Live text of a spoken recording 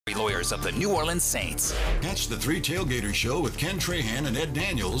Lawyers of the New Orleans Saints. Catch the Three Tailgaters Show with Ken Trahan and Ed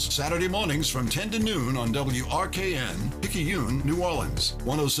Daniels Saturday mornings from 10 to noon on WRKN, Picayune, New Orleans,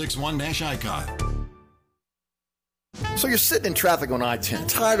 106.1 Nash Icon. So you're sitting in traffic on I-10,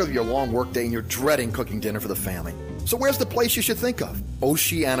 tired of your long workday, and you're dreading cooking dinner for the family. So where's the place you should think of?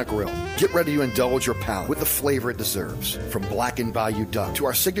 Oceana Grill. Get ready to indulge your palate with the flavor it deserves. From blackened bayou duck to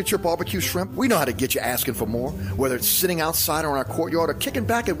our signature barbecue shrimp, we know how to get you asking for more. Whether it's sitting outside or in our courtyard or kicking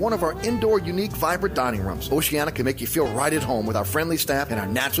back at one of our indoor, unique, vibrant dining rooms, Oceana can make you feel right at home with our friendly staff and our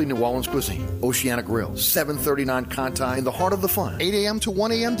naturally New Orleans cuisine. Oceana Grill, 739 Conti, in the heart of the fun, 8 a.m. to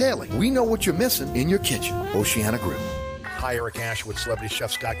 1 a.m. daily. We know what you're missing in your kitchen. Oceana Grill. Hi, Eric Ashwood, celebrity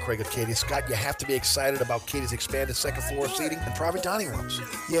chef Scott Craig of Katie's. Scott, you have to be excited about Katie's expanded second floor seating and private dining rooms.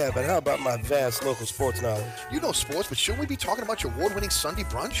 Yeah, but how about my vast local sports knowledge? You know sports, but shouldn't we be talking about your award-winning Sunday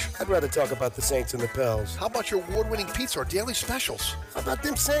brunch? I'd rather talk about the Saints and the Pels. How about your award-winning pizza or daily specials? How about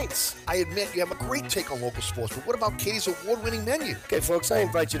them Saints? I admit you have a great take on local sports, but what about Katie's award-winning menu? Okay, folks, I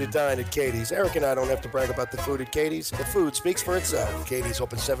invite you to dine at Katie's. Eric and I don't have to brag about the food at Katie's. The food speaks for itself. Katie's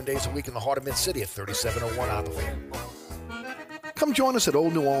open 7 days a week in the heart of Mid-City at 3701 Opperville. Come join us at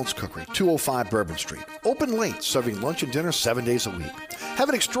Old New Orleans Cookery, 205 Bourbon Street. Open late, serving lunch and dinner 7 days a week. Have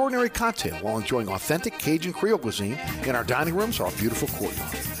an extraordinary cocktail while enjoying authentic Cajun Creole cuisine in our dining rooms or our beautiful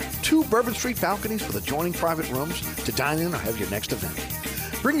courtyard. 2 Bourbon Street balconies with adjoining private rooms to dine in or have your next event.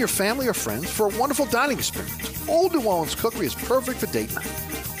 Bring your family or friends for a wonderful dining experience. Old New Orleans Cookery is perfect for date night.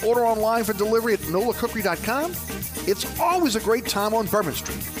 Order online for delivery at nolacookery.com. It's always a great time on Bourbon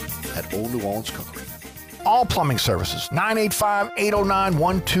Street at Old New Orleans Cookery. All Plumbing Services,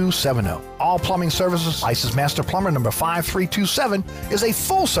 985-809-1270. All Plumbing Services, Licensed Master Plumber number 5327, is a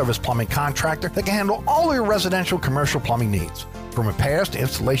full-service plumbing contractor that can handle all your residential commercial plumbing needs. From repairs to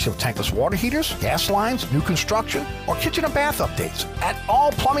installation of tankless water heaters, gas lines, new construction, or kitchen and bath updates. At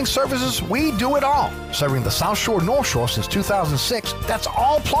All Plumbing Services, we do it all. Serving the South Shore, North Shore since 2006, that's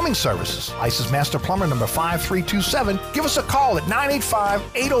All Plumbing Services. Licensed Master Plumber number 5327. Give us a call at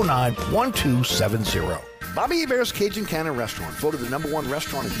 985-809-1270. Bobby Hebert's Cajun Cannon Restaurant, voted the #1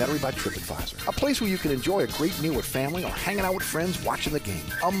 restaurant in Metairie by TripAdvisor. A place where you can enjoy a great meal with family or hanging out with friends watching the game.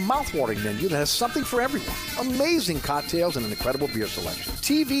 A mouth-watering menu that has something for everyone. Amazing cocktails and an incredible beer selection.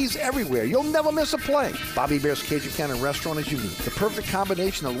 TVs everywhere. You'll never miss a play. Bobby Hebert's Cajun Cannon Restaurant is unique. The perfect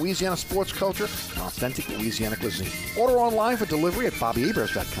combination of Louisiana sports culture and authentic Louisiana cuisine. Order online for delivery at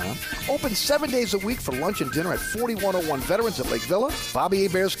BobbyHeberts.com. Open 7 days a week for lunch and dinner at 4101 Veterans at Lake Villa. Bobby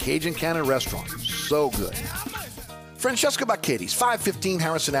Hebert's Cajun Cannon Restaurant. So good. Francesca by Katie's, 515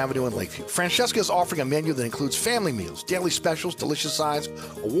 Harrison Avenue in Lakeview. Francesca is offering a menu that includes family meals, daily specials, delicious sides,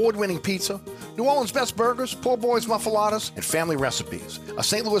 award-winning pizza, New Orleans' best burgers, poor boys muffaladas, and family recipes. A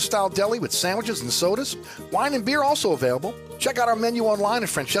St. Louis-style deli with sandwiches and sodas. Wine and beer also available. Check out our menu online at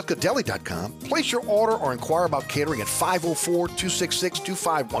francescadeli.com. Place your order or inquire about catering at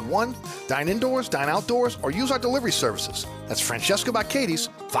 504-266-2511. Dine indoors, dine outdoors, or use our delivery services. That's Francesca by Katie's,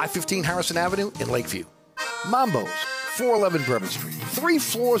 515 Harrison Avenue in Lakeview. Mambo's, 411 Bourbon Street. 3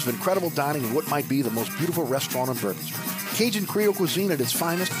 floors of incredible dining in what might be the most beautiful restaurant on Bourbon Street. Cajun Creole cuisine at its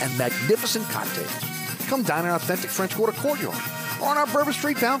finest and magnificent cocktails. Come dine in our authentic French Quarter courtyard or on our Bourbon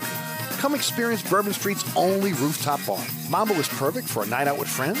Street balcony. Come experience Bourbon Street's only rooftop bar. Mambo is perfect for a night out with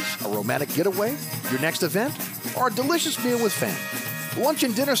friends, a romantic getaway, your next event, or a delicious meal with family. Lunch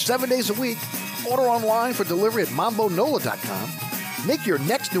and dinner 7 days a week. Order online for delivery at mambonola.com. Make your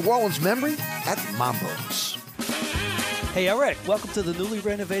next New Orleans memory at Mambo's. Hey, Eric, welcome to the newly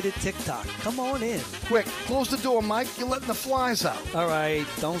renovated TikTok. Come on in. Quick, close the door, Mike. You're letting the flies out. All right,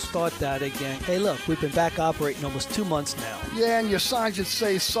 don't start that again. Hey, look, we've been back operating almost 2 months now. Yeah, and your sign should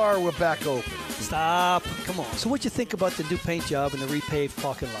say, sorry, we're back open. Stop. Come on. So what you think about the new paint job and the repaved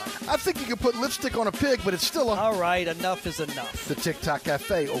parking lot? I think you can put lipstick on a pig, but it's still a... All right, enough is enough. The TikTok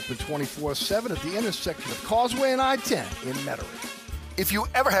Cafe, open 24/7 at the intersection of Causeway and I-10 in Metairie. If you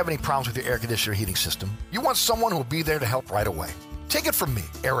ever have any problems with your air conditioner heating system, you want someone who will be there to help right away. Take it from me,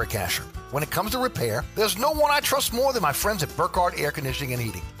 Eric Asher. When it comes to repair, there's no one I trust more than my friends at Burkhardt Air Conditioning and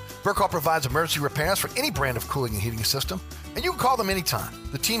Heating. Burkhardt provides emergency repairs for any brand of cooling and heating system, and you can call them anytime.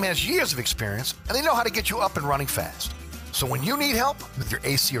 The team has years of experience, and they know how to get you up and running fast. So when you need help with your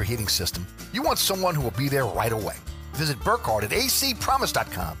AC or heating system, you want someone who will be there right away. Visit Burkhardt at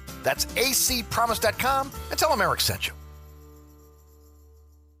acpromise.com. That's acpromise.com, and tell them Eric sent you.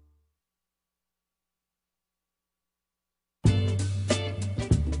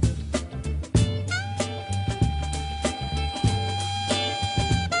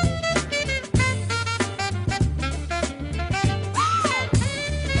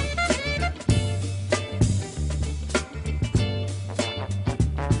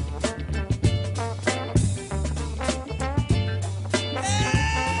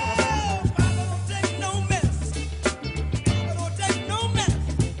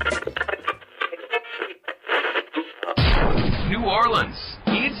 once,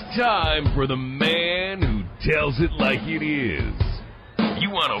 it's time for the man who tells it like it is.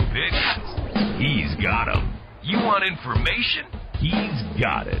 You want opinions? He's got 'em. You want information? He's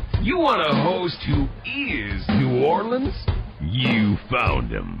got it. You want a host who is New Orleans? You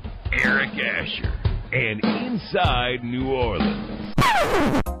found him. Eric Asher and Inside New Orleans.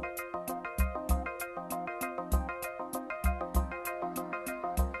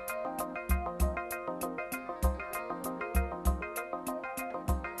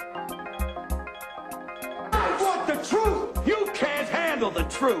 The truth. You can't handle the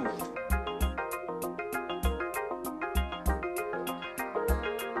truth.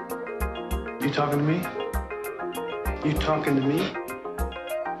 You talking to me? You talking to me?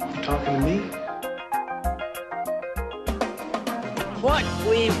 You talking to me? What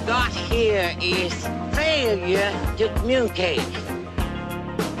we've got here is failure to communicate.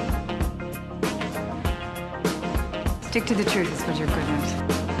 Stick to the truth is what you're good at.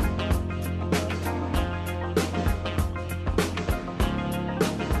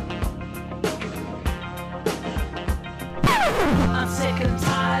 I'm sick and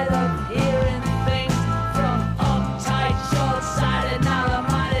tired of hearing things from uptight, short-sighted,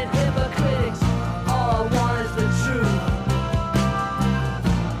 narrow-minded hypocrites. All I want is the truth.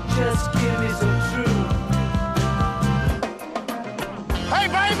 Just give me some truth. Hey,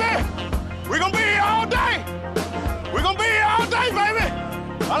 baby! We're gonna be here all day! We're gonna be here all day, baby!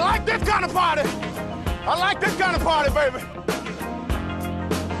 I like this kind of party! I like this kind of party, baby!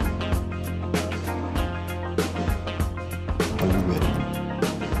 Are you ready?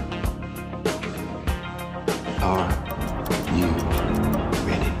 Are you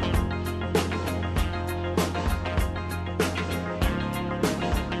ready?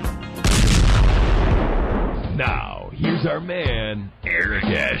 Now, here's our man, Eric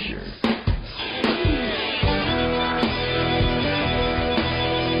Asher.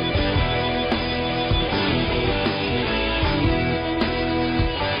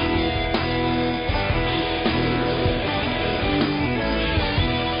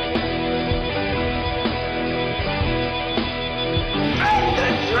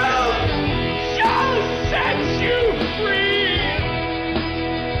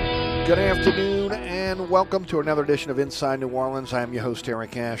 Good afternoon and welcome to another edition of Inside New Orleans. I am your host,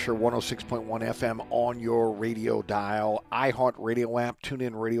 Eric Asher, 106.1 FM on your radio dial, iHeart Radio app,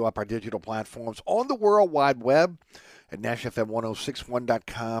 TuneIn Radio app, our digital platforms, on the World Wide Web at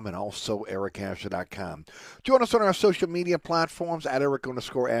NashFM1061.com and also ericasher.com. Join us on our social media platforms at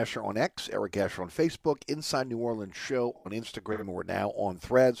Eric_Asher on X, Eric Asher on Facebook, Inside New Orleans Show on Instagram, and we're now on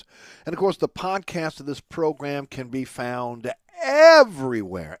Threads. And, of course, the podcast of this program can be found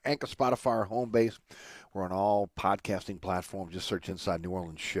everywhere. Anchor, Spotify, home base. We're on all podcasting platforms. Just search Inside New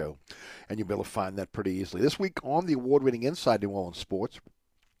Orleans Show, and you'll be able to find that pretty easily. This week on the award-winning Inside New Orleans Sports,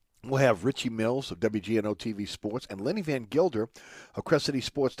 we'll have Richie Mills of WGNO TV Sports and Lenny Van Gilder of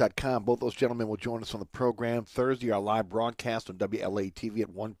CrescentCitySports.com. Both those gentlemen will join us on the program Thursday, our live broadcast on WLA-TV at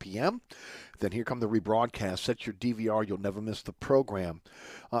 1 p.m. Then here come the rebroadcast. Set your DVR. You'll never miss the program.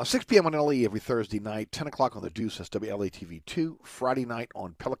 6 p.m. on LE every Thursday night. 10 o'clock on the Deuce. That's WLA-TV 2. Friday night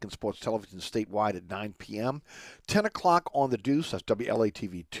on Pelican Sports Television statewide at 9 p.m. 10 o'clock on the Deuce. That's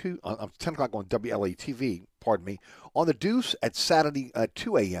WLA-TV 2. 10 o'clock on WLA-TV. Pardon me, on the Deuce at Saturday at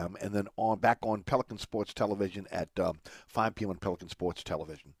 2 a.m. and then back on Pelican Sports Television at 5 p.m. on Pelican Sports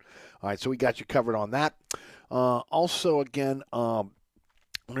Television. All right, so we got you covered on that. Also, again, I want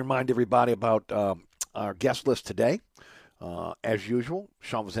to remind everybody about our guest list today. As usual,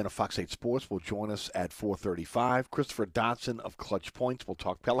 Sean Vazan of Fox 8 Sports will join us at 4:35. Christopher Dodson of Clutch Points will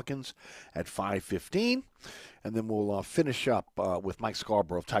talk Pelicans at 5:15. And then we'll finish up with Mike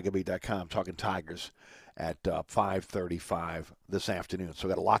Scarborough of TigerBait.com talking Tigers at 5:35 this afternoon. So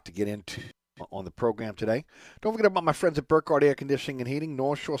got a lot to get into on the program today. Don't forget about my friends at Burkhardt Air Conditioning and Heating,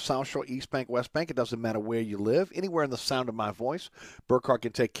 North Shore, South Shore, East Bank, West Bank. It doesn't matter where you live. Anywhere in the sound of my voice, Burkhardt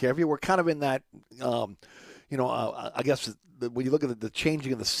can take care of you. We're kind of in that, I guess when you look at the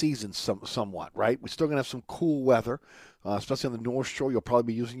changing of the seasons somewhat, right? We're still going to have some cool weather, especially on the North Shore. You'll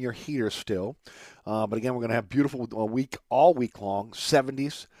probably be using your heater still. But again, we're going to have beautiful all week long,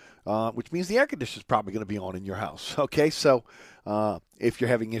 70s. Which means the air conditioner is probably going to be on in your house. Okay, so if you're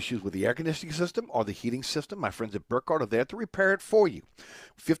having issues with the air conditioning system or the heating system, my friends at Burkhardt are there to repair it for you.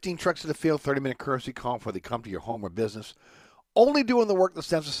 15 trucks in the field, 30-minute courtesy call before they come to your home or business. Only doing the work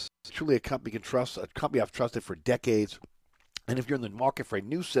that's necessary. Truly a company you can trust, a company I've trusted for decades. And if you're in the market for a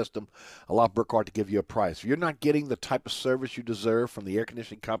new system, allow Burkhardt to give you a price. If you're not getting the type of service you deserve from the air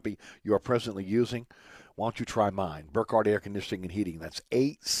conditioning company you are presently using, why don't you try mine? Burkhardt Air Conditioning and Heating. That's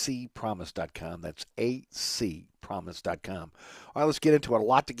acpromise.com. That's acpromise.com. All right, let's get into it. A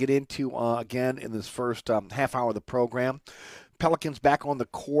lot to get into, again, in this first half hour of the program. Pelicans back on the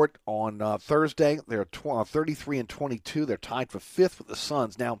court on Thursday. They're 33-22. They're tied for fifth with the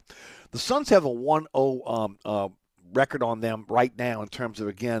Suns. Now, the Suns have a 1-0 record on them right now in terms of,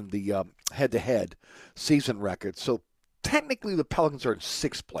 again, the head-to-head season record. So technically the Pelicans are in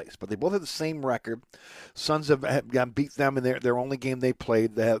sixth place, but they both have the same record. Suns have beat them in their only game they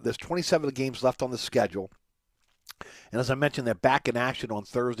played. There's 27 games left on the schedule. And as I mentioned, they're back in action on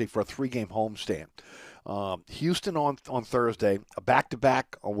Thursday for a 3-game homestand. Houston on Thursday, a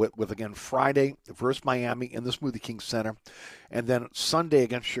back-to-back with again, Friday versus Miami in the Smoothie King Center. And then Sunday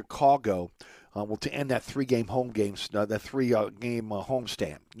against Chicago to end that 3-game that 3-game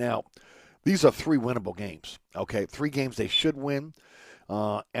homestand. Now, these are 3 winnable games, okay? 3 games they should win.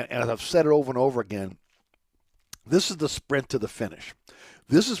 And as I've said it over and over again, this is the sprint to the finish.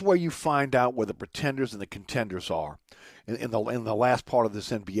 This is where you find out where the pretenders and the contenders are in the last part of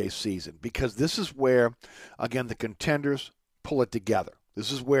this NBA season, because this is where, again, the contenders pull it together.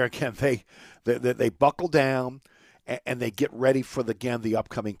 This is where, again, they buckle down and they get ready for, the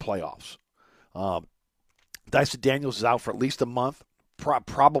upcoming playoffs. Dyson Daniels is out for at least a month,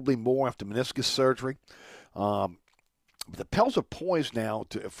 probably more after meniscus surgery. But the Pels are poised now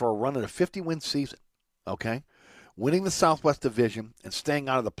for a run at a 50-win season, okay? Winning the Southwest Division and staying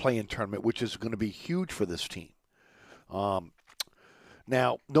out of the play-in tournament, which is going to be huge for this team.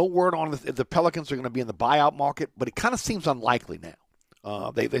 Now, no word on if the Pelicans are going to be in the buyout market, but it kind of seems unlikely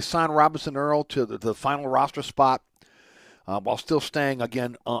now. They signed Robinson Earl to the final roster spot while still staying,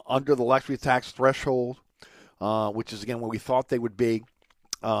 again, under the luxury tax threshold, which is, again, where we thought they would be.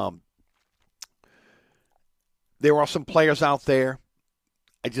 There are some players out there.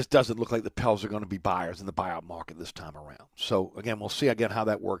 It just doesn't look like the Pels are going to be buyers in the buyout market this time around. So, again, we'll see, again, how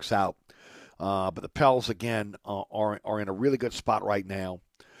that works out. But the Pels, again, are in a really good spot right now.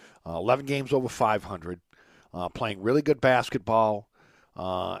 11 games over 500, playing really good basketball.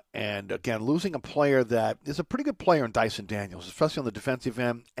 And, again, losing a player that is a pretty good player in Dyson Daniels, especially on the defensive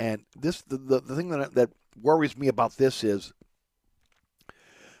end. And this the thing that worries me about this is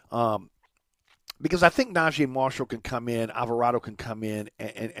because I think Najee Marshall can come in, Alvarado can come in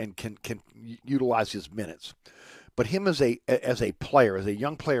and can utilize his minutes. But him as a player, as a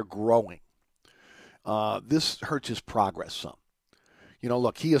young player growing, this hurts his progress some.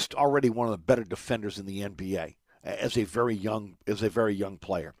 Look, he is already one of the better defenders in the NBA as a very young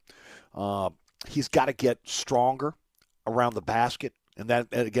player. He's got to get stronger around the basket, and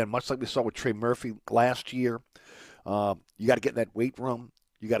again, much like we saw with Trey Murphy last year, you got to get in that weight room.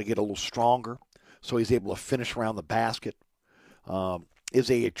 You got to get a little stronger so he's able to finish around the basket. Is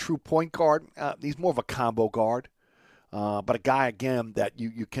a true point guard. He's more of a combo guard. But a guy, again, that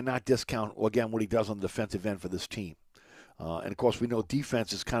you cannot discount, again, what he does on the defensive end for this team. And, of course, we know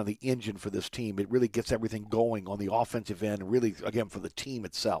defense is kind of the engine for this team. It really gets everything going on the offensive end, really, again, for the team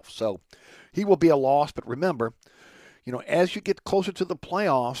itself. So he will be a loss. But remember, as you get closer to the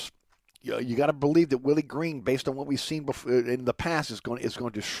playoffs, you got to believe that Willie Green, based on what we've seen before, in the past, is going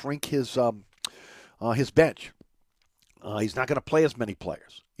to shrink his bench. He's not going to play as many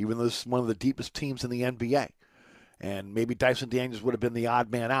players, even though this is one of the deepest teams in the NBA. And maybe Dyson Daniels would have been the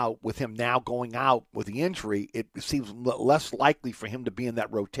odd man out. With him now going out with the injury, it seems less likely for him to be in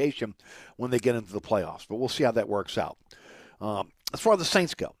that rotation when they get into the playoffs. But we'll see how that works out. As far as the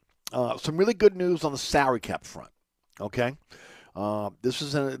Saints go, some really good news on the salary cap front. Okay, this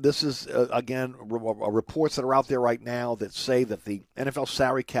is again reports that are out there right now that say that the NFL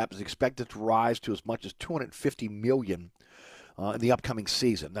salary cap is expected to rise to as much as $250 million. In the upcoming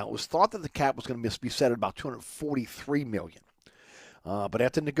season. Now, it was thought that the cap was going to be set at about $243 million. But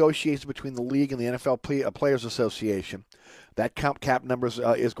after negotiations between the league and the NFL Players Association, that cap number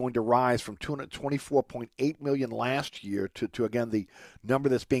is going to rise from $224.8 million last year to, again, the number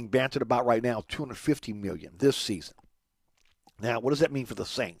that's being bantered about right now, $250 million this season. Now, what does that mean for the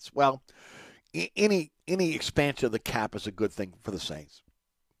Saints? Well, any expansion of the cap is a good thing for the Saints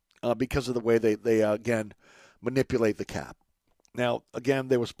because of the way they again, manipulate the cap. Now, again,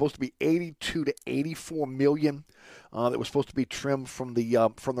 there was supposed to be $82 to $84 million that was supposed to be trimmed from the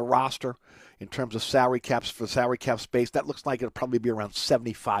roster in terms of salary cap space. That looks like it'll probably be around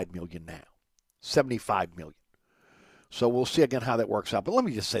 $75 million now. $75 million. So we'll see again how that works out. But let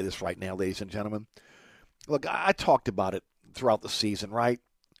me just say this right now, ladies and gentlemen. Look, I talked about it throughout the season, right?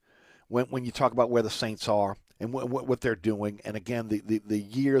 When you talk about where the Saints are and what they're doing. And again, the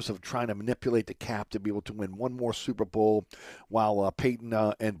years of trying to manipulate the cap to be able to win one more Super Bowl while Peyton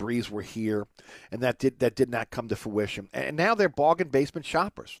and Breeze were here, and that did not come to fruition. And now they're bargain basement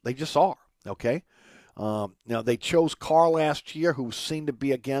shoppers. They just are, okay? Now, they chose Carr last year, who seemed to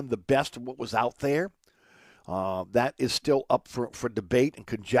be, again, the best of what was out there. That is still up for debate and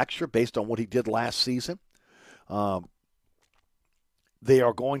conjecture based on what he did last season. They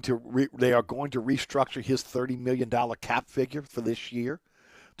are going to restructure his $30 million cap figure for this year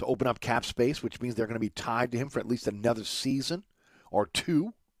to open up cap space, which means they're going to be tied to him for at least another season or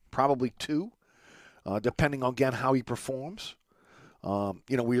two, probably two, depending on, again, how he performs.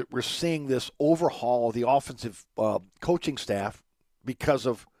 We're seeing this overhaul of the offensive coaching staff because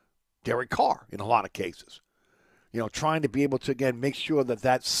of Derek Carr in a lot of cases. Trying to be able to, again, make sure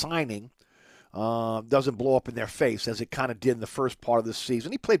that signing doesn't blow up in their face as it kind of did in the first part of the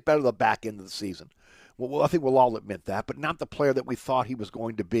season. He played better the back end of the season. Well, I think we'll all admit that, but not the player that we thought he was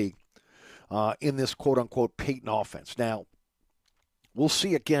going to be in this quote-unquote Peyton offense. Now, we'll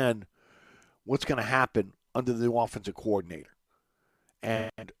see again what's going to happen under the new offensive coordinator.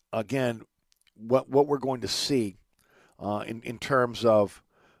 And, again, what we're going to see in terms of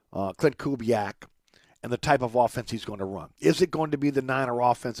Clint Kubiak and the type of offense he's going to run. Is it going to be the Niner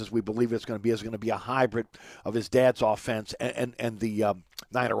offense as we believe it's going to be? Is it going to be a hybrid of his dad's offense and the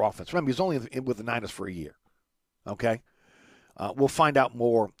Niner offense? Remember, he's only with the Niners for a year, okay? We'll find out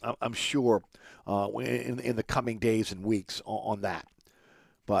more, I'm sure, in the coming days and weeks on that.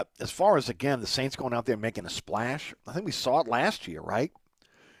 But as far as, again, the Saints going out there making a splash, I think we saw it last year, right?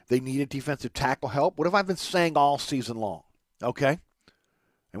 They needed defensive tackle help. What have I been saying all season long, okay?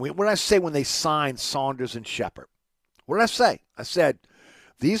 And what did I say when they signed Saunders and Shepard? What did I say? I said,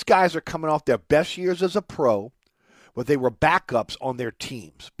 these guys are coming off their best years as a pro, but they were backups on their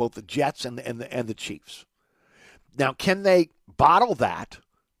teams, both the Jets and the Chiefs. Now, can they bottle that,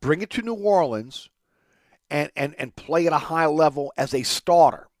 bring it to New Orleans, and play at a high level as a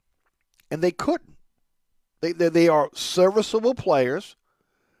starter? And they couldn't. They are serviceable players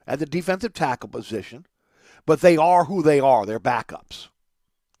at the defensive tackle position, but they are who they are. They're backups.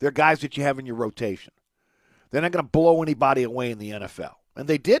 They're guys that you have in your rotation. They're not going to blow anybody away in the NFL. And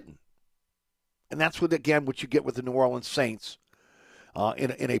they didn't. And that's what you get with the New Orleans Saints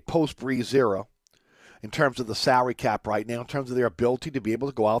in a post-Breeze era in terms of the salary cap right now, in terms of their ability to be able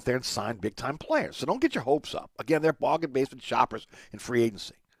to go out there and sign big-time players. So don't get your hopes up. Again, they're bargain basement shoppers in free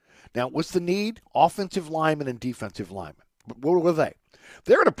agency. Now, what's the need? Offensive linemen and defensive linemen. What were they?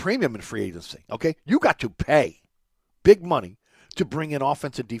 They're at a premium in free agency, okay? You got to pay big money to bring in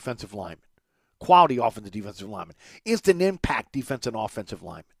offensive defensive linemen, quality offensive defensive linemen, instant impact defensive and offensive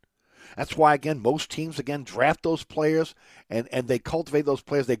linemen. That's why, again, most teams, again, draft those players and they cultivate those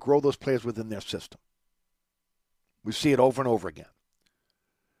players. They grow those players within their system. We see it over and over again.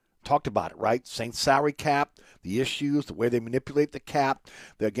 Talked about it, right? Saints salary cap, the issues, the way they manipulate the cap.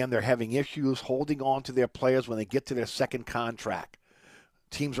 They're having issues holding on to their players when they get to their second contract.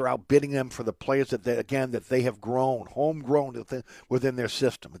 Teams are outbidding them for the players that they have grown, homegrown within their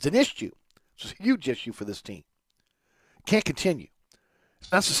system. It's an issue. It's a huge issue for this team. It can't continue.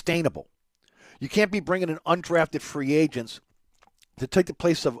 It's not sustainable. You can't be bringing in undrafted free agents to take the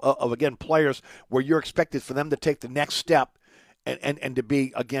place of again, players where you're expected for them to take the next step and to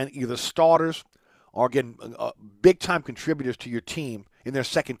be, again, either starters or, again, big-time contributors to your team in their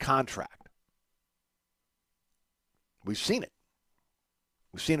second contract. We've seen it.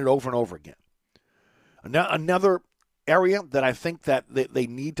 We've seen it over and over again. Another area that I think that they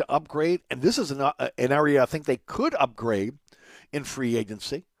need to upgrade, and this is an area I think they could upgrade in free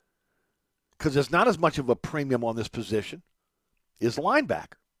agency because there's not as much of a premium on this position, is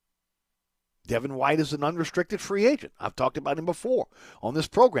linebacker. Devin White is an unrestricted free agent. I've talked about him before on this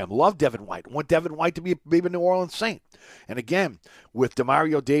program. Love Devin White. Want Devin White to be a New Orleans Saint. And again, with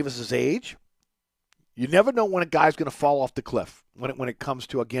Demario Davis's age, you never know when a guy's going to fall off the cliff when it comes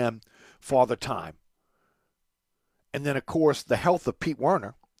to, again, Father Time. And then, of course, the health of Pete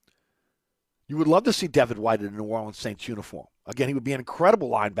Werner. You would love to see Devin White in a New Orleans Saints uniform. Again, he would be an incredible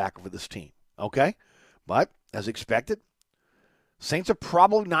linebacker for this team. Okay? But, as expected, Saints are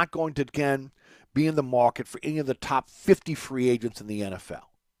probably not going to, again, be in the market for any of the top 50 free agents in the NFL.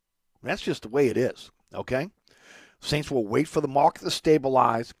 That's just the way it is. Okay? Saints will wait for the market to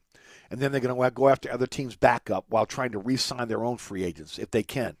stabilize, and then they're going to go after other teams' backup while trying to re-sign their own free agents if they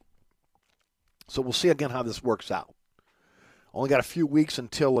can. So we'll see, again, how this works out. Only got a few weeks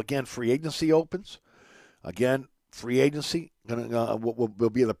until, again, free agency opens. Again, free agency will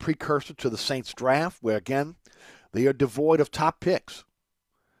be the precursor to the Saints draft, where, again, they are devoid of top picks.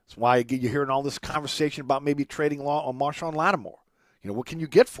 That's why you're hearing all this conversation about maybe trading Marshawn Lattimore. What can you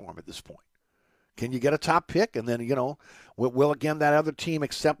get for him at this point? Can you get a top pick? And then, will again that other team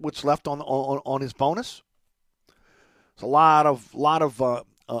accept what's left on his bonus? It's a lot of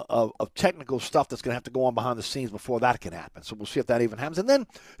technical stuff that's going to have to go on behind the scenes before that can happen. So we'll see if that even happens. And then,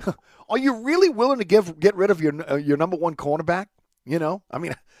 are you really willing to get rid of your number one cornerback?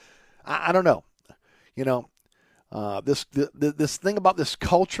 I don't know. This thing about this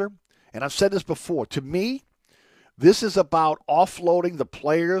culture, and I've said this before, to me, this is about offloading the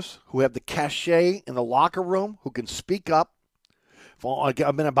players who have the cachet in the locker room, who can speak up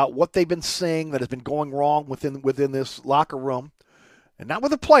about what they've been saying that has been going wrong within this locker room, and not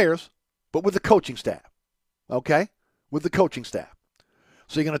with the players, but with the coaching staff. Okay? With the coaching staff.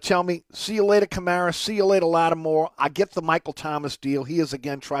 So you're going to tell me, see you later, Kamara, see you later, Lattimore. I get the Michael Thomas deal. He has,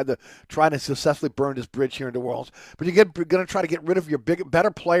 again, tried to successfully burn his bridge here in New Orleans. But you're going to try to get rid of your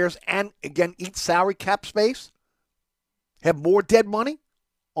better players and, again, eat salary cap space? Have more dead money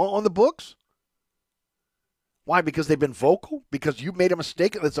on the books? Why? Because they've been vocal? Because you made a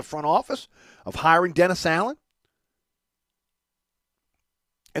mistake as a front office of hiring Dennis Allen?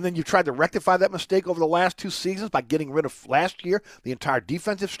 And then you tried to rectify that mistake over the last 2 seasons by getting rid of last year the entire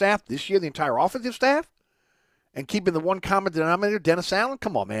defensive staff, this year the entire offensive staff, and keeping the one common denominator, Dennis Allen?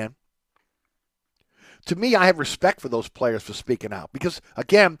 Come on, man. To me, I have respect for those players for speaking out because,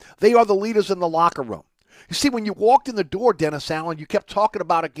 again, they are the leaders in the locker room. You see, when you walked in the door, Dennis Allen, you kept talking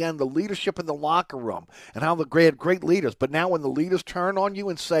about, again, the leadership in the locker room and how the great leaders. But now when the leaders turn on you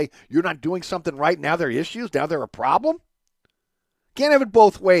and say you're not doing something right, now there are issues, now they're a problem? Can't have it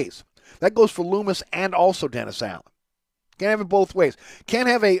both ways. That goes for Loomis and also Dennis Allen. Can't have it both ways. Can't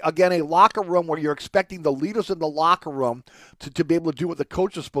have, a locker room where you're expecting the leaders in the locker room to be able to do what the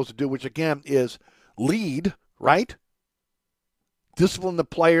coach is supposed to do, which, again, is lead, right? Discipline the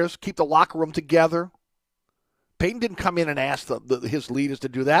players, keep the locker room together. Peyton didn't come in and ask his leaders to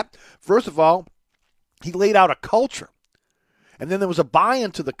do that. First of all, he laid out a culture. And then there was a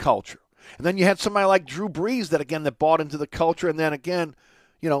buy-in to the culture. And then you had somebody like Drew Brees that bought into the culture and then, again,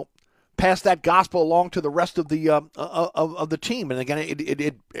 passed that gospel along to the rest of the team. And,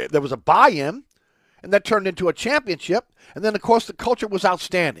 again, there was a buy-in, and that turned into a championship. And then, of course, the culture was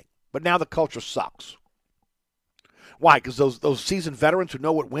outstanding. But now the culture sucks. Why? Because those seasoned veterans who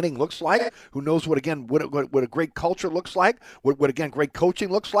know what winning looks like, who knows what a great culture looks like, what great coaching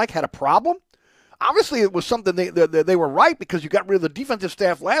looks like, had a problem. Obviously, it was something they were right because you got rid of the defensive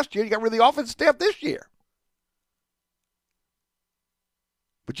staff last year. You got rid of the offensive staff this year.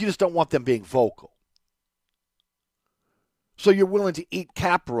 But you just don't want them being vocal. So you're willing to eat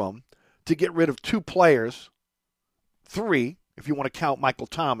cap room to get rid of 2 players, 3, if you want to count Michael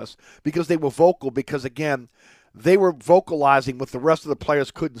Thomas, because they were vocal because, again, they were vocalizing what the rest of the players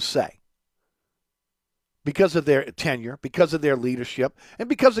couldn't say. Because of their tenure, because of their leadership, and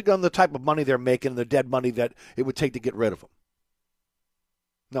because of the type of money they're making and the dead money that it would take to get rid of them.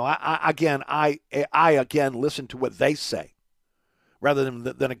 No, I again listen to what they say, rather than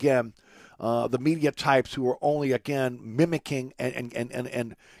the media types who are only, again, mimicking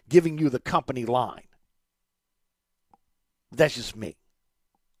and giving you the company line. That's just me.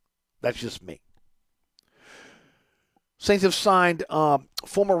 That's just me. Saints have signed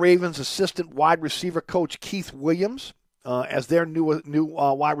former Ravens assistant wide receiver coach Keith Williams as their new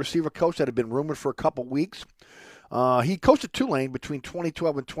wide receiver coach that had been rumored for a couple weeks. He coached at Tulane between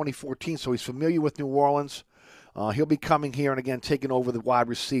 2012 and 2014, so he's familiar with New Orleans. He'll be coming here and, again, taking over the wide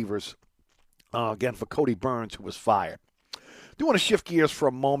receivers, again, for Cody Burns, who was fired. I do want to shift gears for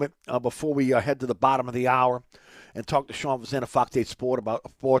a moment before we head to the bottom of the hour and talk to Sean Fazenda, Fox 8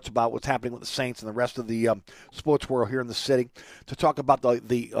 Sports about what's happening with the Saints and the rest of the sports world here in the city, to talk about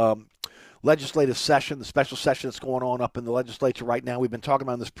the legislative session, the special session that's going on up in the legislature right now. We've been talking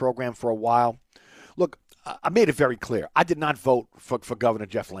about this program for a while. Look, I made it very clear. I did not vote for Governor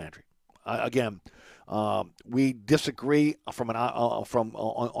Jeff Landry. We disagree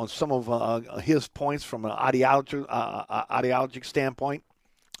on some of his points from an ideology standpoint.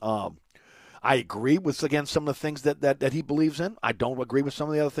 I agree with, again, some of the things that he believes in. I don't agree with some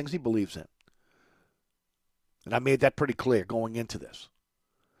of the other things he believes in. And I made that pretty clear going into this.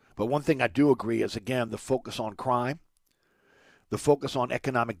 But one thing I do agree is, again, the focus on crime, the focus on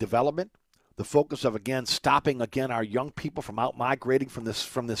economic development, the focus of, again, stopping, again, our young people from out-migrating from this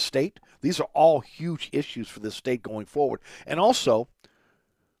state. These are all huge issues for this state going forward. And also,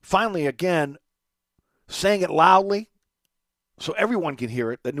 finally, again, saying it loudly, so everyone can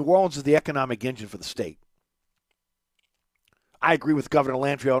hear it, that New Orleans is the economic engine for the state. I agree with Governor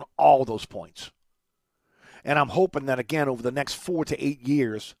Landry on all those points. And I'm hoping that, again, over the next 4 to 8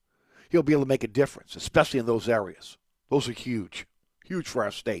 years, he'll be able to make a difference, especially in those areas. Those are huge, huge for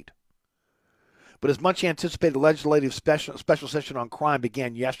our state. But as much anticipated legislative special session on crime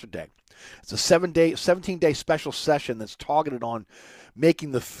began yesterday. It's a 17-day special session that's targeted on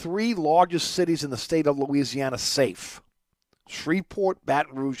making the 3 largest cities in the state of Louisiana safe: Shreveport,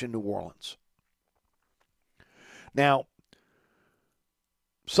 Baton Rouge, and New Orleans. Now,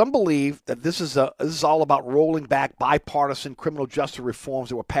 some believe that this is all about rolling back bipartisan criminal justice reforms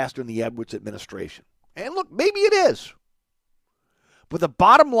that were passed during the Edwards administration. And look, maybe it is. But the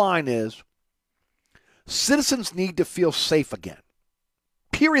bottom line is, citizens need to feel safe again.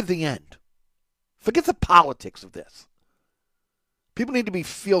 Period. The end. Forget the politics of this. People need to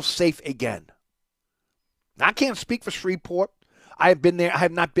feel safe again. Now, I can't speak for Shreveport. I have been there. I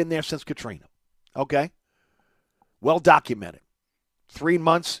have not been there since Katrina. Okay? Well documented. 3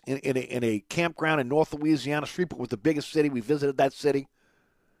 months in a campground in North Louisiana. Shreveport was the biggest city. We visited that city.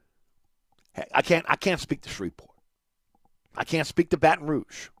 I can't speak to Shreveport. I can't speak to Baton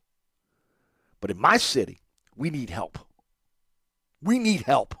Rouge. But in my city, we need help. We need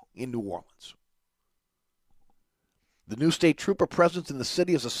help in New Orleans. The new state trooper presence in the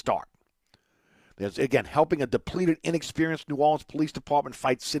city is a start. There's, again, helping a depleted, inexperienced New Orleans Police Department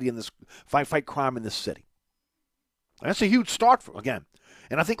fight crime in this city. And that's a huge start again.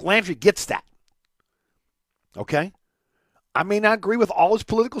 And I think Landry gets that. Okay? I may not agree with all his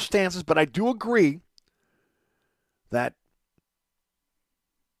political stances, but I do agree that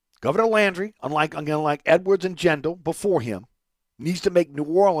Governor Landry, unlike Edwards and Jindal before him, needs to make New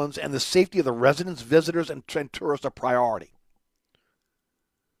Orleans and the safety of the residents, visitors, and tourists a priority.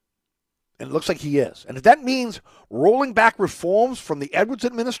 And it looks like he is. And if that means rolling back reforms from the Edwards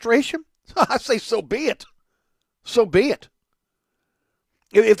administration, I say so be it. So be it.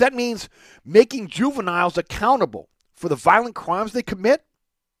 If that means making juveniles accountable for the violent crimes they commit,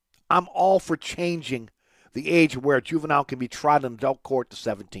 I'm all for changing the age where a juvenile can be tried in adult court to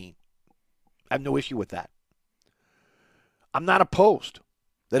 17. I have no issue with that. I'm not opposed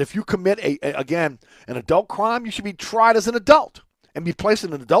that if you commit, an adult crime, you should be tried as an adult and be placed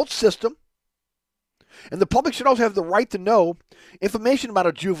in an adult system. And the public should also have the right to know information about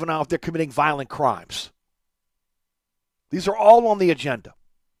a juvenile if they're committing violent crimes. These are all on the agenda.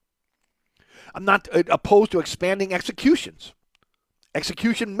 I'm not opposed to expanding execution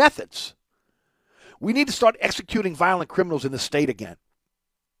methods. We need to start executing violent criminals in the state again.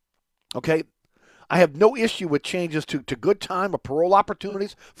 Okay? I have no issue with changes to good time or parole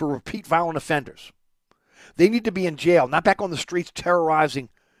opportunities for repeat violent offenders. They need to be in jail, not back on the streets terrorizing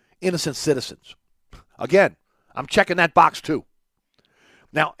innocent citizens. Again, I'm checking that box too.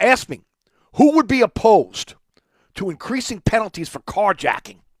 Now, ask me, who would be opposed to increasing penalties for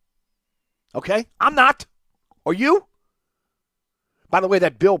carjacking? Okay? I'm not. Are you? By the way,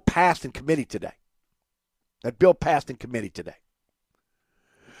 that bill passed in committee today.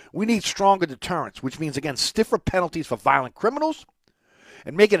 We need stronger deterrence, which means, again, stiffer penalties for violent criminals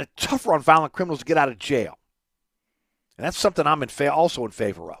and making it tougher on violent criminals to get out of jail. And that's something I'm also in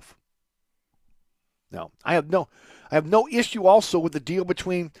favor of. Now, I have no issue also with the deal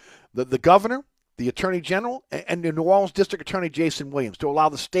between the governor, the attorney general, and the New Orleans District Attorney Jason Williams to allow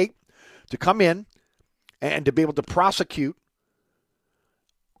the state to come in and to be able to prosecute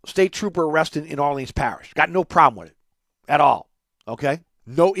state trooper arrest in Orleans Parish. Got no problem with it at all. Okay?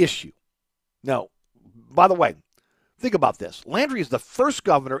 No issue. No. By the way, think about this. Landry is the first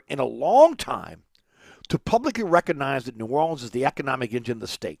governor in a long time to publicly recognize that New Orleans is the economic engine of the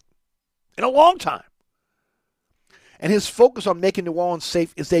state. In a long time. And his focus on making New Orleans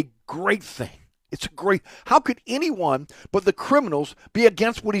safe is a great thing. It's great. How could anyone but the criminals be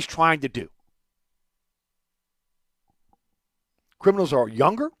against what he's trying to do? Criminals are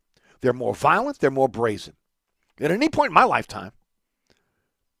younger, they're more violent, they're more brazen. At any point in my lifetime,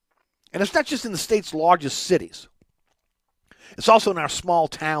 and it's not just in the state's largest cities, it's also in our small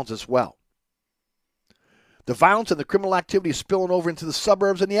towns as well. The violence and the criminal activity is spilling over into the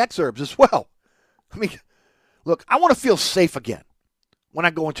suburbs and the exurbs as well. I mean, look, I want to feel safe again when I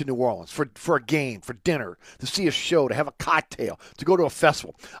go into New Orleans for a game, for dinner, to see a show, to have a cocktail, to go to a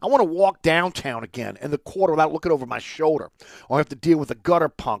festival. I want to walk downtown again in the quarter without looking over my shoulder or have to deal with the gutter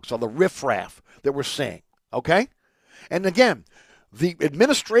punks or the riffraff that we're seeing, okay? And again, the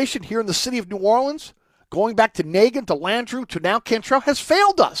administration here in the city of New Orleans, going back to Nagin, to Landrieu, to now Cantrell, has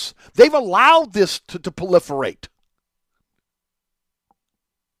failed us. They've allowed this to proliferate.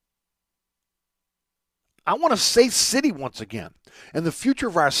 I want a safe city once again. And the future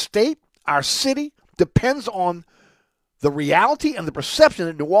of our state, our city, depends on the reality and the perception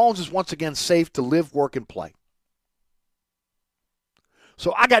that New Orleans is once again safe to live, work, and play.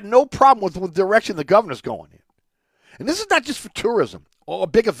 So I got no problem with the direction the governor's going in. And this is not just for tourism or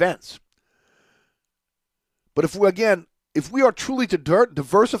big events. But if we are truly to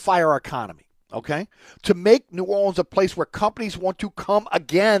diversify our economy, okay, to make New Orleans a place where companies want to come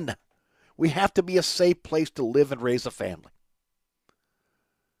again, we have to be a safe place to live and raise a family.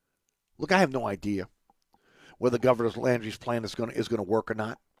 Look, I have no idea whether Governor Landry's plan is going to work or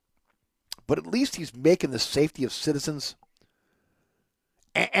not. But at least he's making the safety of citizens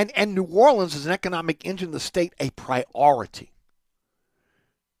and New Orleans as an economic engine of the state a priority.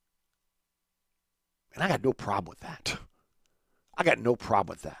 And I got no problem with that. I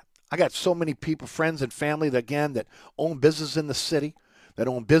got so many people, friends and family that own businesses in the city, that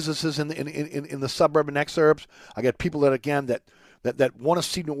own businesses in the suburban exurbs. I got people that want to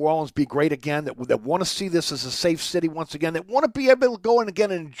see New Orleans be great again, that want to see this as a safe city once again, that want to be able to go in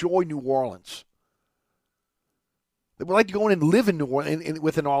again and enjoy New Orleans. They would like to go in and live in New Orleans,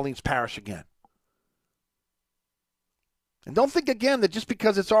 within Orleans Parish again. And don't think again that just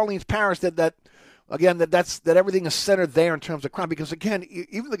because it's Orleans Parish that everything is centered there in terms of crime. Because again,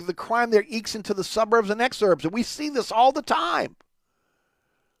 even the crime there ekes into the suburbs and exurbs, and we see this all the time.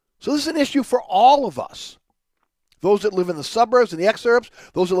 So this is an issue for all of us. Those that live in the suburbs and the exurbs,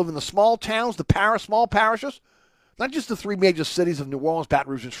 those that live in the small towns, small parishes, not just the three major cities of New Orleans,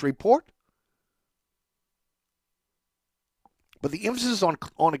 Baton Rouge, and Shreveport. But the emphasis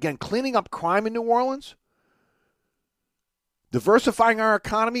on again, cleaning up crime in New Orleans, diversifying our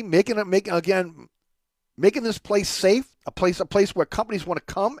economy, making this place safe, a place where companies want to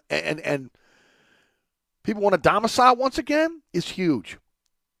come and people want to domicile once again is huge.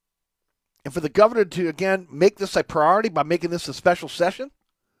 And for the governor to, again, make this a priority by making this a special session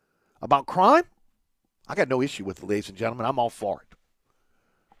about crime, I got no issue with it, ladies and gentlemen. I'm all for it.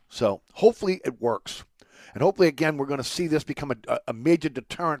 So hopefully it works. And hopefully, again, we're going to see this become a major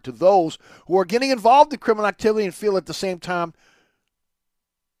deterrent to those who are getting involved in criminal activity and feel at the same time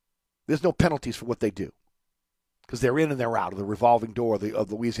there's no penalties for what they do because they're in and they're out of the revolving door of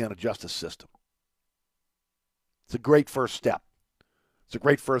the Louisiana justice system. It's a great first step. It's a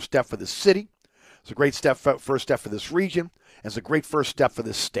great first step for this city. It's a great first step for this region. And it's a great first step for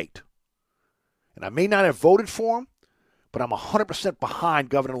this state. And I may not have voted for him, but I'm 100% behind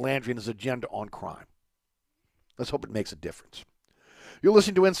Governor Landry and his agenda on crime. Let's hope it makes a difference. You're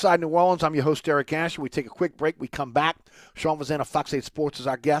listening to Inside New Orleans. I'm your host, Eric Asher. We take a quick break. We come back. Sean Vazana, Fox 8 Sports, is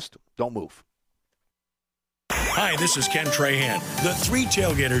our guest. Don't move. Hi, this is Ken Trahan. The Three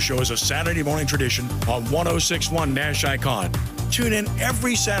Tailgater Show is a Saturday morning tradition on 106.1 Nash Icon. Tune in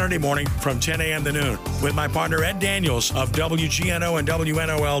every Saturday morning from 10 a.m. to noon with my partner Ed Daniels of WGNO and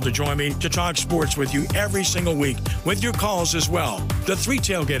WNOL to join me to talk sports with you every single week with your calls as well. The Three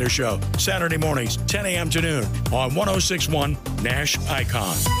Tailgater Show, Saturday mornings, 10 a.m. to noon on 106.1 Nash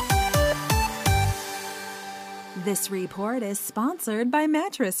Icon. This report is sponsored by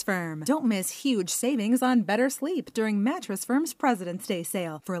Mattress Firm. Don't miss huge savings on better sleep during Mattress Firm's President's Day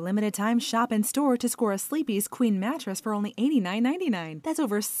sale. For a limited time, shop in store to score a Sleepy's Queen mattress for only $89.99. That's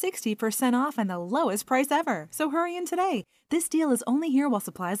over 60% off and the lowest price ever. So hurry in today. This deal is only here while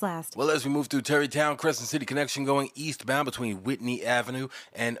supplies last. Well, as we move through Terrytown, Crescent City Connection going eastbound between Whitney Avenue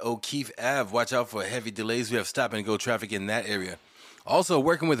and O'Keefe Ave. Watch out for heavy delays. We have stop-and-go traffic in that area. Also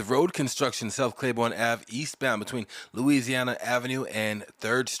working with road construction, South Claiborne Ave eastbound between Louisiana Avenue and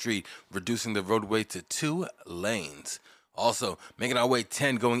 3rd Street, reducing the roadway to 2 lanes. Also making our way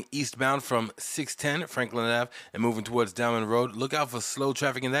 10 going eastbound from 610 Franklin Ave and moving towards Diamond Road. Look out for slow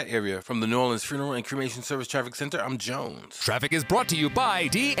traffic in that area. From the New Orleans Funeral and Cremation Service Traffic Center, I'm Jones. Traffic is brought to you by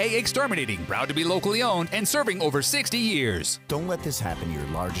DA Exterminating, proud to be locally owned and serving over 60 years. Don't let this happen to your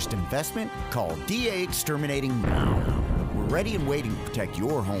largest investment. Call DA Exterminating now. We're ready and waiting to protect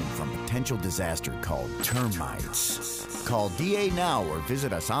your home from potential disaster called termites. Call DA now or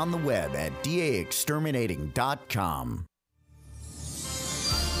visit us on the web at daexterminating.com.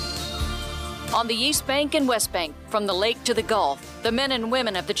 On the East Bank and West Bank, from the lake to the Gulf, the men and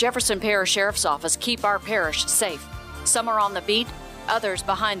women of the Jefferson Parish Sheriff's Office keep our parish safe. Some are on the beat, others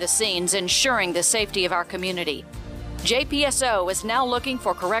behind the scenes, ensuring the safety of our community. JPSO is now looking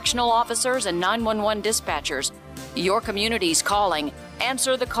for correctional officers and 911 dispatchers. Your community's calling.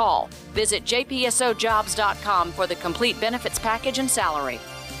 Answer the call. Visit jpsojobs.com for the complete benefits package and salary.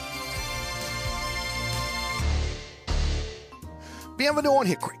 Bienvenue on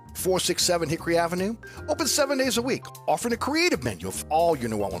Hickory, 467 Hickory Avenue. Open 7 days a week, offering a creative menu of all your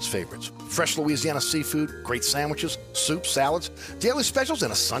New Orleans favorites. Fresh Louisiana seafood, great sandwiches, soups, salads, daily specials,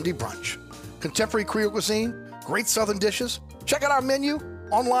 and a Sunday brunch. Contemporary Creole cuisine, great Southern dishes. Check out our menu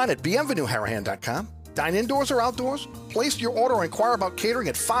online at bienvenueharahan.com. Dine indoors or outdoors? Place your order or inquire about catering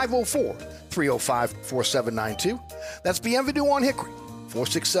at 504-305-4792. That's Bienvenue on Hickory,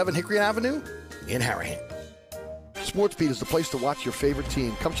 467 Hickory Avenue in Harahan. SportsBeat is the place to watch your favorite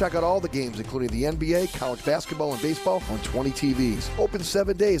team. Come check out all the games, including the NBA, college basketball, and baseball on 20 TVs. Open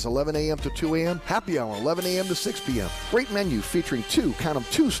 7 days, 11 a.m. to 2 a.m. Happy hour, 11 a.m. to 6 p.m. Great menu featuring two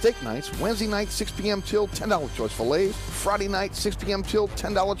steak nights. Wednesday night, 6 p.m. till $10 choice fillets. Friday night, 6 p.m. till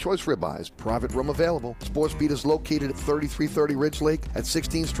 $10 choice ribeyes. Private room available. SportsBeat is located at 3330 Ridge Lake at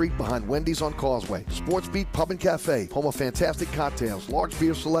 16th Street behind Wendy's on Causeway. SportsBeat Pub and Cafe, home of fantastic cocktails, large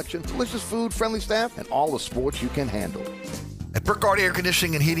beer selection, delicious food, friendly staff, and all the sports you can handle. At Burkhardt Air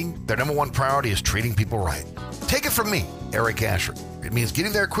Conditioning and Heating, their number one priority is treating people right. Take it from me, Eric Asher. It means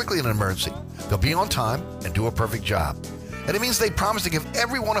getting there quickly in an emergency. They'll be on time and do a perfect job. And it means they promise to give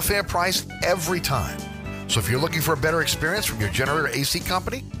everyone a fair price every time. So if you're looking for a better experience from your generator AC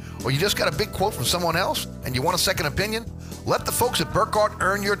company, or you just got a big quote from someone else and you want a second opinion, let the folks at Burkhardt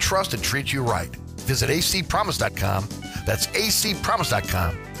earn your trust and treat you right. Visit acpromise.com. That's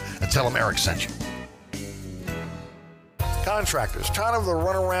acpromise.com and tell them Eric sent you. Contractors, tired of the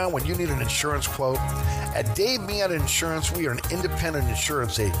runaround when you need an insurance quote? At Dave Miata Insurance, we are an independent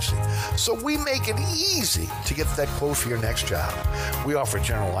insurance agency, so we make it easy to get that quote for your next job. We offer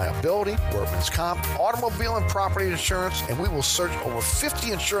general liability, workman's comp, automobile and property insurance, and we will search over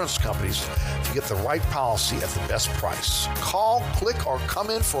 50 insurance companies to get the right policy at the best price. Call, click, or come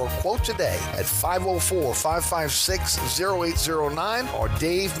in for a quote today at 504-556-0809 or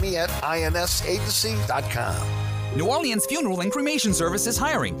DaveMe@insagency.com. New Orleans Funeral and Cremation Service is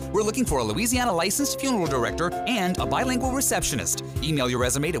hiring. We're looking for a Louisiana licensed funeral director and a bilingual receptionist. Email your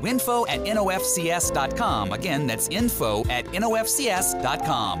resume to info@nofcs.com. Again, that's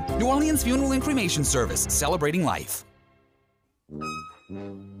info@nofcs.com. New Orleans Funeral and Cremation Service, celebrating life.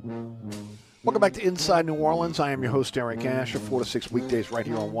 Welcome back to Inside New Orleans. I am your host, Eric Asher, 4 to 6 weekdays right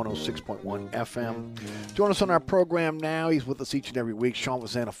here on 106.1 FM. Join us on our program now. He's with us each and every week. Sean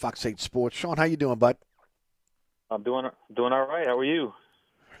Vazan of Fox 8 Sports. Sean, how you doing, bud? I'm doing all right. How are you?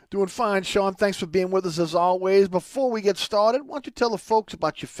 Doing fine, Sean. Thanks for being with us as always. Before we get started, why don't you tell the folks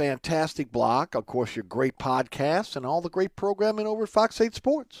about your fantastic blog, of course, your great podcast, and all the great programming over at Fox 8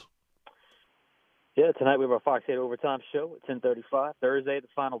 Sports. Yeah, tonight we have our Fox 8 Overtime show at 10:35. Thursday, the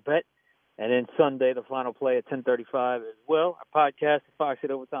final bet. And then Sunday, the final play at 10:35 as well. Our podcast, the Fox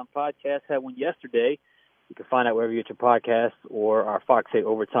 8 Overtime podcast, had one yesterday. You can find out wherever you get your podcasts or our Fox 8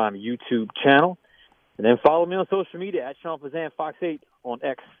 Overtime YouTube channel. And then follow me on social media at Sean Fazan, Fox 8 on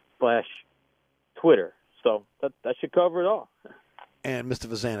X/Twitter. So that should cover it all. And Mr.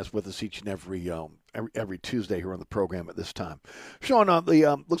 Vazan is with us each and every Tuesday here on the program at this time. Sean,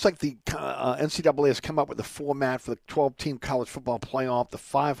 looks like the NCAA has come up with a format for the 12-team college football playoff. The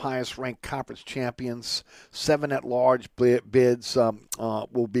 5 highest-ranked conference champions, 7 at-large bids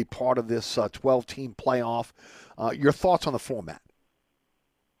will be part of this 12-team playoff. Your thoughts on the format?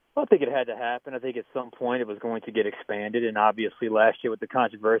 I think it had to happen. I think at some point it was going to get expanded, and obviously last year with the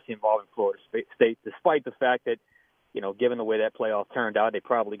controversy involving Florida State, despite the fact that, given the way that playoff turned out, they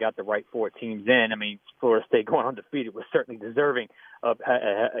probably got the right 4 teams in. I mean, Florida State going undefeated was certainly deserving of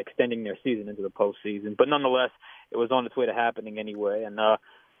extending their season into the postseason. But nonetheless, it was on its way to happening anyway. And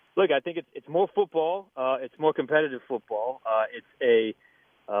look, I think it's more football. It's more competitive football. It's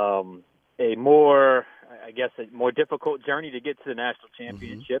a more difficult journey to get to the national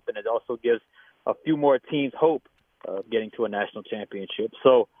championship, and it also gives a few more teams hope of getting to a national championship.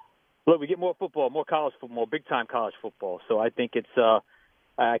 So, look, we get more football, more college football, big-time college football. So I think it's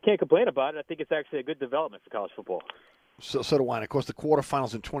I can't complain about it. I think it's actually a good development for college football. So do I. And, of course, the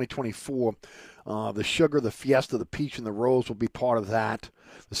quarterfinals in 2024, the Sugar, the Fiesta, the Peach, and the Rose will be part of that.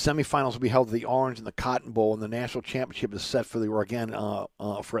 The semifinals will be held at the Orange and the Cotton Bowl, and the national championship is set for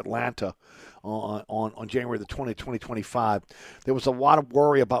for Atlanta on January the 20th, 2025. There was a lot of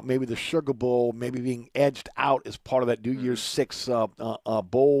worry about maybe the Sugar Bowl maybe being edged out as part of that New Year's Six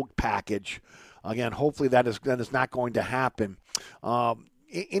bowl package. Again, hopefully that is not going to happen.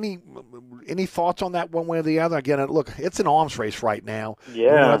 Any thoughts on that one way or the other? Again, look, it's an arms race right now.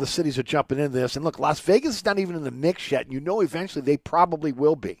 Yeah. The cities are jumping into this. And, look, Las Vegas is not even in the mix yet, and eventually they probably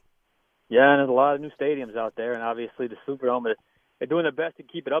will be. Yeah, and there's a lot of new stadiums out there, and obviously the Superdome, they're doing their best to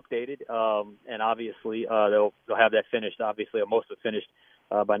keep it updated, and obviously they'll have that finished, obviously, or most of it finished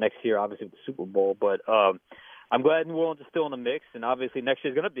by next year, obviously with the Super Bowl. But I'm glad New Orleans is still in the mix, and obviously next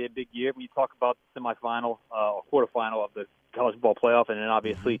year is going to be a big year when you talk about the semifinal or quarterfinal of the college football playoff, and then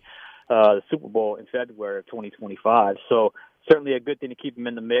obviously the Super Bowl in February of 2025. So certainly a good thing to keep them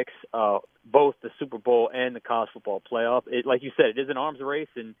in the mix, both the Super Bowl and the college football playoff. Like you said, it is an arms race,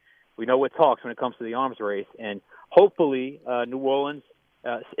 and we know what talks when it comes to the arms race. And hopefully New Orleans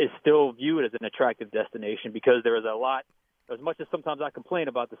is still viewed as an attractive destination, because there is a lot, as much as sometimes I complain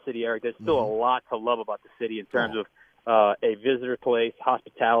about the city, Eric, there's still a lot to love about the city in terms of a visitor place,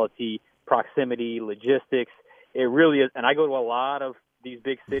 hospitality, proximity, logistics. It really is. And I go to a lot of these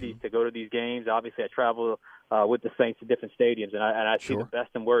big cities to go to these games. Obviously, I travel with the Saints to different stadiums, and I see the best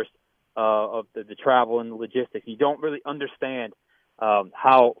and worst of the travel and the logistics. You don't really understand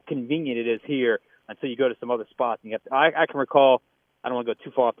how convenient it is here until you go to some other spots. And you have to, I can recall, I don't want to go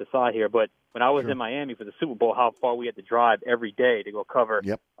too far off the side here, but when I was in Miami for the Super Bowl, how far we had to drive every day to go cover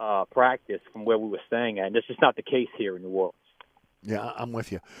practice from where we were staying at. And that's just not the case here in New Orleans. Yeah, I'm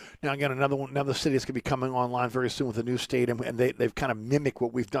with you. Now, again, another city that's going to be coming online very soon with a new stadium, and they've kind of mimicked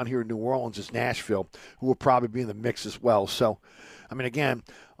what we've done here in New Orleans, is Nashville, who will probably be in the mix as well. So, I mean, again,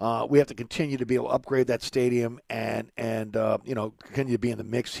 we have to continue to be able to upgrade that stadium and continue to be in the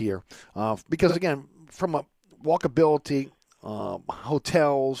mix here. Because, again, from a walkability,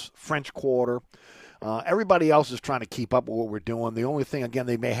 hotels, French Quarter, everybody else is trying to keep up with what we're doing. The only thing, again,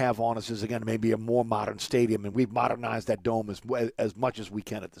 they may have on us is, again, maybe a more modern stadium, and we've modernized that dome as much as we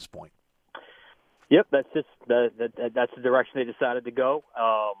can at this point. Yep, that's the direction they decided to go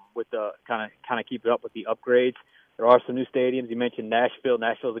with the kind of keep it up with the upgrades. There are some new stadiums. You mentioned Nashville.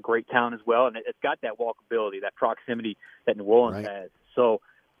 Nashville's a great town as well, and it's got that walkability, that proximity that New Orleans has. So,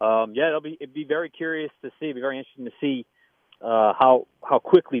 it'd be very curious to see. It'd be very interesting to see how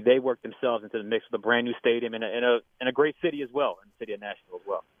quickly they work themselves into the mix with a brand new stadium in a great city as well, in the city of Nashville as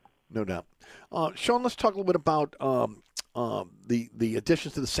well. No doubt. Sean, let's talk a little bit about the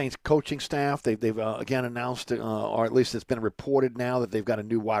additions to the Saints coaching staff. They've again announced, or at least it's been reported now, that they've got a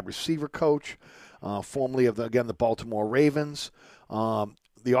new wide receiver coach, formerly of the Baltimore Ravens.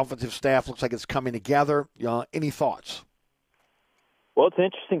 The offensive staff looks like it's coming together. Any thoughts? Well, it's an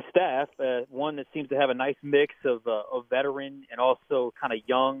interesting staff, one that seems to have a nice mix of veteran and also kind of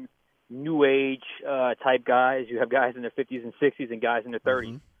young, new age type guys. You have guys in their 50s and 60s and guys in their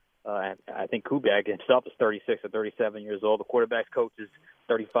 30s. I think Kubiak himself is 36 or 37 years old. The quarterback's coach is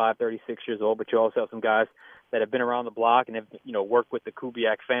 35, 36 years old. But you also have some guys that have been around the block and have worked with the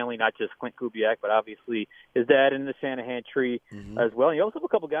Kubiak family, not just Clint Kubiak, but obviously his dad in the Shanahan tree as well. And you also have a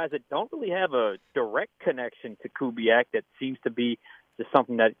couple guys that don't really have a direct connection to Kubiak that seems to be just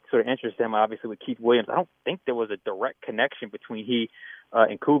something that sort of interests him, obviously, with Keith Williams. I don't think there was a direct connection between he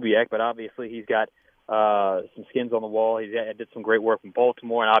and Kubiak, but obviously he's got some skins on the wall. He did some great work in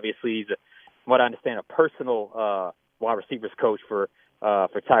Baltimore, and obviously he's, from what I understand, a personal wide receivers coach for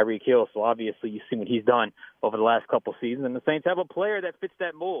Tyreek Hill. So obviously you see what he's done over the last couple seasons, and the Saints have a player that fits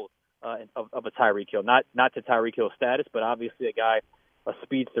that mold of a Tyreek Hill. Not to Tyreek Hill's status, but obviously a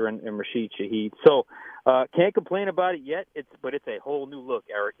speedster in Rashid Shaheed. So can't complain about it yet. But it's a whole new look,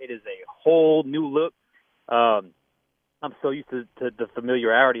 Eric. It is a whole new look. I'm so used to the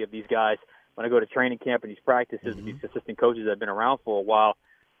familiarity of these guys when I go to training camp and these practices with these assistant coaches that have been around for a while.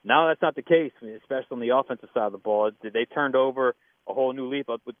 Now that's not the case, especially on the offensive side of the ball. They turned over a whole new leaf,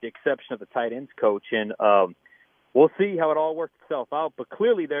 with the exception of the tight ends coach. And we'll see how it all works itself out. But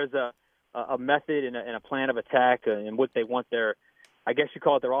clearly there's a method and a plan of attack and what they want their, I guess you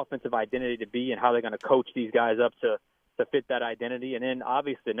call it, their offensive identity to be, and how they're going to coach these guys up to fit that identity. And then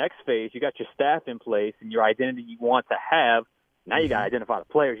obviously the next phase, you got your staff in place and your identity you want to have. Now you got to identify the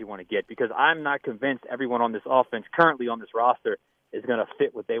players you want to get, because I'm not convinced everyone on this offense currently on this roster is going to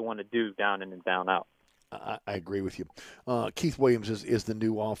fit what they want to do down in and down out. I agree with you. Keith Williams is the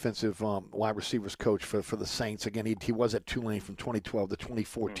new offensive wide receivers coach for the Saints. Again, he was at Tulane from 2012 to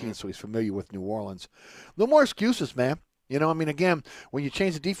 2014, so he's familiar with New Orleans. No more excuses, man. Again, when you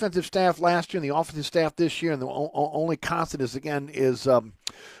change the defensive staff last year and the offensive staff this year, and the only constant is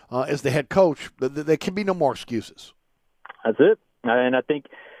the head coach, there can be no more excuses. That's it. And I think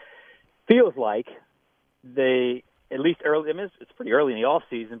feels like they, at least early, it's pretty early in the off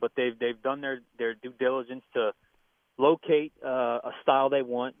season, but they've done their due diligence to locate a style they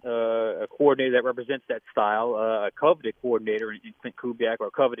want, a coordinator that represents that style, a coveted coordinator in Clint Kubiak, or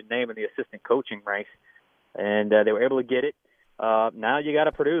a coveted name in the assistant coaching ranks. And they were able to get it. Now you got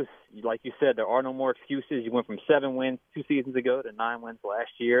to produce. Like you said, there are no more excuses. You went from 7 wins 2 seasons ago to 9 wins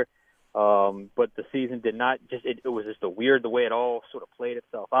last year. But the season did not it was just the way it all sort of played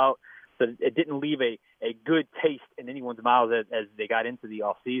itself out. So it didn't leave a good taste in anyone's mouth as they got into the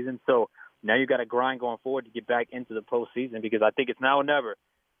off season. So now you got to grind going forward to get back into the postseason, because I think it's now or never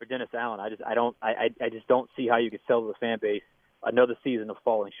for Dennis Allen. I just don't see how you could sell to the fan base another season of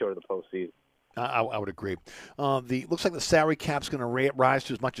falling short of the postseason. I would agree. Looks like the salary cap's going to rise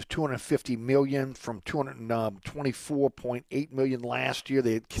to as much as $250 million from $224.8 million last year.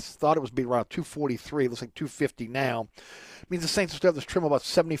 They thought it was being around $243. It looks like $250 now. It means the Saints will still have to trim about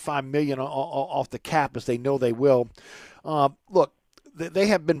 $75 million off the cap, as they know they will. Look, they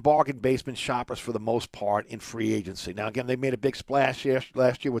have been bargain basement shoppers for the most part in free agency. Now, again, they made a big splash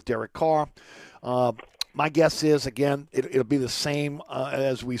last year with Derek Carr. My guess is, again, it'll be the same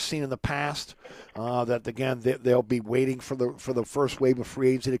as we've seen in the past. That again, they'll be waiting for the first wave of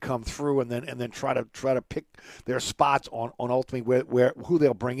free agency to come through, and then try to pick their spots on ultimately where who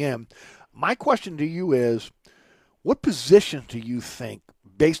they'll bring in. My question to you is, what position do you think,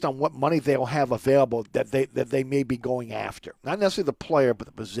 based on what money they'll have available, that they may be going after? Not necessarily the player, but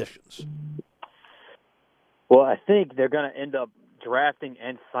the positions. Well, I think they're going to end up drafting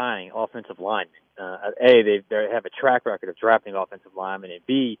and signing offensive linemen. A, they have a track record of drafting offensive linemen, and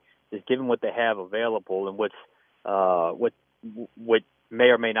B, is given what they have available and what may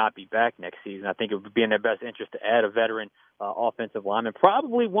or may not be back next season, I think it would be in their best interest to add a veteran offensive lineman,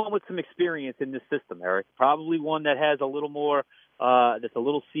 probably one with some experience in this system, Eric. Probably one that has a little more, that's a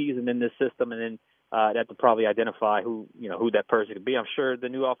little seasoned in this system, and then they have to probably identify who that person could be. I'm sure the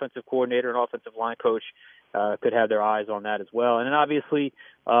new offensive coordinator and offensive line coach could have their eyes on that as well. And then obviously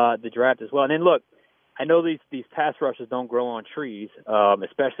the draft as well. And then look, I know these pass rushers don't grow on trees,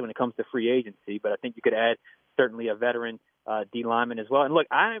 especially when it comes to free agency, but I think you could add certainly a veteran D lineman as well. And look,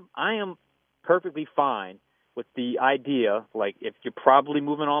 I am perfectly fine with the idea, like if you're probably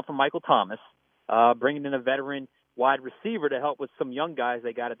moving on from Michael Thomas, bringing in a veteran wide receiver to help with some young guys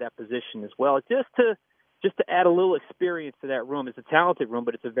they got at that position as well, just to add a little experience to that room. It's a talented room,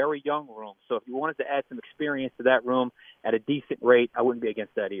 but it's a very young room. So if you wanted to add some experience to that room at a decent rate, I wouldn't be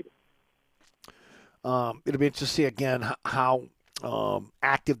against that either. It'll be interesting to see again how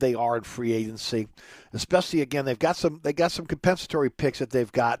active they are in free agency, especially again they got some compensatory picks that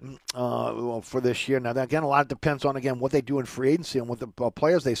they've gotten for this year. Now again, a lot depends on again what they do in free agency and what the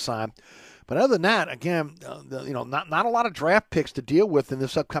players they sign. But other than that, again, not a lot of draft picks to deal with in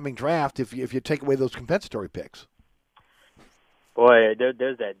this upcoming draft if you take away those compensatory picks. Boy,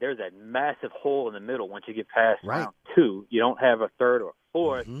 there's that massive hole in the middle once you get past round 2. You don't have a third or a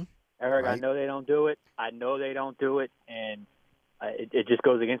fourth. Mm-hmm. Eric, right. I know they don't do it. And it just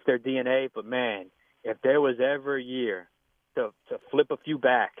goes against their DNA. But, man, if there was ever a year to flip a few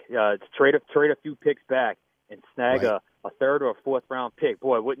back, to trade a few picks back and snag a third or a fourth-round pick,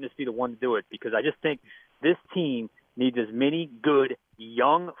 boy, wouldn't this be the one to do it? Because I just think this team needs as many good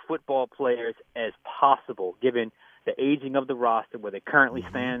young football players as possible, given the aging of the roster, where they currently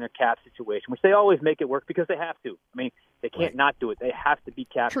stand in their cap situation, which they always make it work because they have to. I mean, they can't not do it. They have to be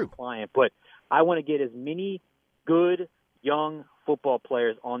cap compliant. But I want to get as many good young football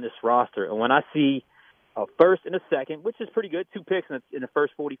players on this roster. And when I see a first and a second, which is pretty good, 2 picks in the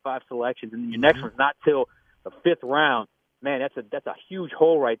first 45 selections, and your next one's not till the 5th round, man, that's a huge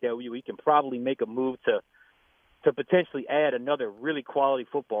hole right there. We can probably make a move to potentially add another really quality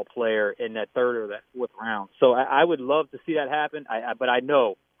football player in that 3rd or that 4th round. So I would love to see that happen. But I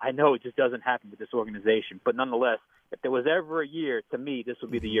know it just doesn't happen with this organization. But nonetheless, if there was ever a year, to me, this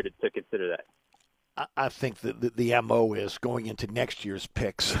would be the year to consider that. I think that the MO is going into next year's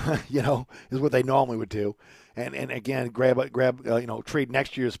picks, is what they normally would do. And again, trade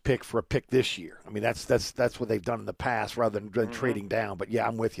next year's pick for a pick this year. I mean, that's what they've done in the past rather than trading down. But yeah,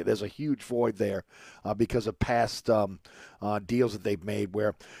 I'm with you. There's a huge void there because of past deals that they've made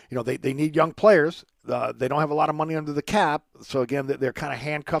where, they need young players. They don't have a lot of money under the cap, so again, they're kind of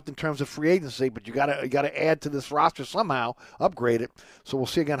handcuffed in terms of free agency. But you got to add to this roster somehow, upgrade it. So we'll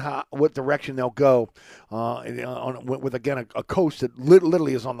see again what direction they'll go with again a coach that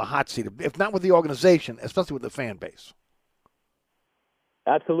literally is on the hot seat, if not with the organization, especially with the fan base.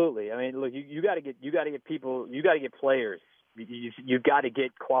 Absolutely. I mean, look, you got to get people, you got to get players. You got to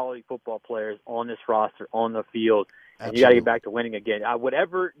get quality football players on this roster, on the field, and you got to get back to winning again.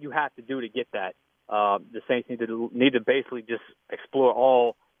 Whatever you have to do to get that. The Saints need to basically just explore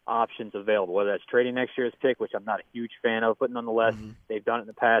all options available, whether that's trading next year's pick, which I'm not a huge fan of, but nonetheless, they've done it in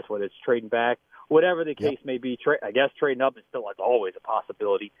the past, whether it's trading back, whatever the case may be. I guess trading up is still always a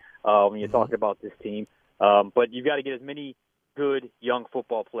possibility when you're talking about this team. But you've got to get as many good young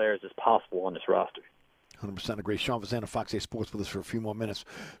football players as possible on this roster. 100% agree. Sean Fazan of Fox 8 Sports with us for a few more minutes.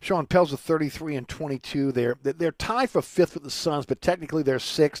 Sean, Pels are 33-22. They're tied for fifth with the Suns, but technically they're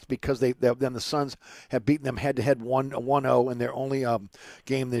sixth because then the Suns have beaten them head-to-head 1-0 in their only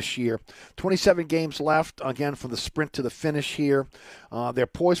game this year. 27 games left, again, from the sprint to the finish here. They're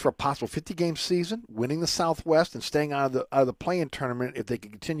poised for a possible 50-game season, winning the Southwest and staying out of the play-in tournament if they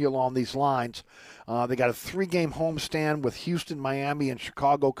can continue along these lines. They got a 3-game homestand with Houston, Miami, and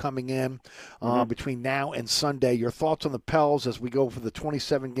Chicago coming in between now and Sunday. Your thoughts on the Pels as we go for the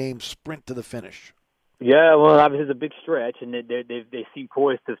 27-game sprint to the finish? Yeah, well, obviously it's a big stretch, and they seem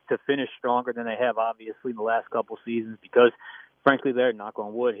poised to finish stronger than they have, obviously, in the last couple seasons because, frankly, they're, knock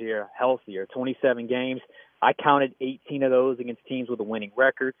on wood here, healthier. 27 games. I counted 18 of those against teams with a winning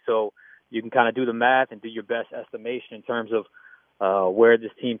record, so you can kind of do the math and do your best estimation in terms of where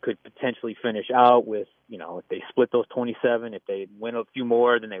this team could potentially finish out with, if they split those 27, if they win a few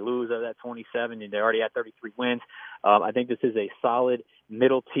more, then they lose out of that 27, and they're already at 33 wins. I think this is a solid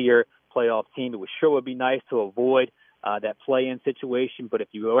middle-tier playoff team. It would sure would be nice to avoid that play-in situation, but if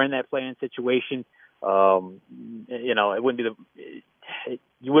you are in that play-in situation, it wouldn't be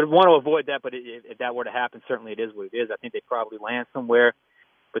you would want to avoid that, but if that were to happen, certainly it is what it is. I think they probably land somewhere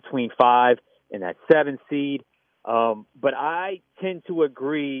between 5 and that 7 seed. But I tend to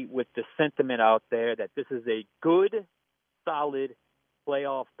agree with the sentiment out there that this is a good, solid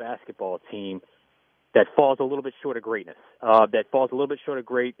playoff basketball team that falls a little bit short of greatness, that falls a little bit short of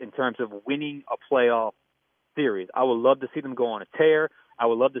great in terms of winning a playoff series. I would love to see them go on a tear. I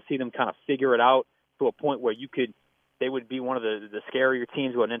would love to see them kind of figure it out to a point where they would be one of the scarier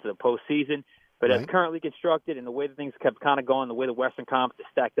teams going into the postseason. But as currently constructed and the way that things kept kind of going, the way the Western Conference is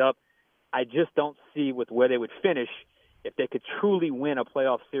stacked up, I just don't see with where they would finish if they could truly win a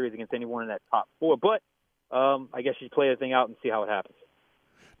playoff series against anyone in that top 4. But I guess you play the thing out and see how it happens.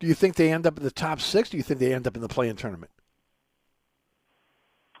 Do you think they end up in the top 6? Do you think they end up in the play-in tournament?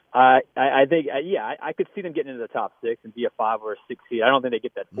 I think, I could see them getting into the top 6 and be a 5 or a 6 seed. I don't think they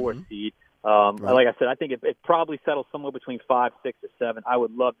get that 4th seed. Like I said, I think it probably settles somewhere between 5, 6, or 7. I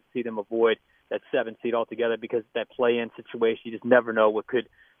would love to see them avoid that 7 seed altogether because that play-in situation, you just never know what could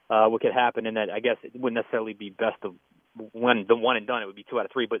happen. And that, I guess, it wouldn't necessarily be best of one and done. It would be 2 out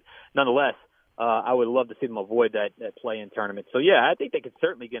of 3. But nonetheless, I would love to see them avoid that play-in tournament. So, yeah, I think they could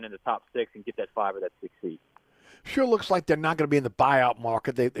certainly get in the top 6 and get that 5 or that 6 seed. Sure looks like they're not going to be in the buyout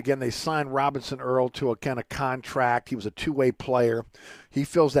market. They signed Robinson Earl to a kind of contract. He was a two-way player. He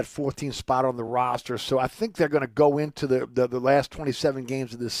fills that 14th spot on the roster. So I think they're going to go into the last 27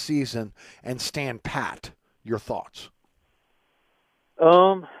 games of this season and stand pat. Your thoughts?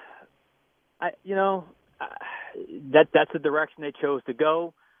 That's the direction they chose to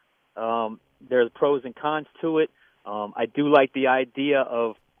go. There's pros and cons to it. I do like the idea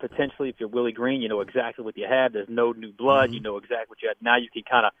of potentially, if you're Willie Green, you know exactly what you have. There's no new blood. You know exactly what you have. Now you can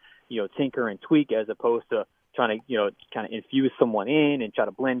kind of, tinker and tweak as opposed to trying to, kind of infuse someone in and try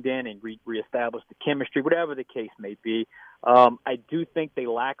to blend in and reestablish the chemistry, whatever the case may be. I do think they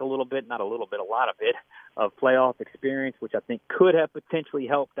lack a little bit, not a little bit, a lot of it, of playoff experience, which I think could have potentially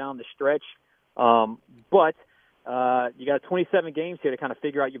helped down the stretch. But you got 27 games here to kind of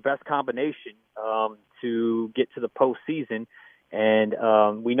figure out your best combination to get to the postseason. And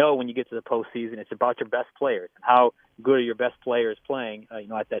we know when you get to the postseason, it's about your best players and how good are your best players playing.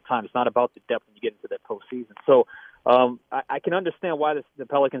 At that time, it's not about the depth when you get into that postseason. So I can understand why the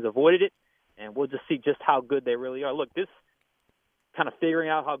Pelicans avoided it, and we'll just see just how good they really are. Look, this kind of figuring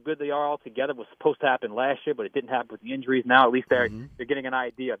out how good they are all together was supposed to happen last year, but it didn't happen with the injuries. Now at least they're getting an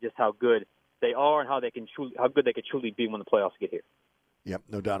idea of just how good they are and how good they can truly be when the playoffs get here. Yep,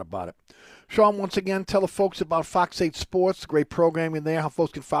 no doubt about it. Sean, once again, tell the folks about Fox 8 Sports, great programming there, how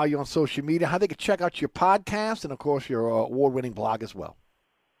folks can follow you on social media, how they can check out your podcast, and, of course, your award-winning blog as well.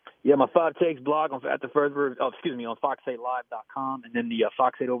 Yeah, my 5 Takes blog on Fox8Live.com, and then the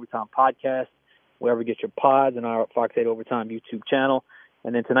Fox 8 Overtime podcast, wherever you get your pods, and our Fox 8 Overtime YouTube channel.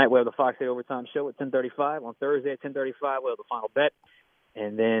 And then tonight we have the Fox 8 Overtime show at 10:35. On Thursday at 10:35 we'll have the final bet.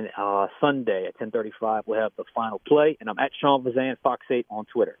 And then Sunday at 10:35, we'll have the final play. And I'm at Sean Fazan, Fox 8 on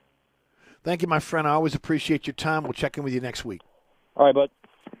Twitter. Thank you, my friend. I always appreciate your time. We'll check in with you next week. All right, bud.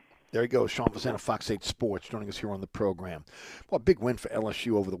 There he goes, Sean Fazan of Fox 8 Sports, joining us here on the program. Well, a big win for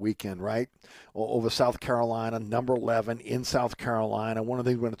LSU over the weekend, right? Over South Carolina, number 11 in South Carolina. One of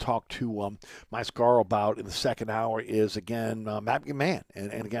the things we're going to talk to Mike Scarro about in the second hour is, again, Matt McMahon.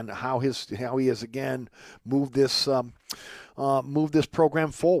 And again, how he has, again, moved this move this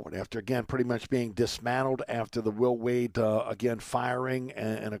program forward after, again, pretty much being dismantled after the Will Wade, again, firing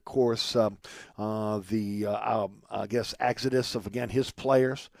and of course, I guess, exodus of, again, his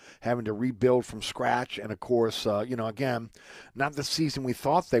players having to rebuild from scratch. And, of course, again, not the season we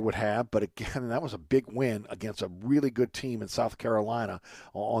thought they would have, but, again, that was a big win against a really good team in South Carolina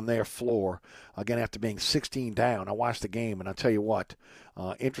on their floor, again, after being 16 down. I watched the game, and I'll tell you what,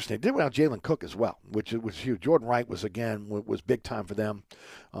 interesting. They did without Jalen Cook as well, which was huge. Jordan Wright was big time for them.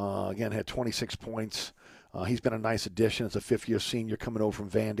 Again, had 26 points. He's been a nice addition as a fifth-year senior coming over from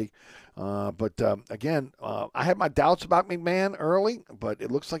Vandy. Again, I had my doubts about McMahon early, but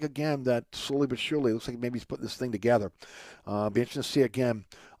it looks like, again, that slowly but surely, it looks like maybe he's putting this thing together. Be interesting to see, again,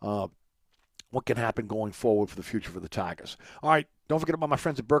 what can happen going forward for the future for the Tigers. All right, don't forget about my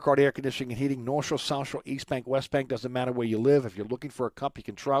friends at Burkhardt Air Conditioning and Heating, North Shore, South Shore, East Bank, West Bank. Doesn't matter where you live. If you're looking for a company you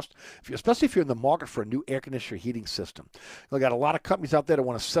can trust, especially if you're in the market for a new air conditioner heating system. They've got a lot of companies out there that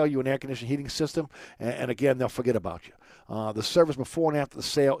want to sell you an air conditioning heating system, and again, they'll forget about you. The service before and after the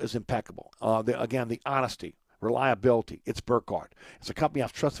sale is impeccable. Again, the honesty, reliability, it's Burkhardt. It's a company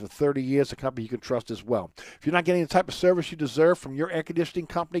I've trusted for 30 years, a company you can trust as well. If you're not getting the type of service you deserve from your air conditioning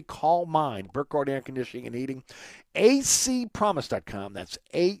company, call mine, Burkhardt Air Conditioning and Heating, acpromise.com. That's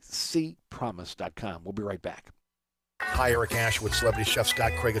acpromise.com. We'll be right back. Hi, Eric Asher with Celebrity Chef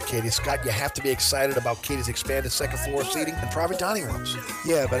Scott Craig of Katie's. Scott, you have to be excited about Katie's expanded second floor seating and private dining rooms.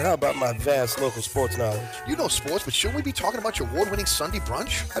 Yeah, but how about my vast local sports knowledge? You know sports, but shouldn't we be talking about your award-winning Sunday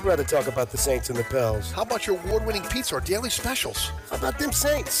brunch? I'd rather talk about the Saints and the Pels. How about your award-winning pizza or daily specials? How about them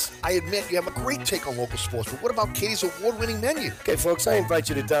Saints? I admit you have a great take on local sports, but what about Katie's award-winning menu? Okay, folks, I invite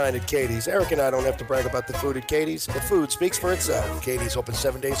you to dine at Katie's. Eric and I don't have to brag about the food at Katie's. The food speaks for itself. Katie's open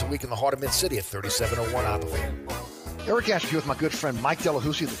 7 days a week in the heart of Mid-City at 3701 Opperville. Eric Asher here with my good friend Mike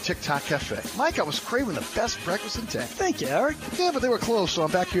Delahousie of the TikTok Cafe. Mike, I was craving the best breakfast in town. Thank you, Eric. Yeah, but they were closed, so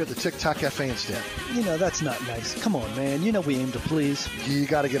I'm back here at the TikTok Cafe instead. You know, that's not nice. Come on, man. You know we aim to please. You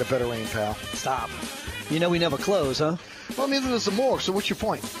got to get a better aim, pal. Stop. You know we never close, huh? Well, neither does the morgue, so what's your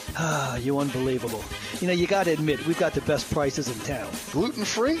point? Ah, you unbelievable. You know, you got to admit, we've got the best prices in town.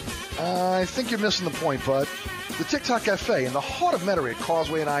 Gluten-free? I think you're missing the point, bud. The TikTok Cafe in the heart of Metairie at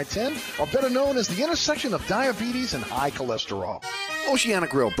Causeway and I-10 are better known as the intersection of diabetes and high cholesterol. Oceana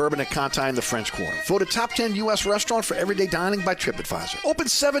Grill, Bourbon at Conti in the French Quarter. Voted top 10 U.S. restaurant for everyday dining by TripAdvisor. Open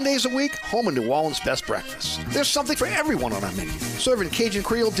 7 days a week, home of New Orleans' best breakfast. There's something for everyone on our menu. Serving Cajun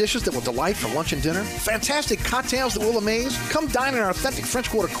Creole dishes that will delight for lunch and dinner. Fantastic cocktails that will amaze. Come dine in our authentic French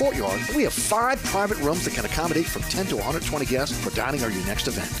Quarter courtyard. We have 5 private rooms that can accommodate from 10 to 120 guests for dining or your next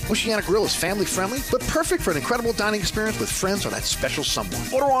event. Oceana Grill is family friendly, but perfect for an incredible dining experience with friends or that special someone.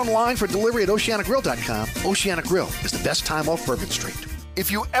 Order online for delivery at oceanagrill.com. Oceana Grill is the best time off Bourbon Street. If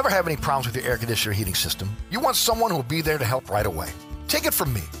you ever have any problems with your air conditioner heating system, you want someone who will be there to help right away. Take it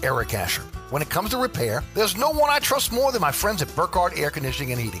from me, Eric Asher. When it comes to repair, there's no one I trust more than my friends at Burkhardt Air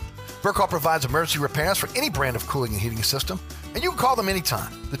Conditioning and Heating. Burkhardt provides emergency repairs for any brand of cooling and heating system, and you can call them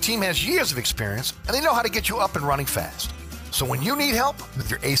anytime. The team has years of experience, and they know how to get you up and running fast. So when you need help with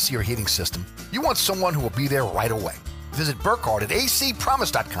your AC or heating system, you want someone who will be there right away. Visit Burkhardt at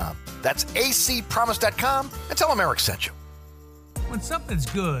acpromise.com. That's acpromise.com, and tell them Eric sent you. When something's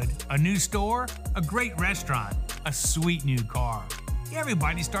good, a new store, a great restaurant, a sweet new car,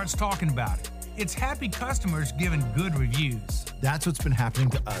 everybody starts talking about it. It's happy customers giving good reviews. That's what's been happening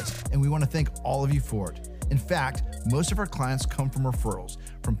to us, and we want to thank all of you for it. In fact, most of our clients come from referrals,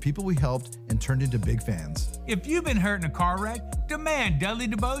 from people we helped and turned into big fans. If you've been hurt in a car wreck, demand Dudley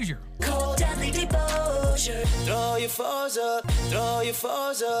DeBosier. Call Dudley DeBosier. Throw your foes up, throw your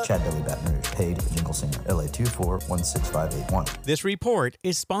foes up. Chad Dudley, Baton Rouge, paid jingle singer, LA 2416581. This report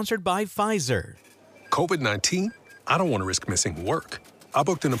is sponsored by Pfizer. COVID-19? I don't want to risk missing work. I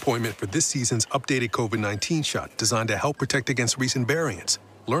booked an appointment for this season's updated COVID-19 shot designed to help protect against recent variants.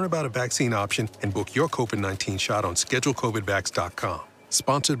 Learn about a vaccine option and book your COVID-19 shot on schedulecovidvax.com.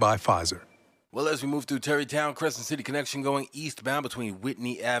 Sponsored by Pfizer. Well, as we move through Terrytown, Crescent City Connection going eastbound between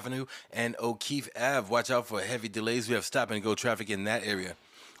Whitney Avenue and O'Keefe Ave. Watch out for heavy delays. We have stop-and-go traffic in that area.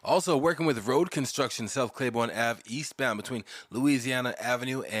 Also, working with road construction, South Claiborne Ave eastbound between Louisiana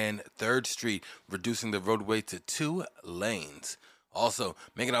Avenue and 3rd Street, reducing the roadway to 2 lanes. Also,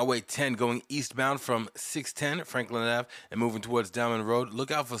 making our way 10 going eastbound from 610 Franklin Ave and moving towards Diamond Road.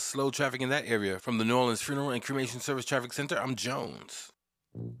 Look out for slow traffic in that area. From the New Orleans Funeral and Cremation Service Traffic Center, I'm Jones.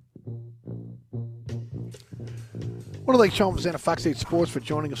 Want want to thank Sean Fazana, Fox 8 Sports, for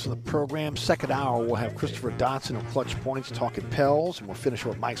joining us in the program. Second hour, we'll have Christopher Dotson of Clutch Points talking Pels, and we'll finish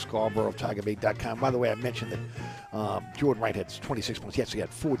with Mike Scarborough of TigerBait.com. By the way, I mentioned that Jordan Wright had 26 points. He actually had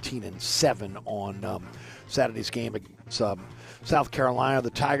 14 and 7 on Saturday's game against South Carolina.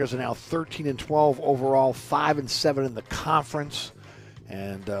 The Tigers are now 13 and 12 overall, 5 and 7 in the conference.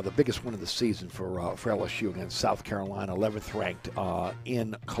 And the biggest win of the season for LSU against South Carolina, 11th ranked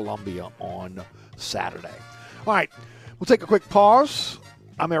in Columbia on Saturday. All right, we'll take a quick pause.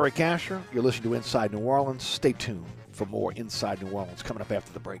 I'm Eric Asher. You're listening to Inside New Orleans. Stay tuned for more Inside New Orleans coming up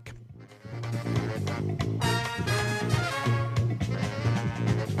after the break.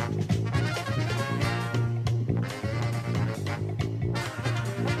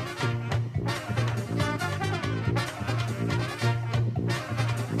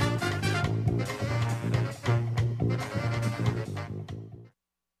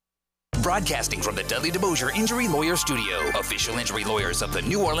 Broadcasting from the Dudley DeBosier Injury Lawyer Studio, official injury lawyers of the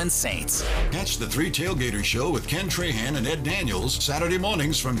New Orleans Saints. Catch the Three Tailgaters Show with Ken Trahan and Ed Daniels Saturday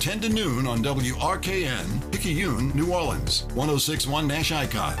mornings from 10 to noon on WRKN, Picayune, New Orleans, 106.1 Nash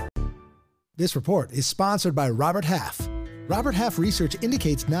Icon. This report is sponsored by Robert Half. Robert Half research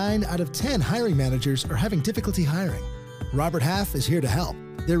indicates 9 out of 10 hiring managers are having difficulty hiring. Robert Half is here to help.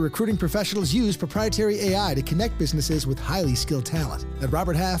 Their recruiting professionals use proprietary AI to connect businesses with highly skilled talent. At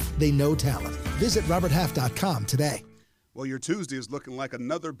Robert Half, they know talent. Visit roberthalf.com today. Well, your Tuesday is looking like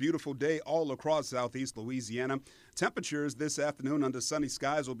another beautiful day all across southeast Louisiana. Temperatures this afternoon under sunny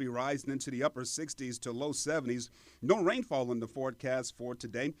skies will be rising into the upper 60s to low 70s. No rainfall in the forecast for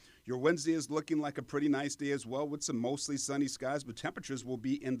today. Your Wednesday is looking like a pretty nice day as well with some mostly sunny skies, but temperatures will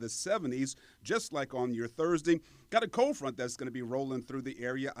be in the 70s just like on your Thursday. Got a cold front that's going to be rolling through the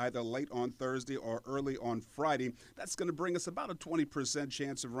area either late on Thursday or early on Friday. That's going to bring us about a 20%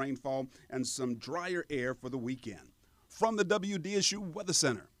 chance of rainfall and some drier air for the weekend. From the WDSU Weather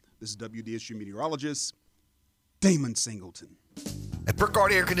Center, this is WDSU meteorologist Damon Singleton. At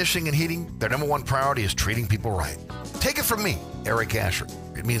Burkhardt Air Conditioning and Heating, their number one priority is treating people right. Take it from me, Eric Asher.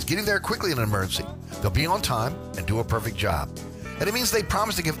 It means getting there quickly in an emergency. They'll be on time and do a perfect job. And it means they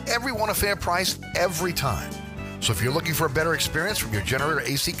promise to give everyone a fair price every time. So if you're looking for a better experience from your generator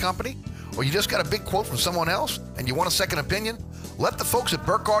AC company, or you just got a big quote from someone else and you want a second opinion, let the folks at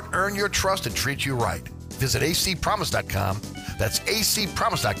Burkhardt earn your trust and treat you right. Visit acpromise.com. That's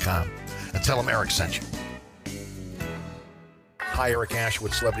acpromise.com. And tell them Eric sent you. Hi, Eric Asher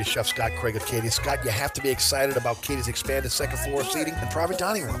with Celebrity Chef Scott Craig of Katie's. Scott, you have to be excited about Katie's expanded second floor seating and private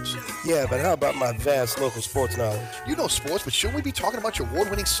dining rooms. Yeah, but how about my vast local sports knowledge? You know sports, but shouldn't we be talking about your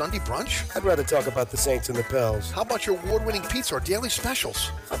award-winning Sunday brunch? I'd rather talk about the Saints and the Pels. How about your award-winning pizza or daily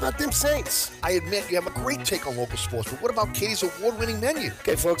specials? How about them Saints? I admit you have a great take on local sports, but what about Katie's award-winning menu?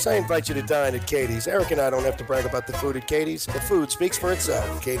 Okay, folks, I invite you to dine at Katie's. Eric and I don't have to brag about the food at Katie's. The food speaks for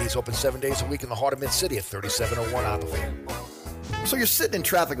itself. Katie's open 7 days a week in the heart of Mid-City at 3701 Opperville. So you're sitting in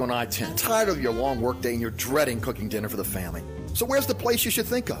traffic on I-10, tired of your long workday and you're dreading cooking dinner for the family. So where's the place you should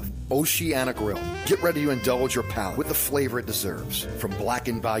think of? Oceana Grill. Get ready to indulge your palate with the flavor it deserves. From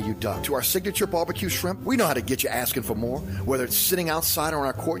blackened Bayou duck to our signature barbecue shrimp, we know how to get you asking for more. Whether it's sitting outside or in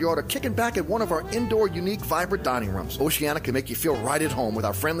our courtyard or kicking back at one of our indoor, unique, vibrant dining rooms, Oceana can make you feel right at home with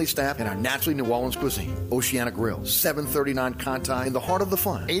our friendly staff and our naturally New Orleans cuisine. Oceana Grill, 739 Conti, in the heart of the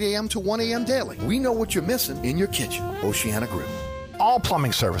fun, 8 a.m. to 1 a.m. daily. We know what you're missing in your kitchen. Oceana Grill. All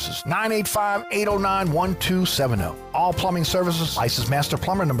Plumbing Services, 985-809-1270. All Plumbing Services, License Master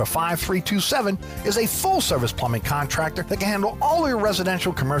Plumber number 5327, is a full-service plumbing contractor that can handle all your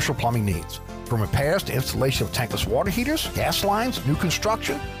residential commercial plumbing needs. From repairs to installation of tankless water heaters, gas lines, new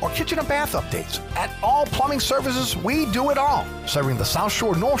construction, or kitchen and bath updates. At All Plumbing Services, we do it all. Serving the South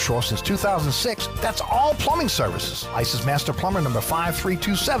Shore, North Shore since 2006, that's All Plumbing Services. License Master Plumber number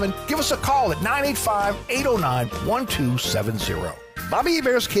 5327. Give us a call at 985-809-1270. Bobby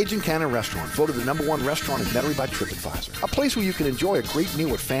Hebert's Cajun Cannon Restaurant, voted the #1 restaurant in Metairie by TripAdvisor. A place where you can enjoy a great meal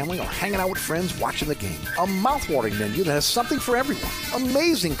with family or hanging out with friends watching the game. A mouth-watering menu that has something for everyone.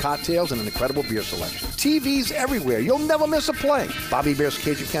 Amazing cocktails and an incredible beer selection. TVs everywhere. You'll never miss a play. Bobby Hebert's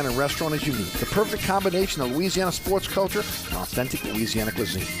Cajun Cannon Restaurant is unique. The perfect combination of Louisiana sports culture and authentic Louisiana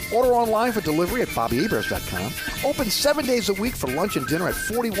cuisine. Order online for delivery at BobbyHeberts.com. Open 7 days a week for lunch and dinner at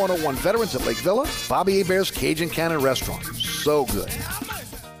 4101 Veterans at Lake Villa. Bobby Hebert's Cajun Cannon Restaurant. So good.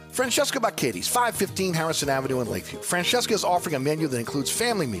 Francesca by Katie's, 515 Harrison Avenue in Lakeview. Francesca is offering a menu that includes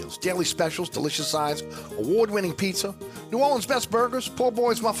family meals, daily specials, delicious sides, award-winning pizza, New Orleans' best burgers, poor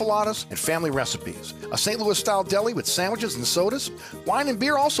boys' muffulettas, and family recipes. A St. Louis-style deli with sandwiches and sodas. Wine and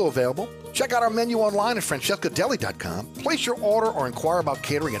beer also available. Check out our menu online at francescadeli.com. Place your order or inquire about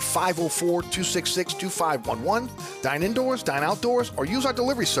catering at 504-266-2511. Dine indoors, dine outdoors, or use our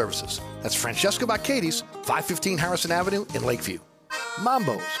delivery services. That's Francesca by Katie's, 515 Harrison Avenue in Lakeview.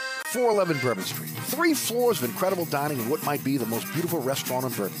 Mambo's, 411 Bourbon Street. 3 floors of incredible dining in what might be the most beautiful restaurant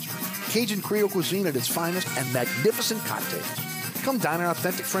on Bourbon Street. Cajun Creole cuisine at its finest and magnificent cocktails. Come dine in our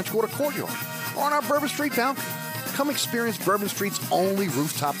authentic French Quarter courtyard or on our Bourbon Street balcony. Come experience Bourbon Street's only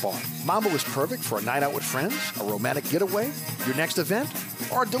rooftop bar. Mambo is perfect for a night out with friends, a romantic getaway, your next event,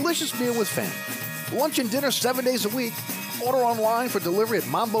 or a delicious meal with family. Lunch and dinner 7 days a week. Order online for delivery at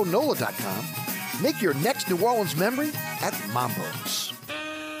mambonola.com. Make your next New Orleans memory at Mambo's.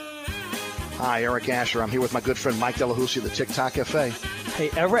 Hi, Eric Asher. I'm here with my good friend Mike Delahousie of the TikTok Cafe. Hey,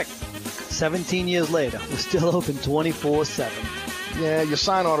 Eric, 17 years later, we're still open 24/7. Yeah, your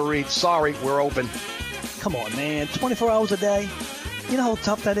sign ought to read, sorry, we're open. Come on, man, 24 hours a day? You know how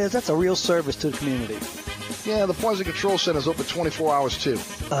tough that is? That's a real service to the community. Yeah, the Poison Control Center is open 24 hours, too.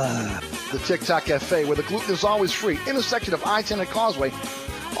 The TikTok Cafe, where the gluten is always free, intersection of I-10 and Causeway,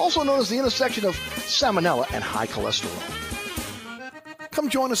 also known as the intersection of salmonella and high cholesterol. Come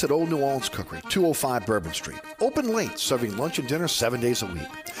join us at Old New Orleans Cookery, 205 Bourbon Street. Open late, serving lunch and dinner 7 days a week.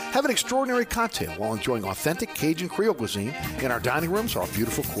 Have an extraordinary cocktail while enjoying authentic Cajun Creole cuisine in our dining rooms or our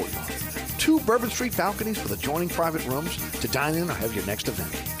beautiful courtyard. 2 Bourbon Street balconies with adjoining private rooms to dine in or have your next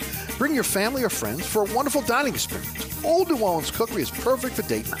event. Bring your family or friends for a wonderful dining experience. Old New Orleans Cookery is perfect for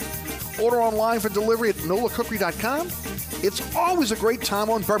date night. Order online for delivery at nolacookery.com. It's always a great time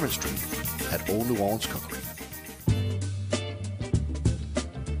on Bourbon Street at Old New Orleans Cookery.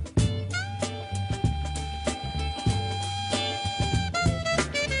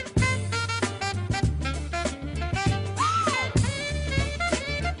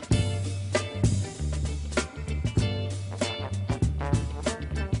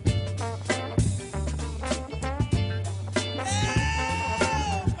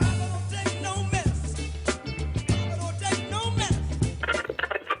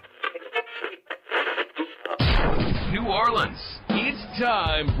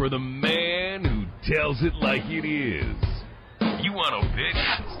 For the man who tells it like it is. You want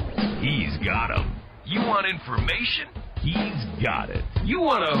opinions? He's got them. You want information? He's got it. You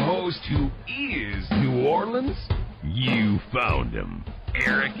want a host who is New Orleans? You found him.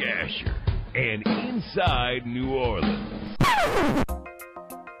 Eric Asher. And Inside New Orleans.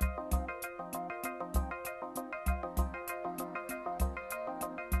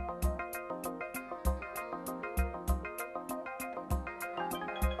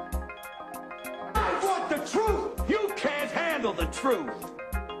 The truth.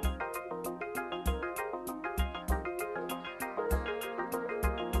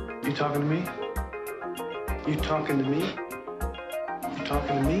 You talking to me? You talking to me? You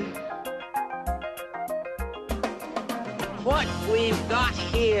talking to me? What we've got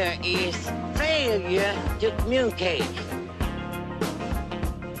here is failure to communicate.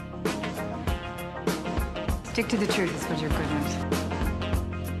 Stick to the truth is what you're good at.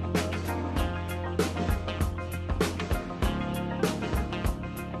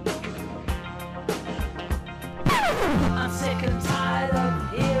 I'm sick and tired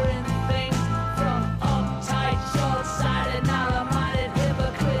of hearing things from uptight, short-sighted, narrow-minded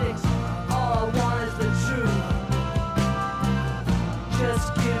hypocrites. All I want is the truth. Just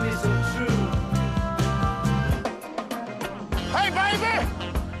give me some truth. Hey, baby!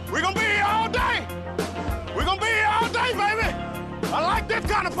 We're gonna be here all day! We're gonna be here all day, baby! I like this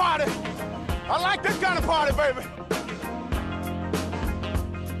kind of party! I like this kind of party, baby!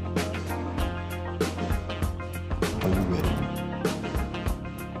 Are you ready?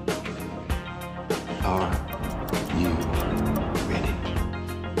 Are you ready?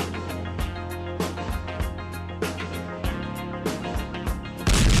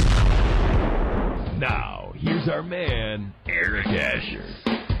 Now, here's our man, Eric Asher.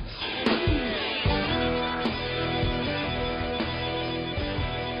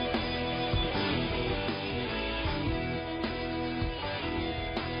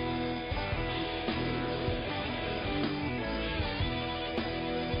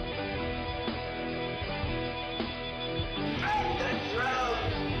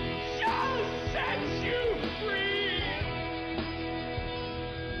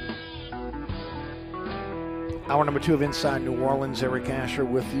 Hour number 2 of Inside New Orleans. Eric Asher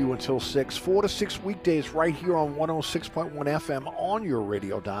with you until 6. 4 to 6 weekdays right here on 106.1 FM on your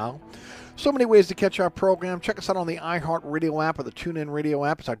radio dial. So many ways to catch our program. Check us out on the iHeart Radio app or the TuneIn Radio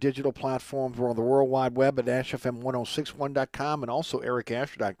app. It's our digital platforms. We're on the World Wide Web at AshFM1061.com and also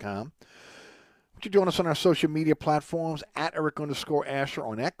EricAsher.com. You join us on our social media platforms at Eric_Asher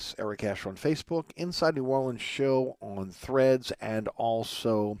on X, Eric Asher on Facebook, Inside New Orleans Show on Threads, and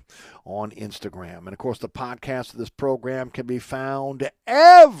also on Instagram. And, of course, the podcast of this program can be found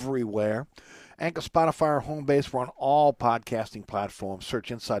everywhere. Anchor, Spotify, or Homebase. We're on all podcasting platforms.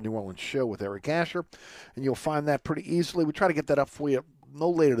 Search Inside New Orleans Show with Eric Asher, and you'll find that pretty easily. We try to get that up for you no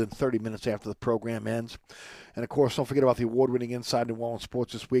later than 30 minutes after the program ends. And, of course, don't forget about the award-winning Inside New Orleans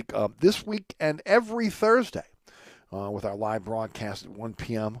Sports this week and every Thursday with our live broadcast at 1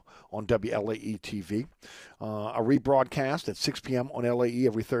 p.m. on WLAE-TV. A rebroadcast at 6 p.m. on LAE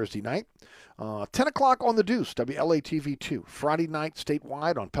every Thursday night. 10 o'clock on The Deuce, WLAE-TV2. Friday night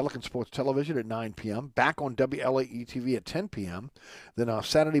statewide on Pelican Sports Television at 9 p.m. Back on WLAE-TV at 10 p.m. Then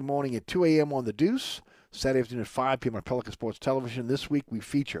Saturday morning at 2 a.m. on The Deuce. Saturday afternoon at 5 p.m. on Pelican Sports Television. This week we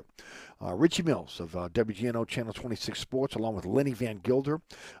feature Richie Mills of WGNO Channel 26 Sports, along with Lenny Van Gilder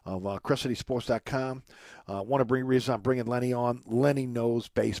of CrescentCitySports.com. Reason I'm bringing Lenny on. Lenny knows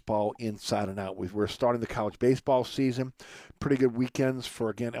baseball inside and out. We're starting the college baseball season. Pretty good weekends for,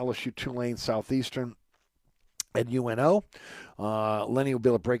 again, LSU, Tulane, Southeastern, and UNO. Lenny will be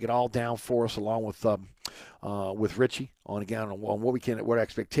able to break it all down for us, along with Richie on what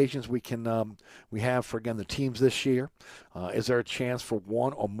expectations we have for, again, the teams this year. Is there a chance for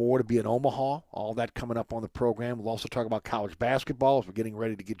one or more to be in Omaha? All that coming up on the program. We'll also talk about college basketball as we're getting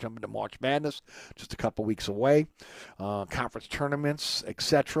ready to jump into March Madness, just a couple weeks away. Conference tournaments,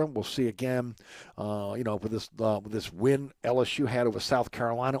 etc. We'll see again. With this win LSU had over South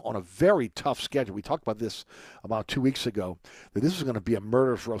Carolina on a very tough schedule. We talked about this about 2 weeks ago, that this is going to be a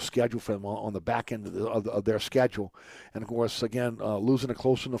murderous row schedule for them on the back end of their schedule. And, of course, again, losing a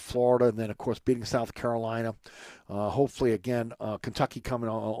close one to Florida, and then, of course, beating South Carolina. Hopefully, again, Kentucky coming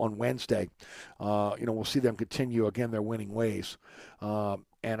on Wednesday. We'll see them continue, again, their winning ways. And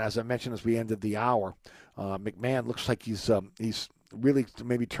as I mentioned as we ended the hour, McMahon looks like he's really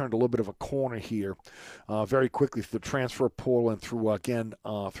maybe turned a little bit of a corner here very quickly through the transfer portal and through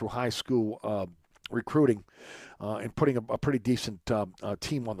high school recruiting and putting a pretty decent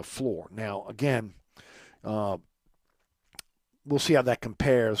team on the floor. Now, again, we'll see how that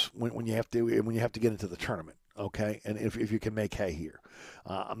compares when you have to get into the tournament. Okay, and if you can make hay here,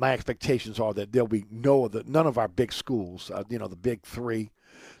 my expectations are that there'll be none of our big schools, the big three,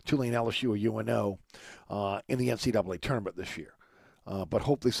 Tulane, LSU, or UNO, in the NCAA tournament this year. But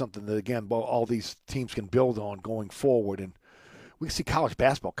hopefully something that, again, all these teams can build on going forward, and we can see college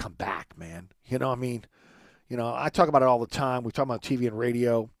basketball come back, man. I talk about it all the time. We talk about TV and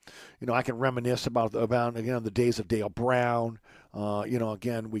radio. I can reminisce about again the days of Dale Brown.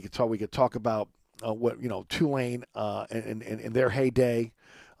 Again, we could talk about Tulane in their heyday.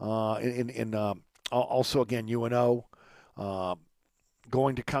 Also again UNO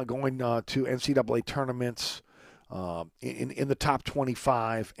going to NCAA tournaments in the top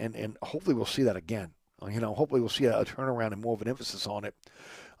 25, and hopefully we'll see that again. Hopefully we'll see a turnaround and more of an emphasis on it.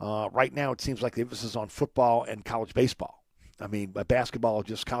 Right now, it seems like the emphasis on football and college baseball. I mean,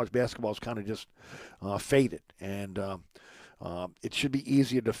 college basketball is kind of just faded, and it should be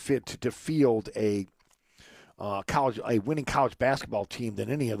easier to field a winning college basketball team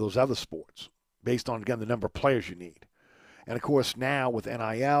than any of those other sports, based on, again, the number of players you need. And, of course, now with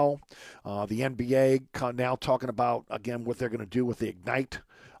NIL, the NBA now talking about, again, what they're going to do with the Ignite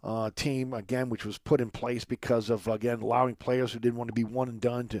team, again, which was put in place because of, again, allowing players who didn't want to be one and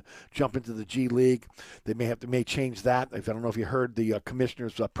done to jump into the G League. They may change that. I don't know if you heard the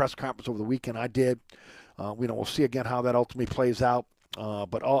commissioner's press conference over the weekend. I did. We'll see, again, how that ultimately plays out.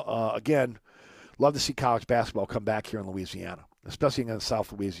 But again, love to see college basketball come back here in Louisiana, especially in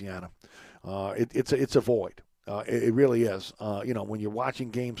South Louisiana. It's a void. It really is. When you're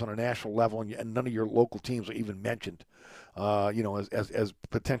watching games on a national level and none of your local teams are even mentioned, as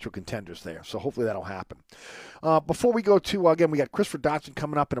potential contenders there. So hopefully that'll happen. Before we go to, again, we got Christopher Dotson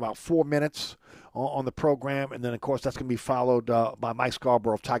coming up in about 4 minutes on the program. And then, of course, that's going to be followed by Mike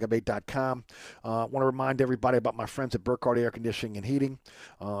Scarborough of TigerBait.com. I want to remind everybody about my friends at Burkhardt Air Conditioning and Heating,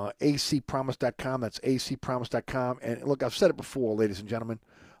 acpromise.com. That's acpromise.com. And look, I've said it before, ladies and gentlemen.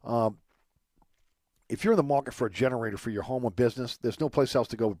 if you're in the market for a generator for your home or business, there's no place else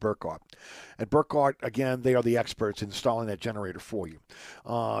to go with Burkhardt. And Burkhardt, again, they are the experts in installing that generator for you.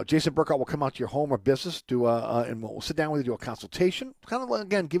 Jason Burkhardt will come out to your home or business, and we'll sit down with you, do a consultation, kind of,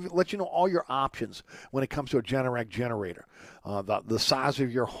 again, let you know all your options when it comes to a Generac generator. The size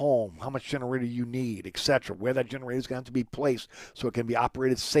of your home, how much generator you need, etc., where that generator is going to be placed so it can be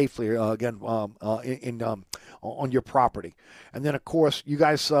operated safely, on your property. And then, of course, you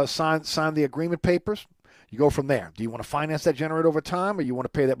guys sign the agreement papers. You go from there. Do you want to finance that generator over time, or you want to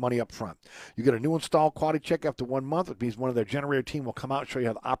pay that money up front? You get a new install quality check after 1 month. It means one of their generator team will come out and show you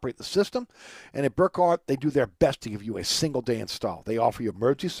how to operate the system. And at Burkhardt, they do their best to give you a single-day install. They offer you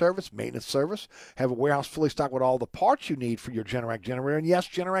emergency service, maintenance service, have a warehouse fully stocked with all the parts you need for your Generac generator. And yes,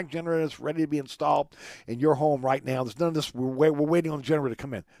 Generac generator is ready to be installed in your home right now. There's none of this, we're waiting on the generator to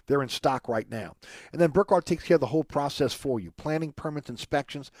come in. They're in stock right now. And then Burkhardt takes care of the whole process for you. Planning, permits,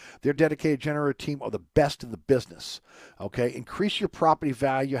 inspections. Their dedicated generator team are the best in the business. Okay, increase your property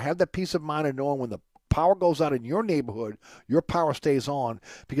value. Have that peace of mind of knowing when the power goes out in your neighborhood, your power stays on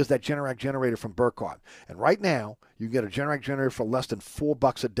because that Generac generator from Burkhardt. And right now, you can get a Generac generator for less than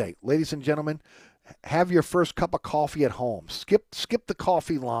 $4 a day. Ladies and gentlemen, have your first cup of coffee at home. Skip the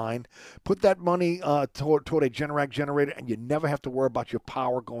coffee line. Put that money toward a Generac generator, and you never have to worry about your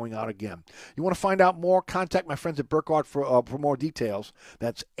power going out again. You want to find out more? Contact my friends at Burkhardt for more details.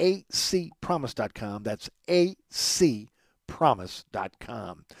 That's acpromise.com. That's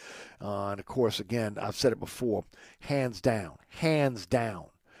acpromise.com. And, of course, again, I've said it before, hands down.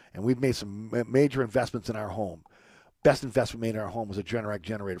 And we've made some major investments in our home. Best investment made in our home was a Generac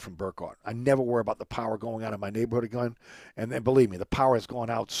generator from Burkhardt. I never worry about the power going out in my neighborhood again. And then, believe me, the power has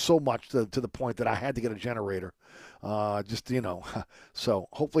gone out so much to the point that I had to get a generator. So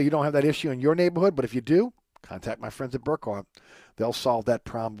hopefully you don't have that issue in your neighborhood. But if you do, contact my friends at Burkhardt. They'll solve that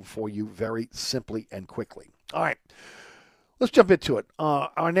problem for you very simply and quickly. All right. Let's jump into it.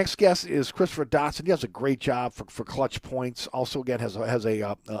 Our next guest is Christopher Dotson. He does a great job for Clutch Points. Also, again, has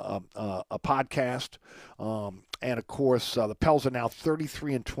a podcast. And, of course, the Pels are now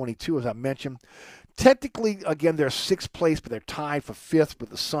 33-22, as I mentioned. Technically, again, they're sixth place, but they're tied for fifth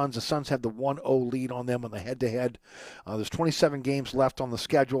with the Suns. The Suns have the 1-0 lead on them on the head-to-head. There's 27 games left on the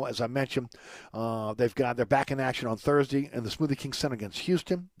schedule. As I mentioned, they're back in action on Thursday in the Smoothie King Center against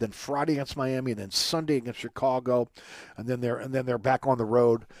Houston, then Friday against Miami, and then Sunday against Chicago, and then they're back on the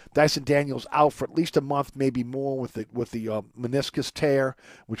road. Dyson Daniels out for at least a month, maybe more, with the meniscus tear,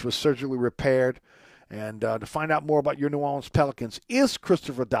 which was surgically repaired. And to find out more about your New Orleans Pelicans is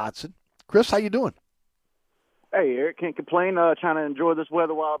Christopher Dotson. Chris, how you doing? Hey, Eric, can't complain. Trying to enjoy this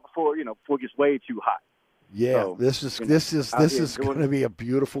weather before it gets way too hot. Yeah, so, this is going to be a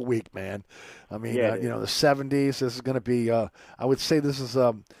beautiful week, man. I mean, the 70s. This is going to be. I would say this is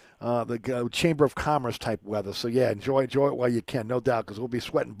the Chamber of Commerce type weather. So yeah, enjoy it while you can, no doubt, because we'll be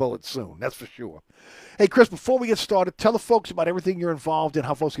sweating bullets soon. That's for sure. Hey, Chris, before we get started, tell the folks about everything you're involved in,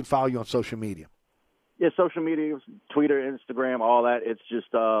 how folks can follow you on social media. Yeah, social media, Twitter, Instagram, all that. It's just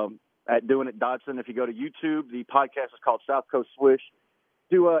at Doing It Dotson. If you go to YouTube, the podcast is called South Coast Swish.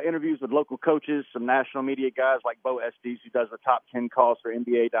 Do interviews with local coaches, some national media guys like Bo Estes, who does the top 10 calls for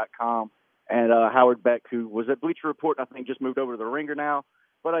NBA.com, and Howard Beck, who was at Bleacher Report, I think just moved over to the Ringer now.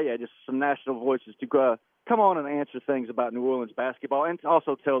 But, just some national voices to come on and answer things about New Orleans basketball and to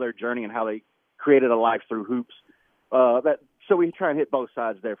also tell their journey and how they created a life through hoops. So we try and hit both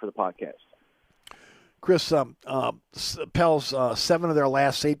sides there for the podcast. Chris, Pels, 7 of their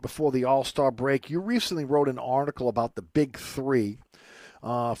last 8 before the All-Star break. You recently wrote an article about the Big Three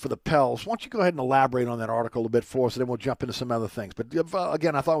for the Pels. Why don't you go ahead and elaborate on that article a bit for us, and then we'll jump into some other things. But,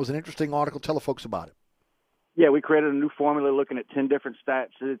 again, I thought it was an interesting article. Tell the folks about it. Yeah, we created a new formula looking at 10 different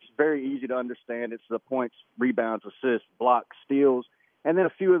stats. It's very easy to understand. It's the points, rebounds, assists, blocks, steals, and then a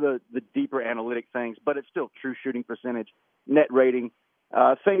few of the deeper analytic things, but it's still true shooting percentage, net rating,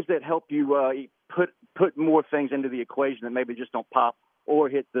 things that help you put more things into the equation that maybe just don't pop or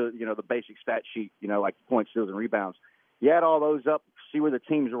hit the basic stat sheet, like points, steals, and rebounds. You add all those up, see where the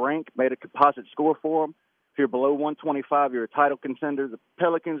teams rank, made a composite score for them. If you're below 125, you're a title contender. The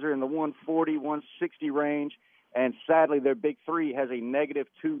Pelicans are in the 140, 160 range, and sadly their Big Three has a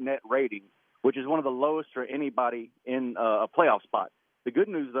 -2 net rating, which is one of the lowest for anybody in a playoff spot. The good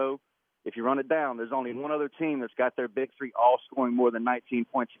news, though, if you run it down, there's only one other team that's got their Big Three all scoring more than 19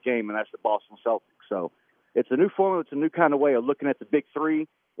 points a game, and that's the Boston Celtics. So it's a new formula. It's a new kind of way of looking at the Big Three.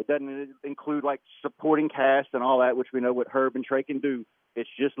 It doesn't include, supporting cast and all that, which we know what Herb and Trey can do. It's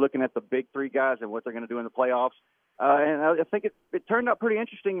just looking at the Big Three guys and what they're going to do in the playoffs. And I think it turned out pretty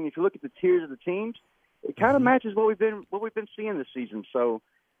interesting. And if you look at the tiers of the teams, it kind of matches what we've been seeing this season. So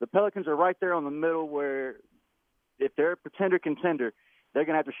The Pelicans are right there on the middle where if they're a pretender-contender, they're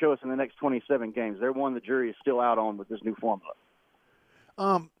going to have to show us in the next 27 games. They're one the jury is still out on with this new formula.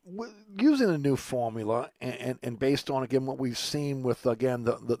 Using the new formula and based on, again, what we've seen with, again,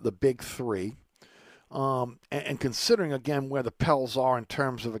 the big three, and considering, again, where the Pels are in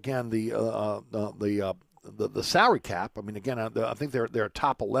terms of, again, the salary cap. I mean, again, I think they're a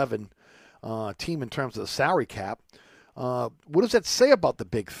top 11 team in terms of the salary cap. What does that say about the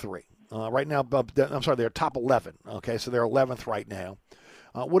big three? Right now, I'm sorry, they're top 11. Okay, so they're 11th right now.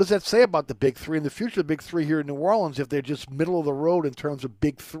 What does that say about the big three in the future, the big three here in New Orleans, if they're just middle of the road in terms of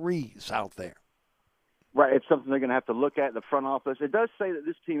big threes out there? Right, it's something they're going to have to look at in the front office. It does say that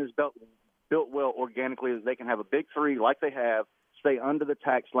this team is built well organically, that they can have a big three like they have, stay under the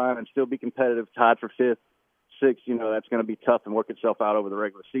tax line and still be competitive, tied for fifth, sixth. You know, that's going to be tough and work itself out over the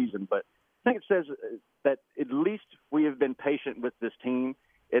regular season. But I think it says that at least we have been patient with this team.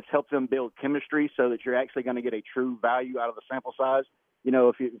 It's helped them build chemistry so that you're actually going to get a true value out of the sample size. You know,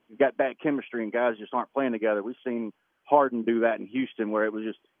 if you've got bad chemistry and guys just aren't playing together, we've seen Harden do that in Houston where it was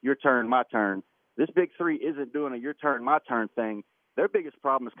just your turn, my turn. This big three isn't doing a your turn, my turn thing. Their biggest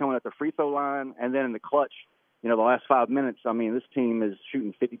problem is coming at the free throw line and then in the clutch, you know, the last 5 minutes. I mean, this team is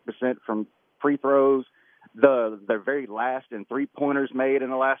shooting 50% from free throws. They're very last in three-pointers made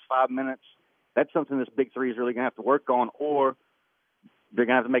in the last 5 minutes. That's something this big three is really going to have to work on, or they're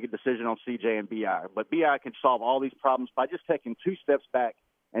going to have to make a decision on CJ and B.I. But B.I. can solve all these problems by just taking 2 steps back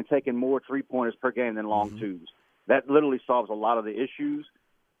and taking more three-pointers per game than long twos. That literally solves a lot of the issues.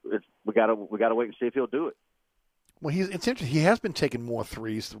 We got to wait and see if he'll do it. Well, it's interesting. He has been taking more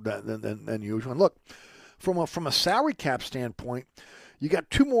threes than usual. And look, from a salary cap standpoint, you got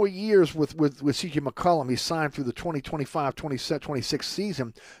 2 more years with C.J. McCollum. He signed through the 2025-26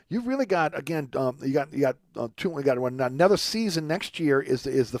 season. You've really got, again, you got another season next year is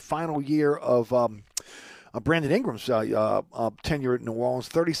the final year of Brandon Ingram's tenure at New Orleans.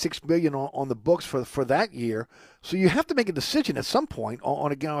 $36 million on the books for that year. So you have to make a decision at some point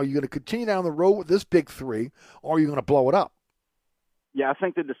on again, are you going to continue down the road with this big three, or are you going to blow it up? Yeah, I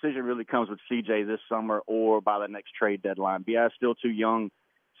think the decision really comes with CJ this summer or by the next trade deadline. B.I. is still too young,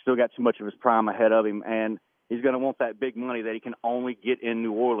 still got too much of his prime ahead of him, and he's going to want that big money that he can only get in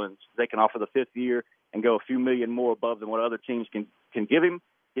New Orleans. They can offer the 5th year and go a few million more above than what other teams can give him.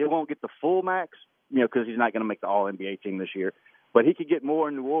 He won't get the full max, you know, because he's not going to make the All-NBA team this year. But he could get more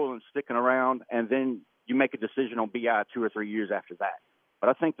in New Orleans sticking around, and then you make a decision on B.I. 2 or 3 years after that. But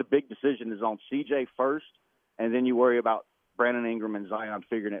I think the big decision is on CJ first, and then you worry about Brandon Ingram and Zion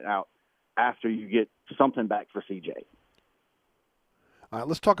figuring it out after you get something back for CJ. All right,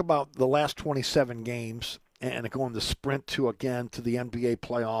 let's talk about the last 27 games and going to sprint to the NBA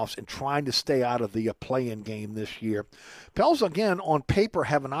playoffs and trying to stay out of the play-in game this year. Pels, again, on paper,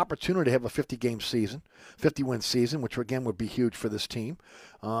 have an opportunity to have a 50-win season, which, again, would be huge for this team.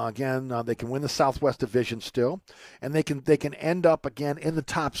 They can win the Southwest Division still, and they can end up, again, in the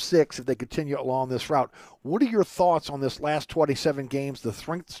top 6 if they continue along this route. What are your thoughts on this last 27 games, the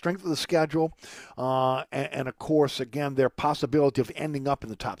strength of the schedule, and, of course, again, their possibility of ending up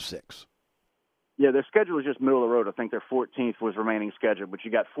in the top 6? Yeah, their schedule is just middle of the road. I think their 14th was remaining schedule, but you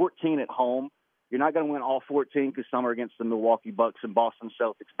got 14 at home. You're not going to win all 14 because some are against the Milwaukee Bucks and Boston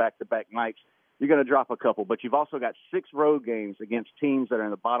Celtics back-to-back nights. You're going to drop a couple, but you've also got 6 road games against teams that are in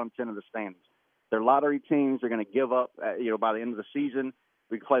the bottom 10 of the standings. They're lottery teams. They're going to give up, by the end of the season.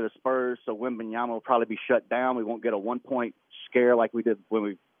 We play the Spurs, so Wembanyama will probably be shut down. We won't get a 1-point scare like we did when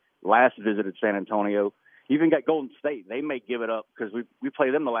we last visited San Antonio. You even got Golden State. They may give it up because we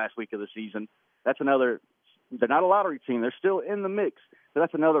play them the last week of the season. That's another – they're not a lottery team. They're still in the mix. But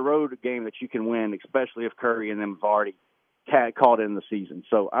that's another road game that you can win, especially if Curry and them have already caught in the season.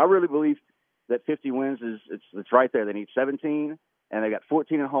 So I really believe that 50 wins it's right there. They need 17, and they got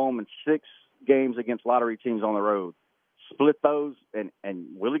 14 at home and 6 games against lottery teams on the road. Split those, and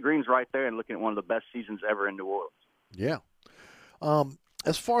Willie Green's right there and looking at one of the best seasons ever in New Orleans. Yeah.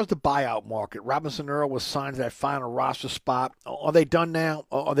 As far as the buyout market, Robinson Earl was signed to that final roster spot. Are they done now?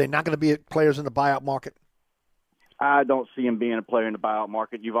 Are they not going to be players in the buyout market? I don't see him being a player in the buyout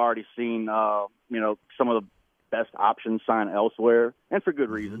market. You've already seen, some of the best options sign elsewhere, and for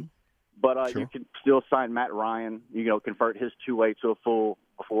good reason. But you can still sign Matt Ryan, convert his two-way to a full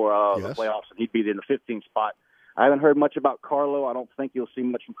before the playoffs, and he'd be in the 15th spot. I haven't heard much about Carlo. I don't think you'll see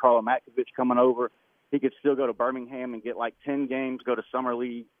much from Carlo Matkovic coming over. He could still go to Birmingham and get like 10 games, go to Summer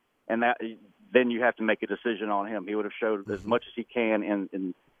League, and then you have to make a decision on him. He would have showed as much as he can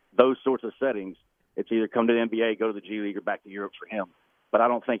in those sorts of settings. It's either come to the NBA, go to the G League, or back to Europe for him. But I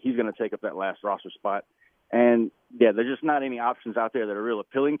don't think he's going to take up that last roster spot. And, yeah, there's just not any options out there that are real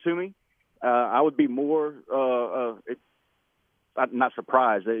appealing to me. I would be more not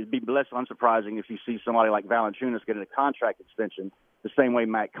surprised. It'd be less unsurprising if you see somebody like Valanciunas getting a contract extension the same way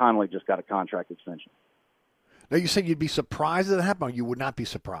Matt Conley just got a contract extension. Now, you said you'd be surprised that it happened, or you would not be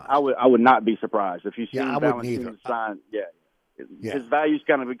surprised? I would not be surprised if you see Valanciunas sign. Yeah. His value's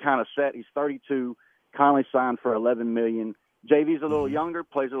going to be kind of set. He's 32. Conley signed for $11 million. JV's a little younger,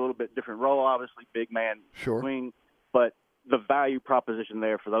 plays a little bit different role, obviously, big man swing. But the value proposition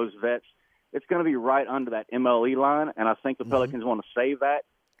there for those vets, it's going to be right under that MLE line, and I think the Pelicans want to save that.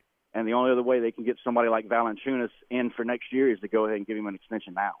 And the only other way they can get somebody like Valanciunas in for next year is to go ahead and give him an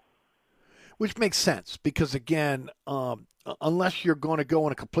extension now. Which makes sense because, again, unless you're going to go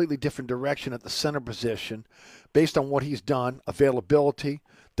in a completely different direction at the center position based on what he's done, availability,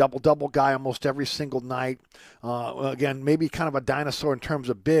 double-double guy almost every single night. Again, maybe kind of a dinosaur in terms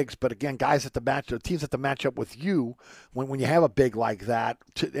of bigs, but, again, guys at the match, teams at the match up with you when you have a big like that.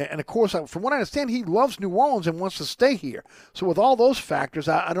 And, of course, from what I understand, he loves New Orleans and wants to stay here. So with all those factors,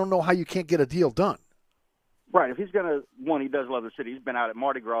 I don't know how you can't get a deal done. Right. If he's going to, he does love the city. He's been out at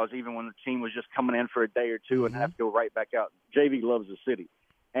Mardi Gras even when the team was just coming in for a day or two and have to go right back out. JV loves the city.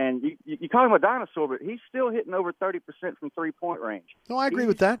 And you call him a dinosaur, but he's still hitting over 30% from three-point range. No, I agree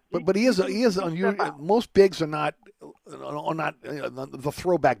with that. But he is unusual. Most bigs are not the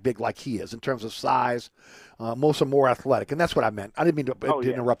throwback big like he is in terms of size. Most are more athletic, and that's what I meant. I didn't mean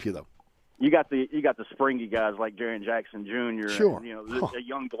to interrupt you, though. You got the springy guys like Jaren Jackson Jr. Sure. And, a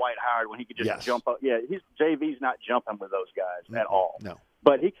young Dwight Howard when he could just jump up. Yeah, JV's not jumping with those guys at all. No.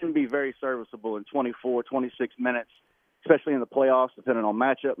 But he can be very serviceable in 24, 26 minutes, especially in the playoffs, depending on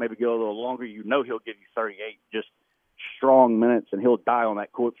matchup. Maybe go a little longer. He'll give you 38 just strong minutes, and he'll die on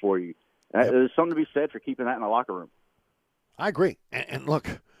that court for you. There's something to be said for keeping that in the locker room. I agree. And look,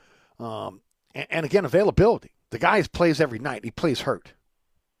 and again, availability. The guy plays every night. He plays hurt.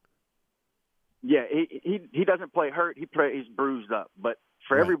 Yeah, he doesn't play hurt. He's bruised up. But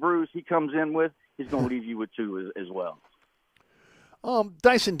for every bruise he comes in with, he's going to leave you with two as well.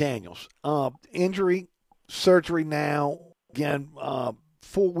 Dyson Daniels, injury, surgery now. Again,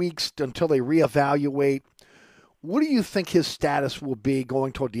 4 weeks until they reevaluate. What do you think his status will be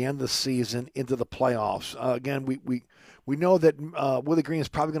going toward the end of the season into the playoffs? Again, we know that Willie Green is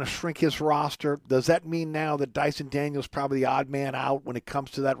probably going to shrink his roster. Does that mean now that Dyson Daniels is probably the odd man out when it comes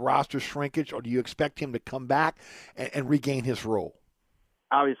to that roster shrinkage, or do you expect him to come back and regain his role?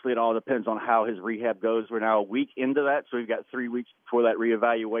 Obviously, it all depends on how his rehab goes. We're now a week into that, so we've got 3 weeks before that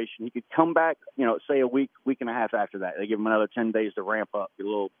reevaluation. He could come back, say a week and a half after that. They give him another 10 days to ramp up, a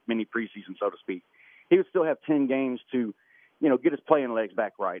little mini preseason, so to speak. He would still have 10 games to get his playing legs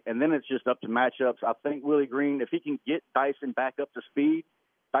back right. And then it's just up to matchups. I think Willie Green, if he can get Dyson back up to speed,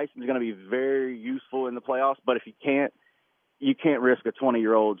 Dyson's going to be very useful in the playoffs. But if he can't, you can't risk a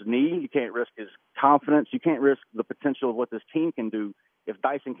 20-year-old's knee. You can't risk his confidence. You can't risk the potential of what this team can do. If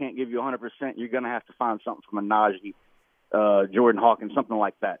Dyson can't give you 100%, you're going to have to find something from a Najee, Jordan Hawkins, something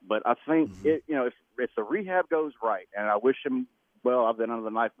like that. But I think, if the rehab goes right, and I wish him well, I've been under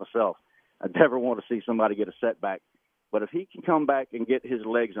the knife myself. I never want to see somebody get a setback. But if he can come back and get his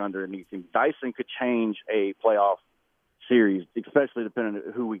legs underneath him, Dyson could change a playoff series, especially depending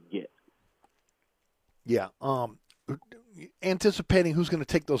on who we get. Yeah. Anticipating who's going to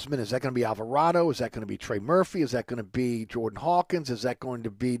take those minutes. Is that going to be Alvarado? Is that going to be Trey Murphy? Is that going to be Jordan Hawkins? Is that going to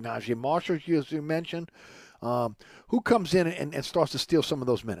be Najee Marshall, as you mentioned? Who comes in and starts to steal some of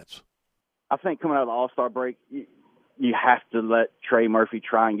those minutes? I think coming out of the All-Star break, you have to let Trey Murphy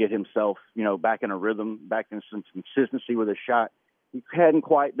try and get himself, back in a rhythm, back in some consistency with his shot. He hadn't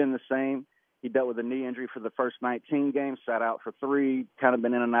quite been the same. He dealt with a knee injury for the first 19 games, sat out for 3, kind of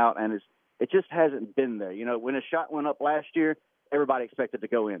been in and out, and it just hasn't been there. When his shot went up last year, everybody expected to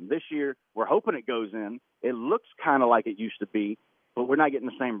go in. This year, we're hoping it goes in. It looks kind of like it used to be, but we're not getting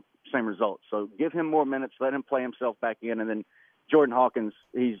the same results. So give him more minutes, let him play himself back in, and then Jordan Hawkins,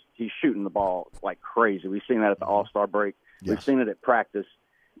 he's shooting the ball like crazy. We've seen that at the All-Star break. Yes. We've seen it at practice.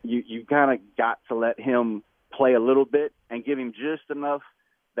 You kind of got to let him play a little bit and give him just enough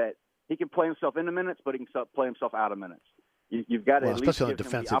that he can play himself into minutes, but he can play himself out of minutes. You've got to at least give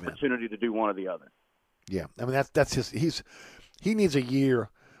him the opportunity to do one or the other. Yeah, I mean that's his. He needs a year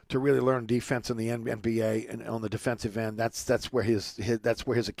to really learn defense in the NBA and on the defensive end. That's where his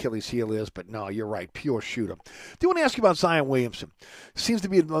Achilles heel is. But no, you're right, pure shooter. Do want to ask you about Zion Williamson? Seems to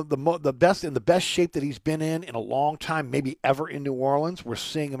be the best in the best shape that he's been in a long time, maybe ever in New Orleans. We're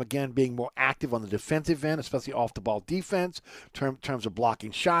seeing him again being more active on the defensive end, especially off the ball defense, in terms of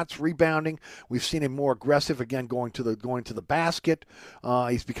blocking shots, rebounding. We've seen him more aggressive again, going to the basket.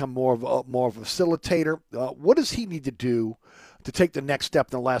 He's become more of a facilitator. What does he need to do to take the next step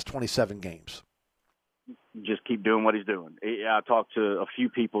in the last 27 games? Just keep doing what he's doing. I talked to a few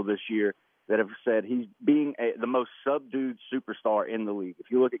people this year that have said he's being the most subdued superstar in the league. If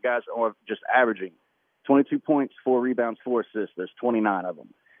you look at guys who are just averaging 22 points, 4 rebounds, 4 assists, there's 29 of them.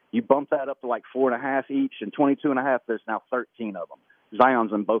 You bump that up to like 4.5 each, and 22.5, there's now 13 of them.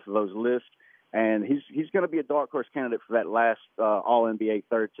 Zion's on both of those lists, and he's going to be a dark horse candidate for that last All-NBA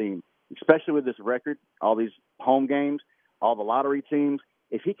third team, especially with this record, all these home games, all the lottery teams.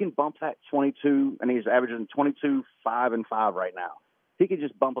 If he can bump that 22, and he's averaging 22, 5, and 5 right now, if he can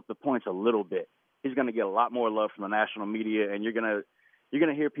just bump up the points a little bit, he's going to get a lot more love from the national media, and you're going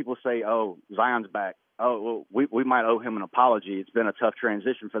to hear people say, "Oh, Zion's back. Oh, well, we might owe him an apology. It's been a tough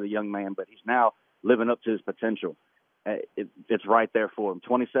transition for the young man, but he's now living up to his potential." It's right there for him.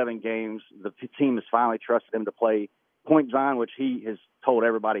 27 games. The team has finally trusted him to play point Zion, which he has told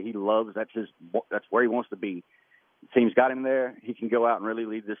everybody he loves. That's where he wants to be. The team's got him there. He can go out and really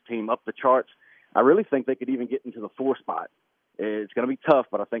lead this team up the charts. I really think they could even get into the 4 spot. It's going to be tough,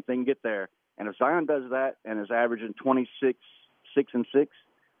 but I think they can get there. And if Zion does that and is averaging 26, 6, and 6,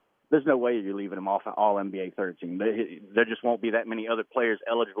 there's no way you're leaving him off an All-NBA third team. There just won't be that many other players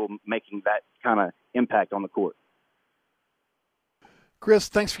eligible making that kind of impact on the court. Chris,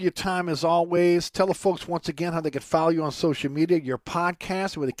 thanks for your time as always. Tell the folks once again how they can follow you on social media, your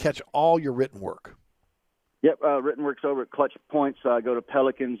podcast, where they catch all your written work. Yep, written work's over at Clutch Points. Go to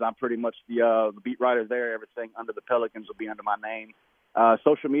Pelicans. I'm pretty much the beat writer there. Everything under the Pelicans will be under my name.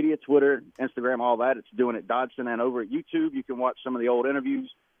 Social media, Twitter, Instagram, all that. It's Doing It Dodson. And over at YouTube, you can watch some of the old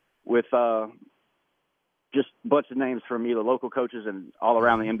interviews with just a bunch of names from either local coaches and all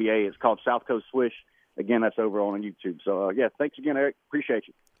around the NBA. It's called South Coast Swish. Again, that's over on YouTube. So, thanks again, Eric. Appreciate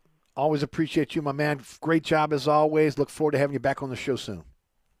you. Always appreciate you, my man. Great job as always. Look forward to having you back on the show soon.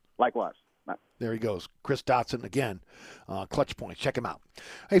 Likewise. There he goes. Chris Dotson again. Clutch Points. Check him out.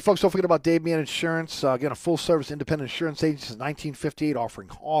 Hey, folks, don't forget about Dave Meehan Insurance. Again, a full-service independent insurance agent since 1958, offering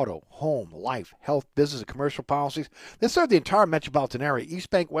auto, home, life, health, business, and commercial policies. They serve the entire metropolitan area: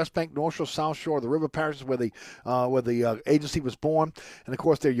 East Bank, West Bank, North Shore, South Shore, the river parishes where the agency was born. And, of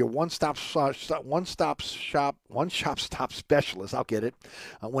course, they're your one-stop stop specialist. I'll get it.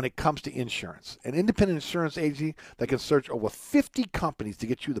 When it comes to insurance. An independent insurance agency that can search over 50 companies to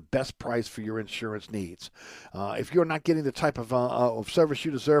get you the best price for your insurance needs. If you're not getting the type of service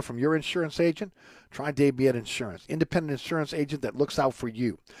you deserve from your insurance agent, try Dave Meehan Insurance. Independent insurance agent that looks out for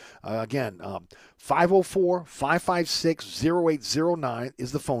you. Again, 504-556-0809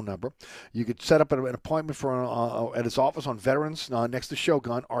 is the phone number. You could set up an appointment for at his office on Veterans next to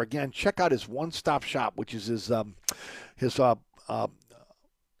Shogun, or again, check out his one-stop shop, which is his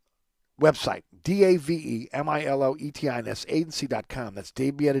website, DAVEMILOETINS agency.com. That's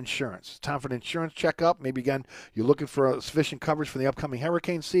Dave Meehan Insurance. It's time for an insurance checkup. Maybe, again, you're looking for sufficient coverage for the upcoming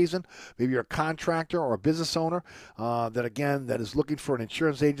hurricane season. Maybe you're a contractor or a business owner that is looking for an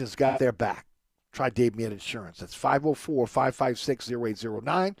insurance agent that's got their back. Try Dave Meehan Insurance. That's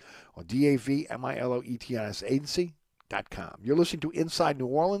 504-556-0809 or DAVEMILOETINS agency.com. You're listening to Inside New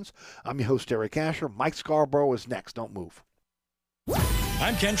Orleans. I'm your host, Eric Asher. Mike Scarborough is next. Don't move.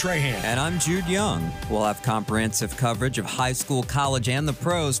 I'm Ken Trahan. And I'm Jude Young. We'll have comprehensive coverage of high school, college, and the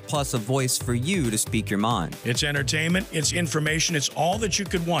pros, plus a voice for you to speak your mind. It's entertainment, it's information, it's all that you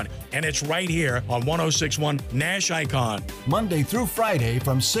could want. And it's right here on 106.1 Nash Icon. Monday through Friday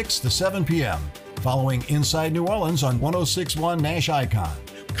from 6 to 7 p.m. Following Inside New Orleans on 106.1 Nash Icon.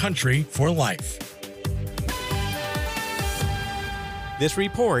 Country for life. This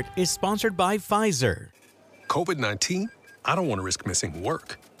report is sponsored by Pfizer. COVID-19? I don't want to risk missing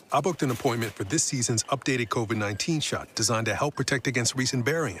work. I booked an appointment for this season's updated COVID-19 shot designed to help protect against recent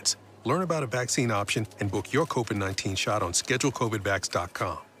variants. Learn about a vaccine option and book your COVID-19 shot on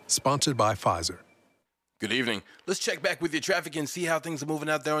schedulecovidvax.com. Sponsored by Pfizer. Good evening. Let's check back with your traffic and see how things are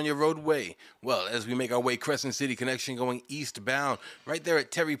moving out there on your roadway. Well, as we make our way Crescent City Connection going eastbound, right there at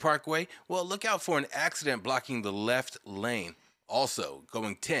Terry Parkway, well, look out for an accident blocking the left lane. Also,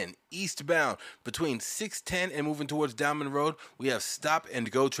 going 10 eastbound between 610 and moving towards Diamond Road, we have stop and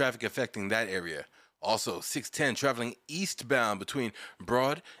go traffic affecting that area. Also, 610 traveling eastbound between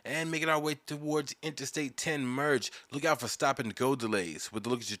Broad and making our way towards Interstate 10 merge. Look out for stop and go delays. With a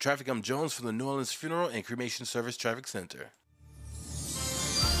look at your traffic, I'm Jones from the New Orleans Funeral and Cremation Service Traffic Center.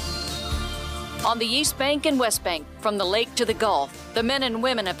 On the East Bank and West Bank, from the lake to the Gulf, the men and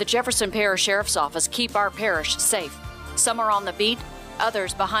women of the Jefferson Parish Sheriff's Office keep our parish safe. Some are on the beat,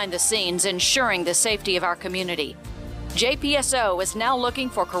 others behind the scenes, ensuring the safety of our community. JPSO is now looking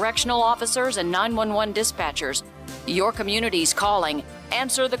for correctional officers and 911 dispatchers. Your community's calling.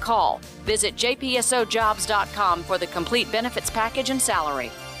 Answer the call. Visit jpsojobs.com for the complete benefits package and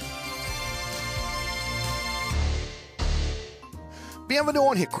salary. Bienvenue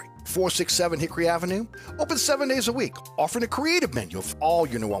on Hickory, 467 Hickory Avenue. Open 7 days a week, offering a creative menu of all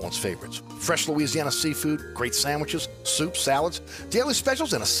your New Orleans favorites. Fresh Louisiana seafood, great sandwiches, soups, salads, daily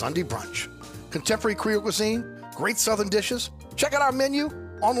specials, and a Sunday brunch. Contemporary Creole cuisine, great Southern dishes. Check out our menu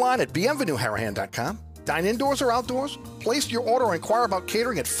online at bienvenueharahan.com. Dine indoors or outdoors. Place your order or inquire about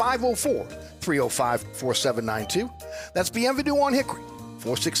catering at 504-305-4792. That's Bienvenue on Hickory,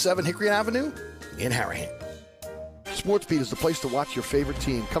 467 Hickory Avenue in Harahan. SportsBeat is the place to watch your favorite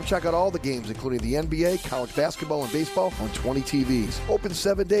team. Come check out all the games, including the NBA, college basketball, and baseball on 20 TVs. Open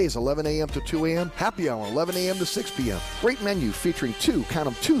 7 days, 11 a.m. to 2 a.m. Happy hour, 11 a.m. to 6 p.m. Great menu featuring two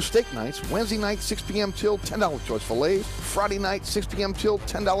steak nights. Wednesday night, 6 p.m. till $10 choice fillets. Friday night, 6 p.m. till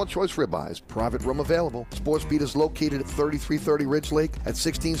 $10 choice ribeyes. Private room available. SportsBeat is located at 3330 Ridge Lake at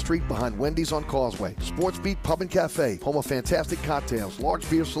 16th Street behind Wendy's on Causeway. SportsBeat Pub and Cafe, home of fantastic cocktails, large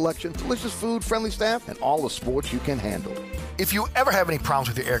beer selection, delicious food, friendly staff, and all the sports you can handle. If you ever have any problems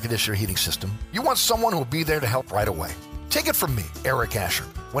with your air conditioner heating system, you want someone who will be there to help right away. Take it from me, Eric Asher.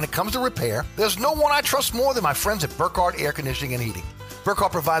 When it comes to repair, there's no one I trust more than my friends at Burkhardt Air Conditioning and Heating.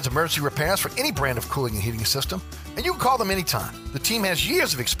 Burkhardt provides emergency repairs for any brand of cooling and heating system, and you can call them anytime. The team has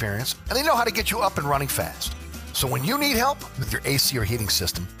years of experience, and they know how to get you up and running fast. So when you need help with your AC or heating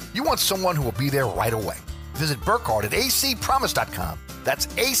system, you want someone who will be there right away. Visit Burkhardt at acpromise.com. That's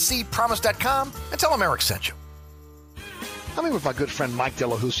acpromise.com, and tell them Eric sent you. I'm here with my good friend Mike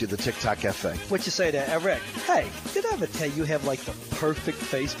Delahousie of the TikTok Cafe. What you say there, Eric? Hey, did I ever tell you have like the perfect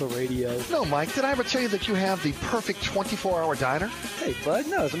face for radio? No, Mike, did I ever tell you that you have the perfect 24-hour diner? Hey, bud,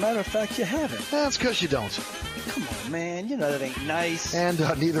 no, as a matter of fact, you haven't. That's because you don't. Come on, man, you know that ain't nice. And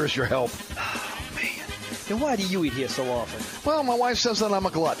neither is your help. Oh, man. Then why do you eat here so often? Well, my wife says that I'm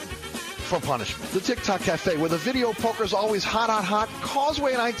a glutton. For punishment. The TikTok Cafe, where the video poker is always hot,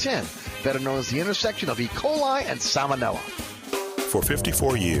 Causeway and I-10. Better known as the intersection of E. coli and salmonella. For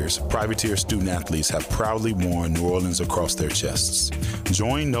 54 years, Privateer student-athletes have proudly worn New Orleans across their chests.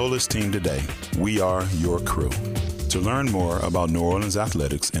 Join NOLA's team today. We are your crew. To learn more about New Orleans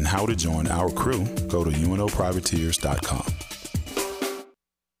athletics and how to join our crew, go to UNOprivateers.com.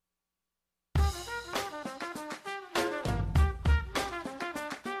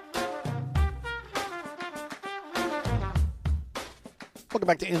 Welcome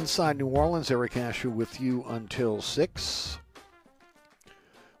back to Inside New Orleans. Eric Asher with you until 6. I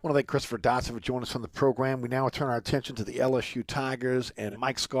want to thank Christopher Dotson for joining us on the program. We now turn our attention to the LSU Tigers and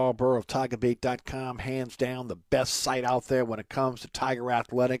Mike Scarborough of TigerBait.com. Hands down, the best site out there when it comes to Tiger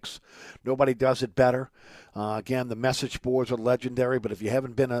athletics. Nobody does it better. Again, the message boards are legendary, but if you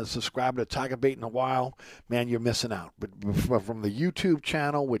haven't been a subscriber to TigerBait in a while, man, you're missing out. But from the YouTube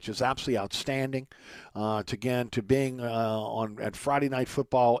channel, which is absolutely outstanding, to being at Friday Night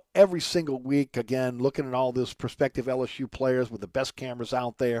Football every single week, again, looking at all those prospective LSU players with the best cameras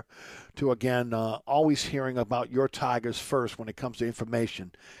out there, to, again, always hearing about your Tigers first when it comes to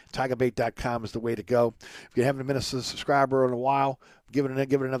information. TigerBait.com is the way to go. If you haven't been a subscriber in a while, give it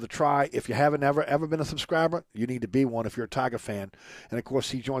another try. If you haven't ever been a subscriber, you need to be one if you're a Tiger fan. And, of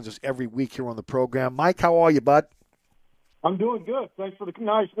course, he joins us every week here on the program. Mike, how are you, bud? I'm doing good. Thanks for the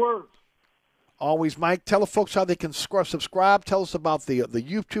nice words. Always, Mike. Tell the folks how they can subscribe. Tell us about the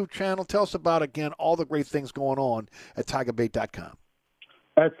YouTube channel. Tell us about, again, all the great things going on at TigerBait.com.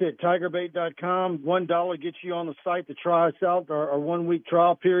 That's it, TigerBait.com. $1 gets you on the site to try us out, our 1 week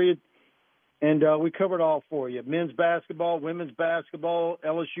trial period. And we covered all for you. Men's basketball, women's basketball,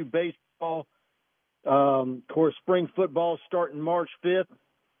 LSU baseball. Of course, spring football starting March 5th.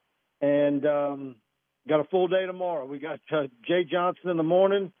 And got a full day tomorrow. We got Jay Johnson in the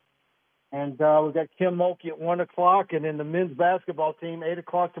morning. And we got Kim Mulkey at 1 o'clock. And then the men's basketball team, 8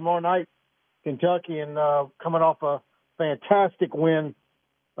 o'clock tomorrow night, Kentucky. And coming off a fantastic win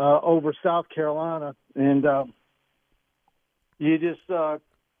over South Carolina. And you just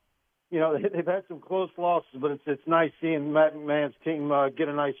they've had some close losses, but it's nice seeing Matt McMahon's team get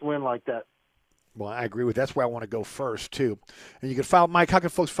a nice win like that. Well, I agree with that's where I want to go first, too. And you can follow Mike. How can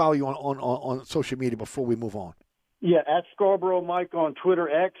folks follow you on social media before we move on? Yeah, at Scarborough Mike on Twitter,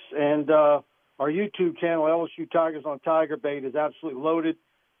 X, and our YouTube channel, LSU Tigers on Tiger Bait, is absolutely loaded.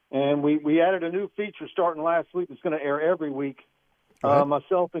 And we added a new feature starting last week that's going to air every week.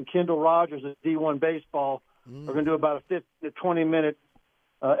 Myself and Kendall Rogers at D1 Baseball are going to do about a 15 to 20-minute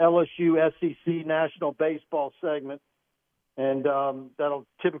LSU SEC National Baseball segment. And that'll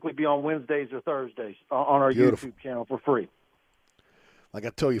typically be on Wednesdays or Thursdays on our YouTube channel for free. Like I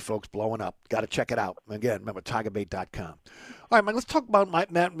told you, folks, blowing up. Got to check it out. Again, remember, tigerbait.com. All right, Mike, let's talk about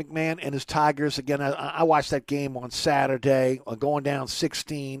Matt McMahon and his Tigers. Again, I watched that game on Saturday, going down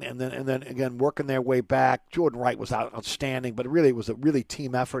 16, and then again, working their way back. Jordan Wright was outstanding, but it was a really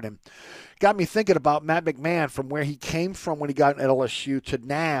team effort. And got me thinking about Matt McMahon from where he came from when he got at LSU to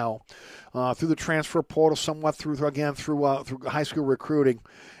now, through the transfer portal, somewhat through high school recruiting.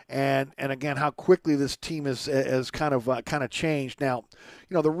 And again, how quickly this team has kind of changed. Now,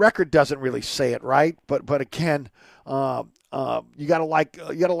 the record doesn't really say it, right? But again, you gotta like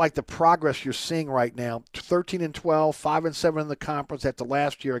the progress you're seeing right now. 13-12, 5-7 in the conference after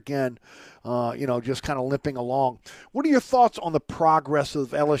last year. Again, just kind of limping along. What are your thoughts on the progress of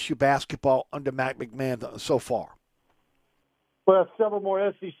LSU basketball under Matt McMahon so far? Well, several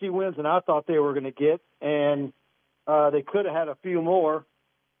more SEC wins than I thought they were going to get, and they could have had a few more.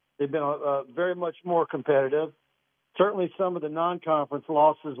 They've been very much more competitive. Certainly some of the non-conference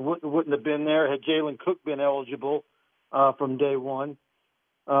losses wouldn't have been there had Jalen Cook been eligible from day one.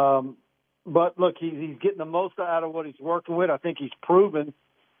 But, look, he's getting the most out of what he's working with. I think he's proven,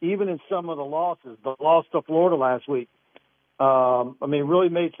 even in some of the losses, the loss to Florida last week. Really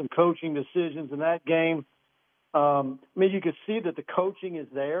made some coaching decisions in that game. You could see that the coaching is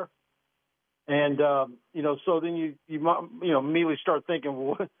there. And, so then you immediately start thinking,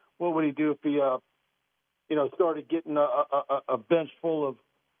 well, what would he do if he, started getting a bench full of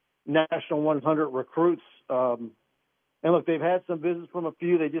National 100 recruits? And look, they've had some visits from a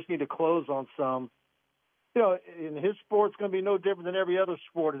few. They just need to close on some. In his sport, it's going to be no different than every other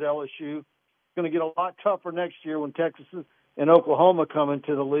sport at LSU. It's going to get a lot tougher next year when Texas and Oklahoma come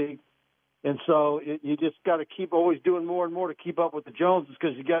into the league. And so you just got to keep always doing more and more to keep up with the Joneses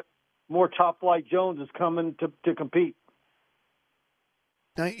because you got more top-flight Joneses coming to compete.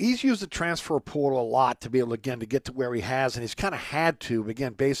 Now, he's used the transfer portal a lot to be able, again, to get to where he has, and he's kind of had to,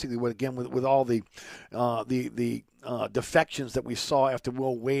 again, basically, with all the defections that we saw after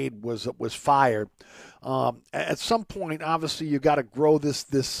Will Wade was fired. At some point, obviously, you got to grow this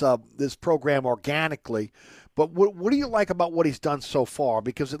program organically. But what do you like about what he's done so far?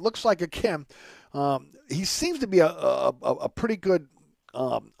 Because it looks like, again, he seems to be a pretty good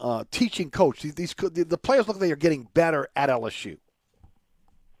teaching coach. The players look like they're getting better at LSU.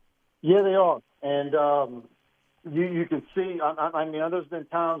 Yeah, they are. And you can see, there's been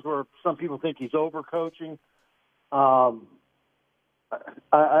times where some people think he's overcoaching. I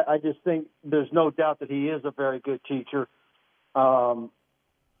just think there's no doubt that he is a very good teacher.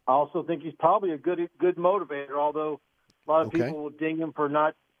 I also think he's probably a good motivator, although a lot of people will ding him for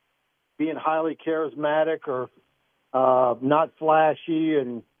not being highly charismatic or not flashy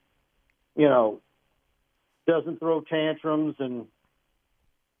and, doesn't throw tantrums and,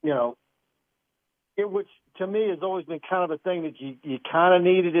 which to me has always been kind of a thing that you kind of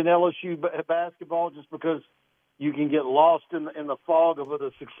needed in LSU basketball just because you can get lost in the fog of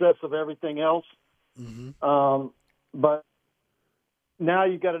the success of everything else. Mm-hmm. But now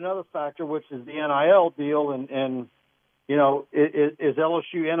you've got another factor, which is the NIL deal, and is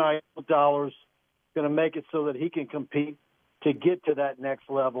LSU NIL dollars going to make it so that he can compete to get to that next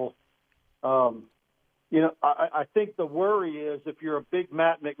level? I think the worry is if you're a big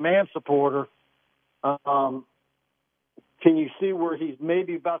Matt McMahon supporter, can you see where he's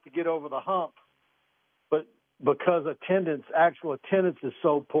maybe about to get over the hump, but because actual attendance is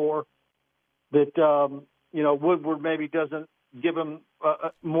so poor that, Woodward maybe doesn't give him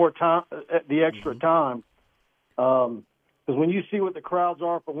more time, the extra time. Because when you see what the crowds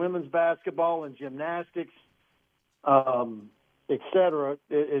are for women's basketball and gymnastics, et cetera,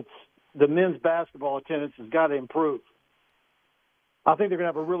 it's the men's basketball attendance has got to improve. I think they're going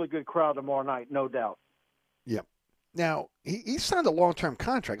to have a really good crowd tomorrow night, no doubt. Yep. Now, he signed a long-term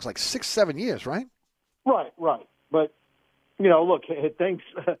contract. It's like 6-7 years, right? Right. But, look, things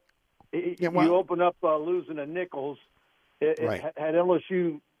you open up losing to Nichols. Had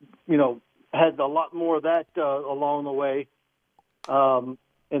LSU, had a lot more of that along the way, and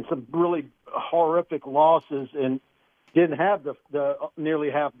some really horrific losses, and didn't have the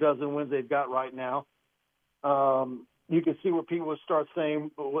nearly half dozen wins they've got right now. you can see where people would start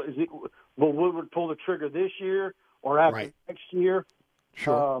saying, well, will Woodward pull the trigger this year or after next year?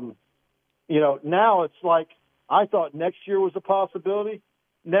 Sure. Now it's like I thought next year was a possibility.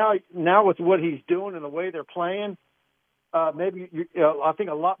 Now with what he's doing and the way they're playing, maybe I think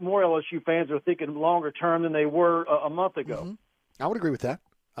a lot more LSU fans are thinking longer term than they were a month ago. Mm-hmm. I would agree with that.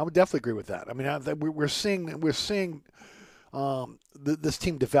 I would definitely agree with that. I mean, we're seeing this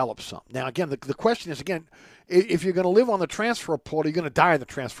team develop some. Now, again, the question is, if you're going to live on the transfer portal, you're going to die in the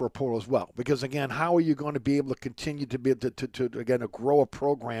transfer portal as well. Because, again, how are you going to be able to continue to be to grow a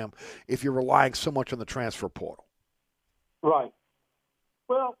program if you're relying so much on the transfer portal? Right.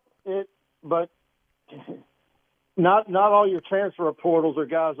 Well, but not all your transfer portals are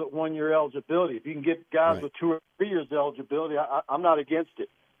guys with 1 year eligibility. If you can get guys with 2 or 3 years eligibility, I'm not against it.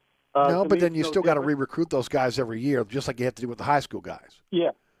 No, but then you still got to re-recruit those guys every year, just like you have to do with the high school guys. Yeah,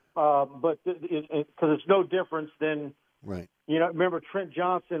 but because it's no difference than remember Trent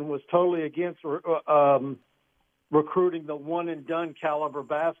Johnson was totally against recruiting the one and done caliber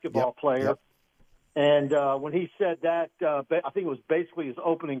basketball player, and when he said that, I think it was basically his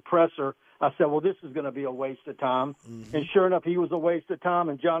opening presser. I said, well, this is going to be a waste of time, and sure enough, he was a waste of time,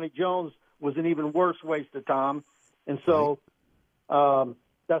 and Johnny Jones was an even worse waste of time, and so.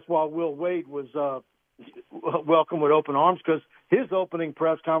 That's why Will Wade was welcomed with open arms, because his opening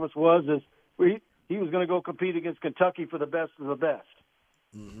press conference was he was going to go compete against Kentucky for the best of the best.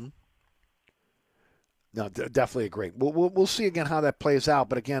 Mm-hmm. No, definitely agree. We'll see again how that plays out.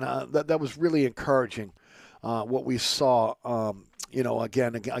 But again, that was really encouraging what we saw.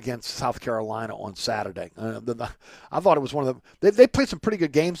 Again against South Carolina on Saturday. I thought it was one of the. They played some pretty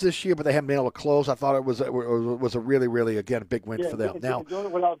good games this year, but they haven't been able to close. I thought it was a really, really a big win for them. Now doing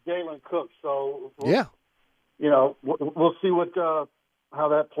it without Jalen Cook, so we'll see what how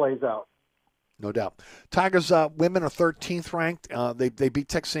that plays out. No doubt. Tigers women are 13th ranked. They beat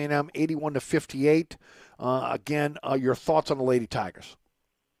Texas A&M 81-58. Again, your thoughts on the Lady Tigers?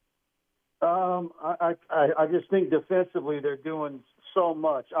 I just think defensively they're doing so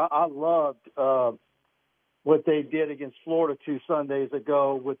much. I loved what they did against Florida 2 Sundays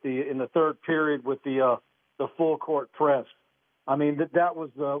ago in the third period with the full court press. I mean that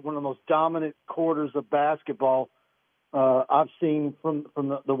was one of the most dominant quarters of basketball I've seen from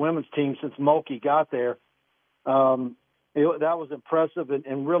the women's team since Mulkey got there. That was impressive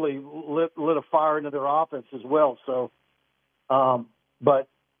and really lit a fire into their offense as well. So, but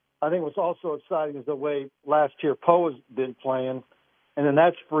I think what's also exciting is the way last year Poe has been playing, and then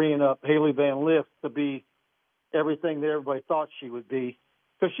that's freeing up Haley Van Lith to be everything that everybody thought she would be,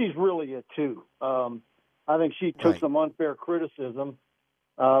 because she's really a 2. I think she took some unfair criticism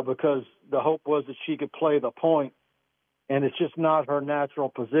because the hope was that she could play the point, and it's just not her natural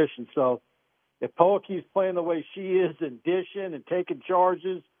position. So if Poe keeps playing the way she is and dishing and taking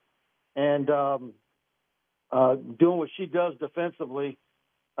charges and doing what she does defensively,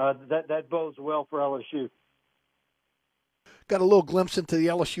 that bodes well for LSU. Got a little glimpse into the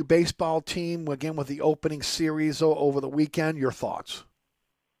LSU baseball team, again, with the opening series over the weekend. Your thoughts?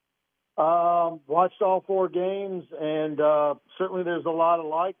 Watched all 4 games, and certainly there's a lot of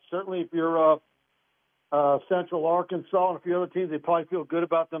likes. Certainly if you're Central Arkansas and a few other teams, they probably feel good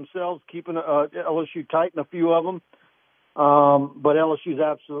about themselves, keeping LSU tight in a few of them. But LSU's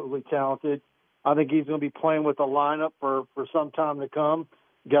absolutely talented. I think he's going to be playing with the lineup for some time to come.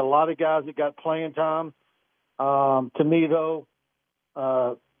 Got a lot of guys that got playing time. To me, though,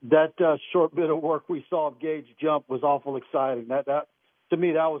 that short bit of work we saw of Gage jump was awful exciting. That to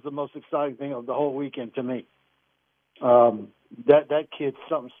me, that was the most exciting thing of the whole weekend to me. That kid's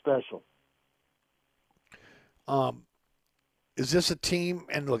something special. Is this a team?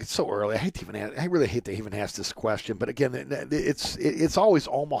 And look, it's so early. I really hate to even ask this question, but again, it's always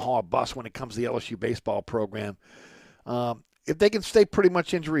Omaha or bust when it comes to the LSU baseball program. If they can stay pretty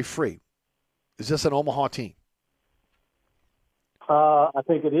much injury-free, is this an Omaha team? I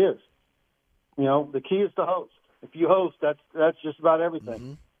think it is. The key is to host. If you host, that's just about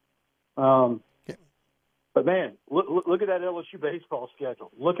everything. Mm-hmm. But, man, look at that LSU baseball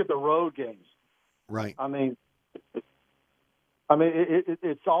schedule. Look at the road games. Right. I mean,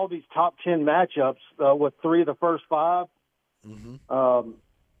 it's all these top 10 matchups with 3 of the first 5. Mm-hmm.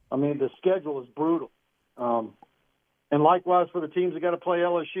 The schedule is brutal. And likewise for the teams that got to play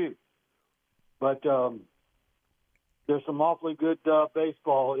LSU. But there's some awfully good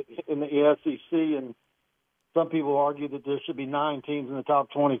baseball in the SEC, and some people argue that there should be 9 teams in the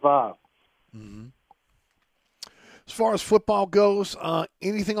top 25. Mm-hmm. As far as football goes,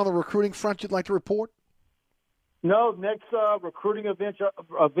 anything on the recruiting front you'd like to report? No, next recruiting event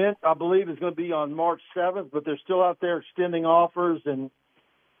I believe is going to be on March 7th, but they're still out there extending offers, and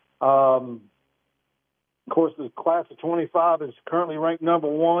of course the class of 25 is currently ranked number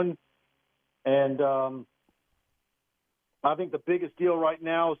 1, and I think the biggest deal right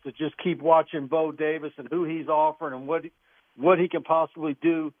now is to just keep watching Bo Davis and who he's offering and what he can possibly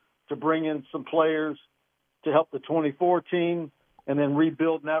do to bring in some players to help the 24 team, and then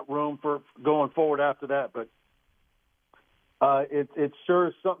rebuild in that room for going forward after that. But it sure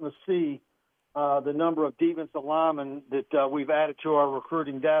is something to see the number of defensive linemen that we've added to our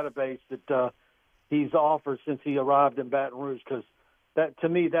recruiting database that he's offered since he arrived in Baton Rouge, because that, to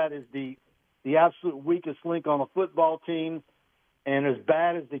me, that is the absolute weakest link on a football team. And as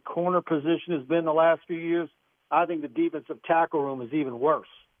bad as the corner position has been the last few years, I think the defensive tackle room is even worse.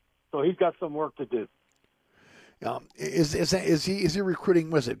 So he's got some work to do. Is he recruiting?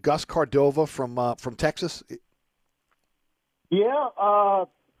 Was it Gus Cordova from Texas? Yeah,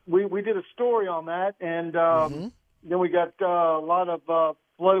 we did a story on that, and then we got a lot of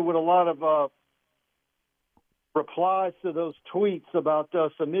flooded with a lot of replies to those tweets about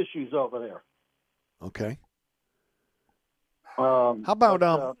some issues over there. Okay. How about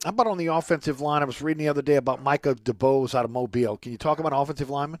on the offensive line? I was reading the other day about Micah DeBose out of Mobile. Can you talk about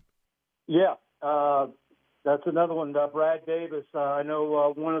offensive linemen? Yeah, that's another one. Brad Davis. I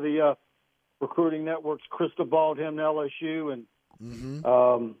know one of the recruiting networks crystal balled him to LSU, and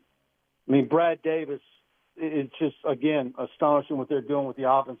I mean, Brad Davis. It's just, again, astonishing what they're doing with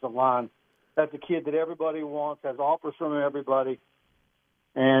the offensive line. That's a kid that everybody wants, has offers from everybody,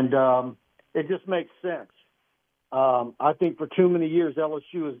 and it just makes sense. I think for too many years,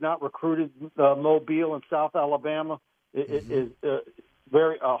 LSU has not recruited Mobile and South Alabama. It is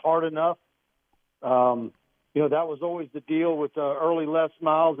very hard enough. You know, that was always the deal with early Les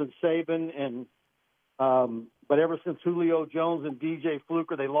Miles and Saban, and but ever since Julio Jones and DJ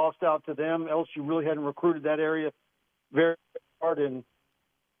Fluker, they lost out to them. LSU really hadn't recruited that area very hard, and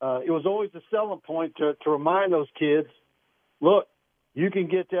it was always a selling point to remind those kids, look, you can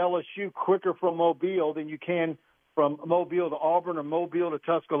get to LSU quicker from Mobile than you can from Mobile to Auburn or Mobile to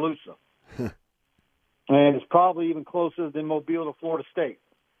Tuscaloosa. And it's probably even closer than Mobile to Florida State,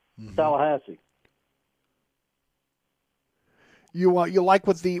 Tallahassee. You like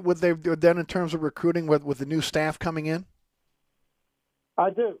what they've done in terms of recruiting with the new staff coming in? I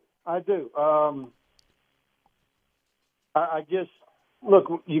do. I guess,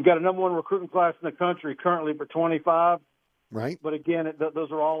 look, you've got a number 1 recruiting class in the country currently for 25. Right. But again,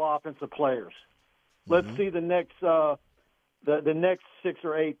 those are all offensive players. Let's see the next the next 6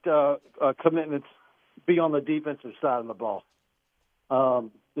 or 8 commitments be on the defensive side of the ball,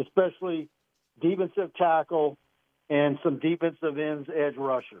 especially defensive tackle and some defensive ends, edge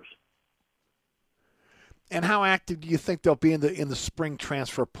rushers. And how active do you think they'll be in the spring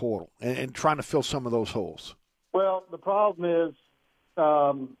transfer portal and trying to fill some of those holes? Well, the problem is,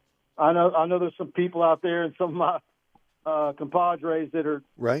 I know there's some people out there and some of my compadres that are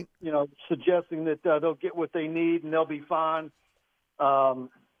right, suggesting that they'll get what they need and they'll be fine. I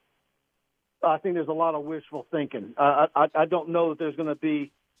think there's a lot of wishful thinking. I don't know that there's going to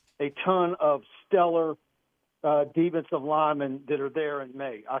be a ton of stellar defensive linemen that are there in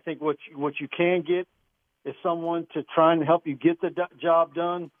May. I think what you can get is someone to try and help you get the job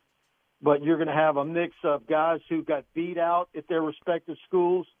done, but you're going to have a mix of guys who got beat out at their respective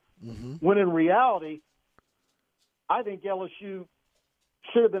schools, when in reality, I think LSU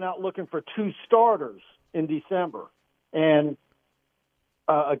should have been out looking for 2 starters in December. And,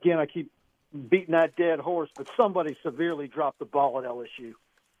 again, I keep beating that dead horse, but somebody severely dropped the ball at LSU.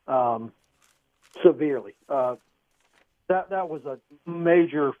 Severely. That was a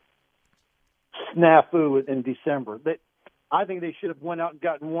major snafu in December. I think they should have went out and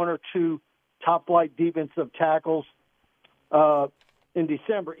gotten 1 or 2 top-flight defensive tackles in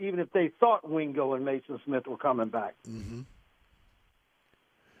December, even if they thought Wingo and Mason Smith were coming back.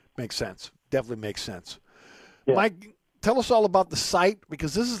 Makes sense. Definitely makes sense. Yeah. Mike, tell us all about the site,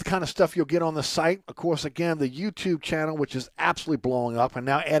 because this is the kind of stuff you'll get on the site. Of course, again, the YouTube channel, which is absolutely blowing up, and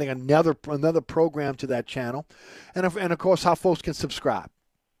now adding another program to that channel. And of course, how folks can subscribe.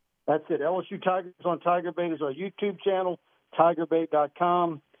 That's it. LSU Tigers on Tiger Bait is our YouTube channel,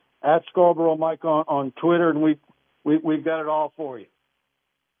 tigerbait.com, at Scarborough Mike on Twitter, and we've got it all for you.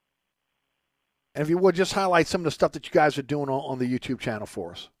 And if you would, just highlight some of the stuff that you guys are doing on the YouTube channel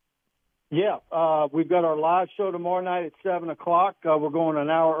for us. Yeah, we've got our live show tomorrow night at 7 o'clock. We're going an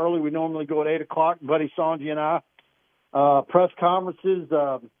hour early. We normally go at 8 o'clock, Buddy Sanji and I. Press conferences.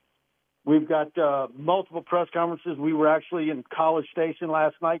 We've got multiple press conferences. We were actually in College Station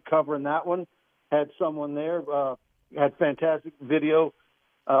last night covering that one. had someone there, had fantastic video.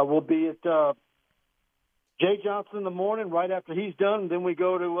 We'll be at Jay Johnson in the morning right after he's done. Then we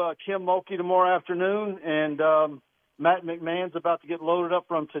go to Kim Mulkey tomorrow afternoon, and Matt McMahon's about to get loaded up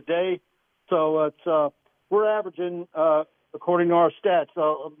from today. So it's we're averaging, according to our stats,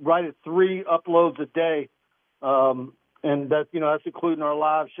 right at 3 uploads a day. And that's including our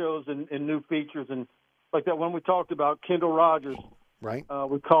live shows and new features and like that one we talked about, Kendall Rogers. Right.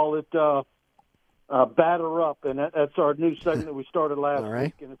 We call it Batter Up, and that's our new segment that we started last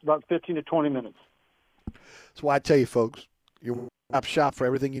week, and it's about 15 to 20 minutes. That's why I tell you, folks, your top shop for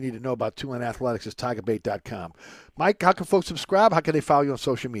everything you need to know about Tulane Athletics is TigerBait.com. Mike, how can folks subscribe? How can they follow you on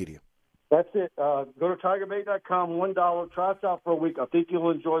social media? That's it. Go to TigerBait.com, $1. Try us out for a week. I think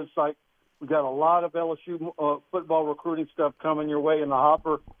you'll enjoy the site. We've got a lot of LSU football recruiting stuff coming your way in the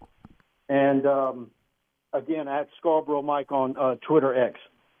hopper. And, again, at Scarborough Mike on Twitter X.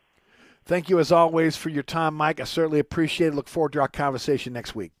 Thank you, as always, for your time, Mike. I certainly appreciate it. Look forward to our conversation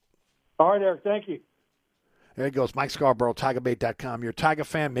next week. All right, Eric. Thank you. There he goes, Mike Scarborough, TigerBait.com. You're a Tiger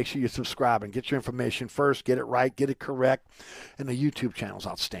fan, make sure you subscribe and get your information first, get it right, get it correct. And the YouTube channel is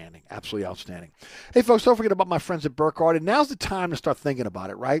outstanding, absolutely outstanding. Hey, folks, don't forget about my friends at Burkhardt. And now's the time to start thinking about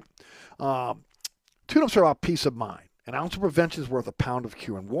it, right? Tune-ups are about peace of mind. An ounce of prevention is worth a pound of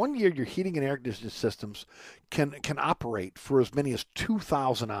cure. In 1 year, your heating and air conditioning systems can operate for as many as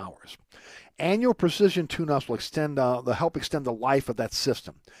 2,000 hours. Annual precision tune-ups will help extend the life of that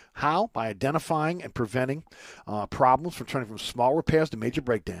system. How? By identifying and preventing problems from turning from small repairs to major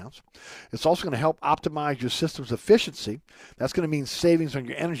breakdowns. It's also going to help optimize your system's efficiency. That's going to mean savings on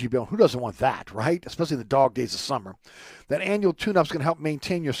your energy bill. Who doesn't want that, right? Especially in the dog days of summer. That annual tune-up is going to help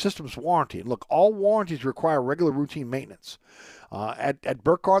maintain your system's warranty. And look, all warranties require regular routine maintenance. At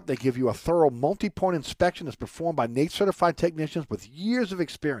Burkhardt, they give you a thorough multi-point inspection that's performed by NATE-certified technicians with years of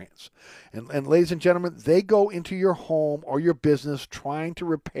experience. And ladies and gentlemen, they go into your home or your business trying to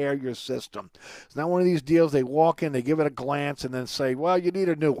repair your system. It's not one of these deals they walk in, they give it a glance, and then say, well, you need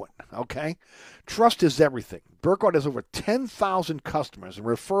a new one, okay? Trust is everything. Burkhardt has over 10,000 customers, and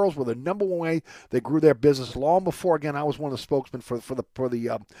referrals were the number one way they grew their business long before, again, I was one of the spokesmen for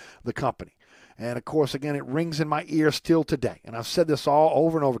the company. And, of course, again, it rings in my ear still today. And I've said this all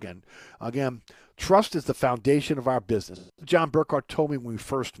over and over again. Again, trust is the foundation of our business. John Burkhardt told me when we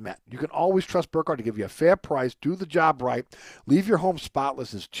first met. You can always trust Burkhardt to give you a fair price, do the job right, leave your home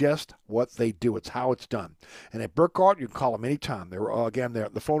spotless is just what they do. It's how it's done. And at Burkhardt, you can call them anytime.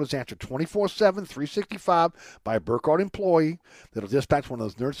 The phone is answered 24/7, 365 by a Burkhardt employee that'll dispatch one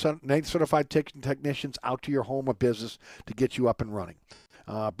of those NATE-certified technicians out to your home or business to get you up and running.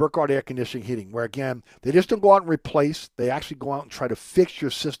 Burkhardt Air Conditioning Heating, where, again, they just don't go out and replace. They actually go out and try to fix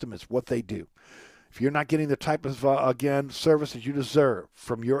your system. It's what they do. If you're not getting the type of, service that you deserve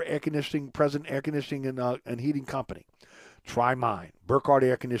from your present air conditioning and heating company, try mine, Burkhardt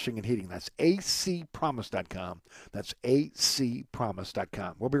Air Conditioning and Heating. That's acpromise.com. That's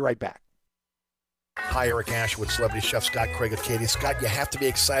acpromise.com. We'll be right back. Hi, Eric Ashwood, celebrity chef Scott Craig of Katie's. Scott, you have to be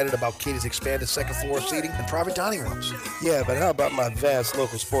excited about Katie's expanded second floor seating and private dining rooms. Yeah, but how about my vast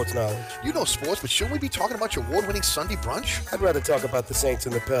local sports knowledge? You know sports, but shouldn't we be talking about your award-winning Sunday brunch? I'd rather talk about the Saints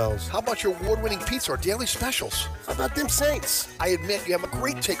and the Pels. How about your award-winning pizza or daily specials? How about them Saints? I admit you have a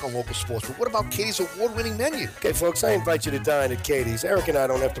great take on local sports, but what about Katie's award-winning menu? Okay, folks, I invite you to dine at Katie's. Eric and I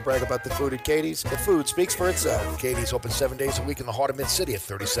don't have to brag about the food at Katie's. The food speaks for itself. Katie's open 7 days a week in the heart of Mid-City at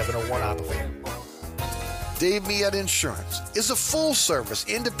 3701 Opperville. Dave Miette Insurance is a full-service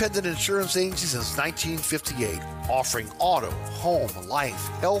independent insurance agency since 1958, offering auto, home, life,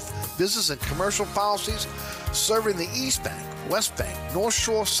 health, business, and commercial policies, serving the East Bank, West Bank, North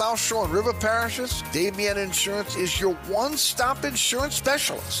Shore, South Shore, and River parishes. Dave Miette Insurance is your one-stop insurance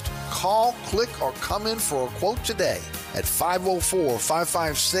specialist. Call, click, or come in for a quote today at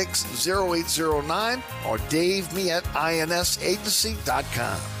 504-556-0809 or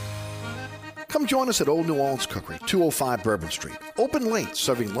DaveMietteINSAgency.com. Come join us at Old New Orleans Cookery, 205 Bourbon Street. Open late,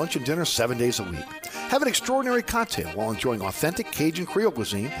 serving lunch and dinner 7 days a week. Have an extraordinary cocktail while enjoying authentic Cajun Creole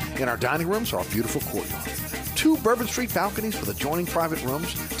cuisine in our dining rooms or our beautiful courtyard. 2 Bourbon Street balconies with adjoining private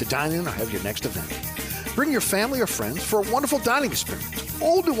rooms to dine in or have your next event. Bring your family or friends for a wonderful dining experience.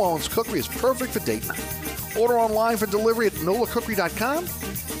 Old New Orleans Cookery is perfect for date night. Order online for delivery at NOLAcookery.com.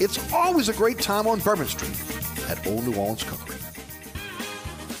 It's always a great time on Bourbon Street at Old New Orleans Cookery.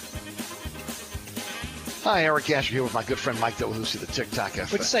 Hi, Eric Asher here with my good friend Mike Delahousie, the TikTok Cafe.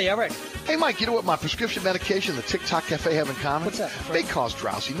 What'd you say, Eric? Hey, Mike, you know what my prescription medication and the TikTok Cafe have in common? What's that? They cause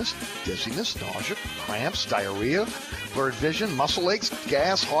drowsiness, dizziness, nausea, cramps, diarrhea, blurred vision, muscle aches,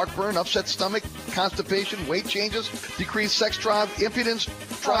 gas, heartburn, upset stomach, constipation, weight changes, decreased sex drive, impotence,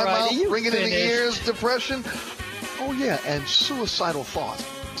 dry mouth, ringing in the ears, depression. Oh, yeah, and suicidal thoughts.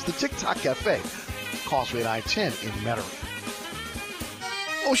 It's the TikTok Cafe, Causeway I-10 in Metairie.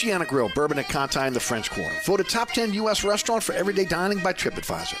 Oceana Grill, Bourbon at Conti in the French Quarter. Voted top 10 U.S. restaurant for everyday dining by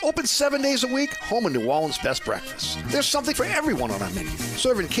TripAdvisor. Open 7 days a week, home of New Orleans' best breakfast. There's something for everyone on our menu.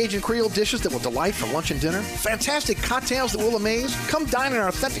 Serving Cajun Creole dishes that will delight for lunch and dinner. Fantastic cocktails that will amaze. Come dine in our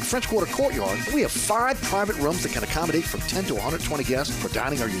authentic French Quarter courtyard. We have 5 private rooms that can accommodate from 10 to 120 guests for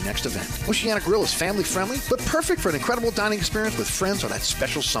dining or your next event. Oceana Grill is family friendly, but perfect for an incredible dining experience with friends or that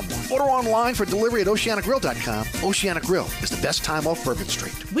special someone. Order online for delivery at oceanagrill.com. Oceana Grill is the best time off Bourbon Street.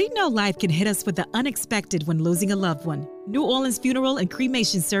 We know life can hit us with the unexpected when losing a loved one. New Orleans Funeral and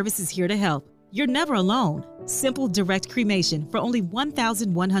Cremation Service is here to help. You're never alone. Simple, direct cremation for only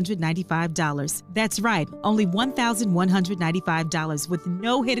 $1,195. That's right, only $1,195 with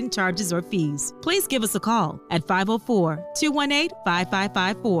no hidden charges or fees. Please give us a call at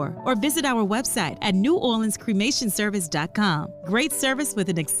 504-218-5554 or visit our website at NewOrleansCremationService.com. Great service with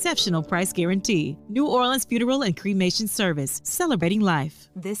an exceptional price guarantee. New Orleans Funeral and Cremation Service, celebrating life.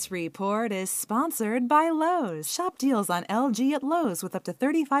 This report is sponsored by Lowe's. Shop deals on LG at Lowe's with up to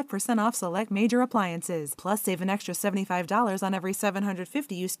 35% off select major appliances. Plus, save an extra $75 on every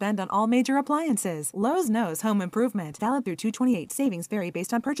 $750 you spend on all major appliances. Lowe's knows home improvement. Valid through 2/28. Savings vary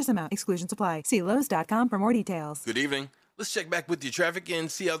based on purchase amount. Exclusions apply. See Lowe's.com for more details. Good evening. Let's check back with your traffic and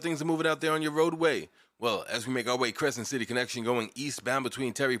see how things are moving out there on your roadway. Well, as we make our way Crescent City Connection going eastbound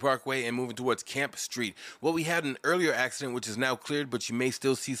between Terry Parkway and moving towards Camp Street. Well, we had an earlier accident which is now cleared, but you may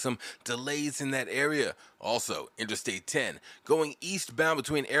still see some delays in that area. Also, Interstate 10 going eastbound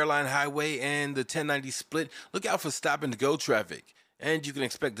between Airline Highway and the 1090 split. Look out for stop-and-go traffic. And you can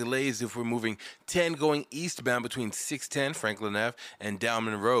expect delays if we're moving 10 going eastbound between 610 Franklin Ave and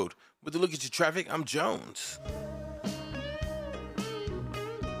Downman Road. With a look at your traffic, I'm Jones.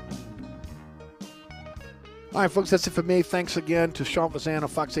 All right, folks, that's it for me. Thanks again to Sean Fazan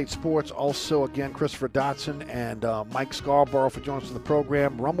of Fox 8 Sports. Also, again, Christopher Dotson and Mike Scarborough for joining us on the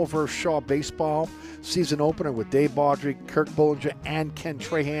program. Rummel vs. Shaw Baseball season opener with Dave Baudry, Kirk Bullinger, and Ken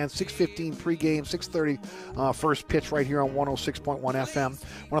Trahan. 6:15 pregame, 6:30 first pitch right here on 106.1 FM.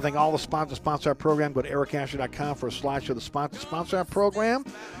 I want to thank all the sponsors sponsor our program. Go to ericasher.com for a slideshow of the sponsor our program.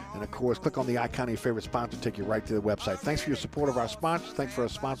 And, of course, click on the icon of your favorite sponsor to take you right to the website. Thanks for your support of our sponsors. Thanks for our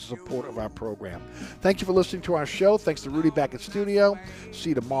sponsor support of our program. Thank you for listening to our show. Thanks to Rudy back in studio. See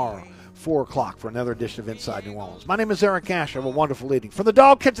you tomorrow, 4 o'clock, for another edition of Inside New Orleans. My name is Eric Asher. Have a wonderful evening. From the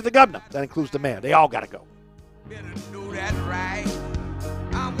dog kid to the governor, that includes the mayor. They all got to go. Better do that right.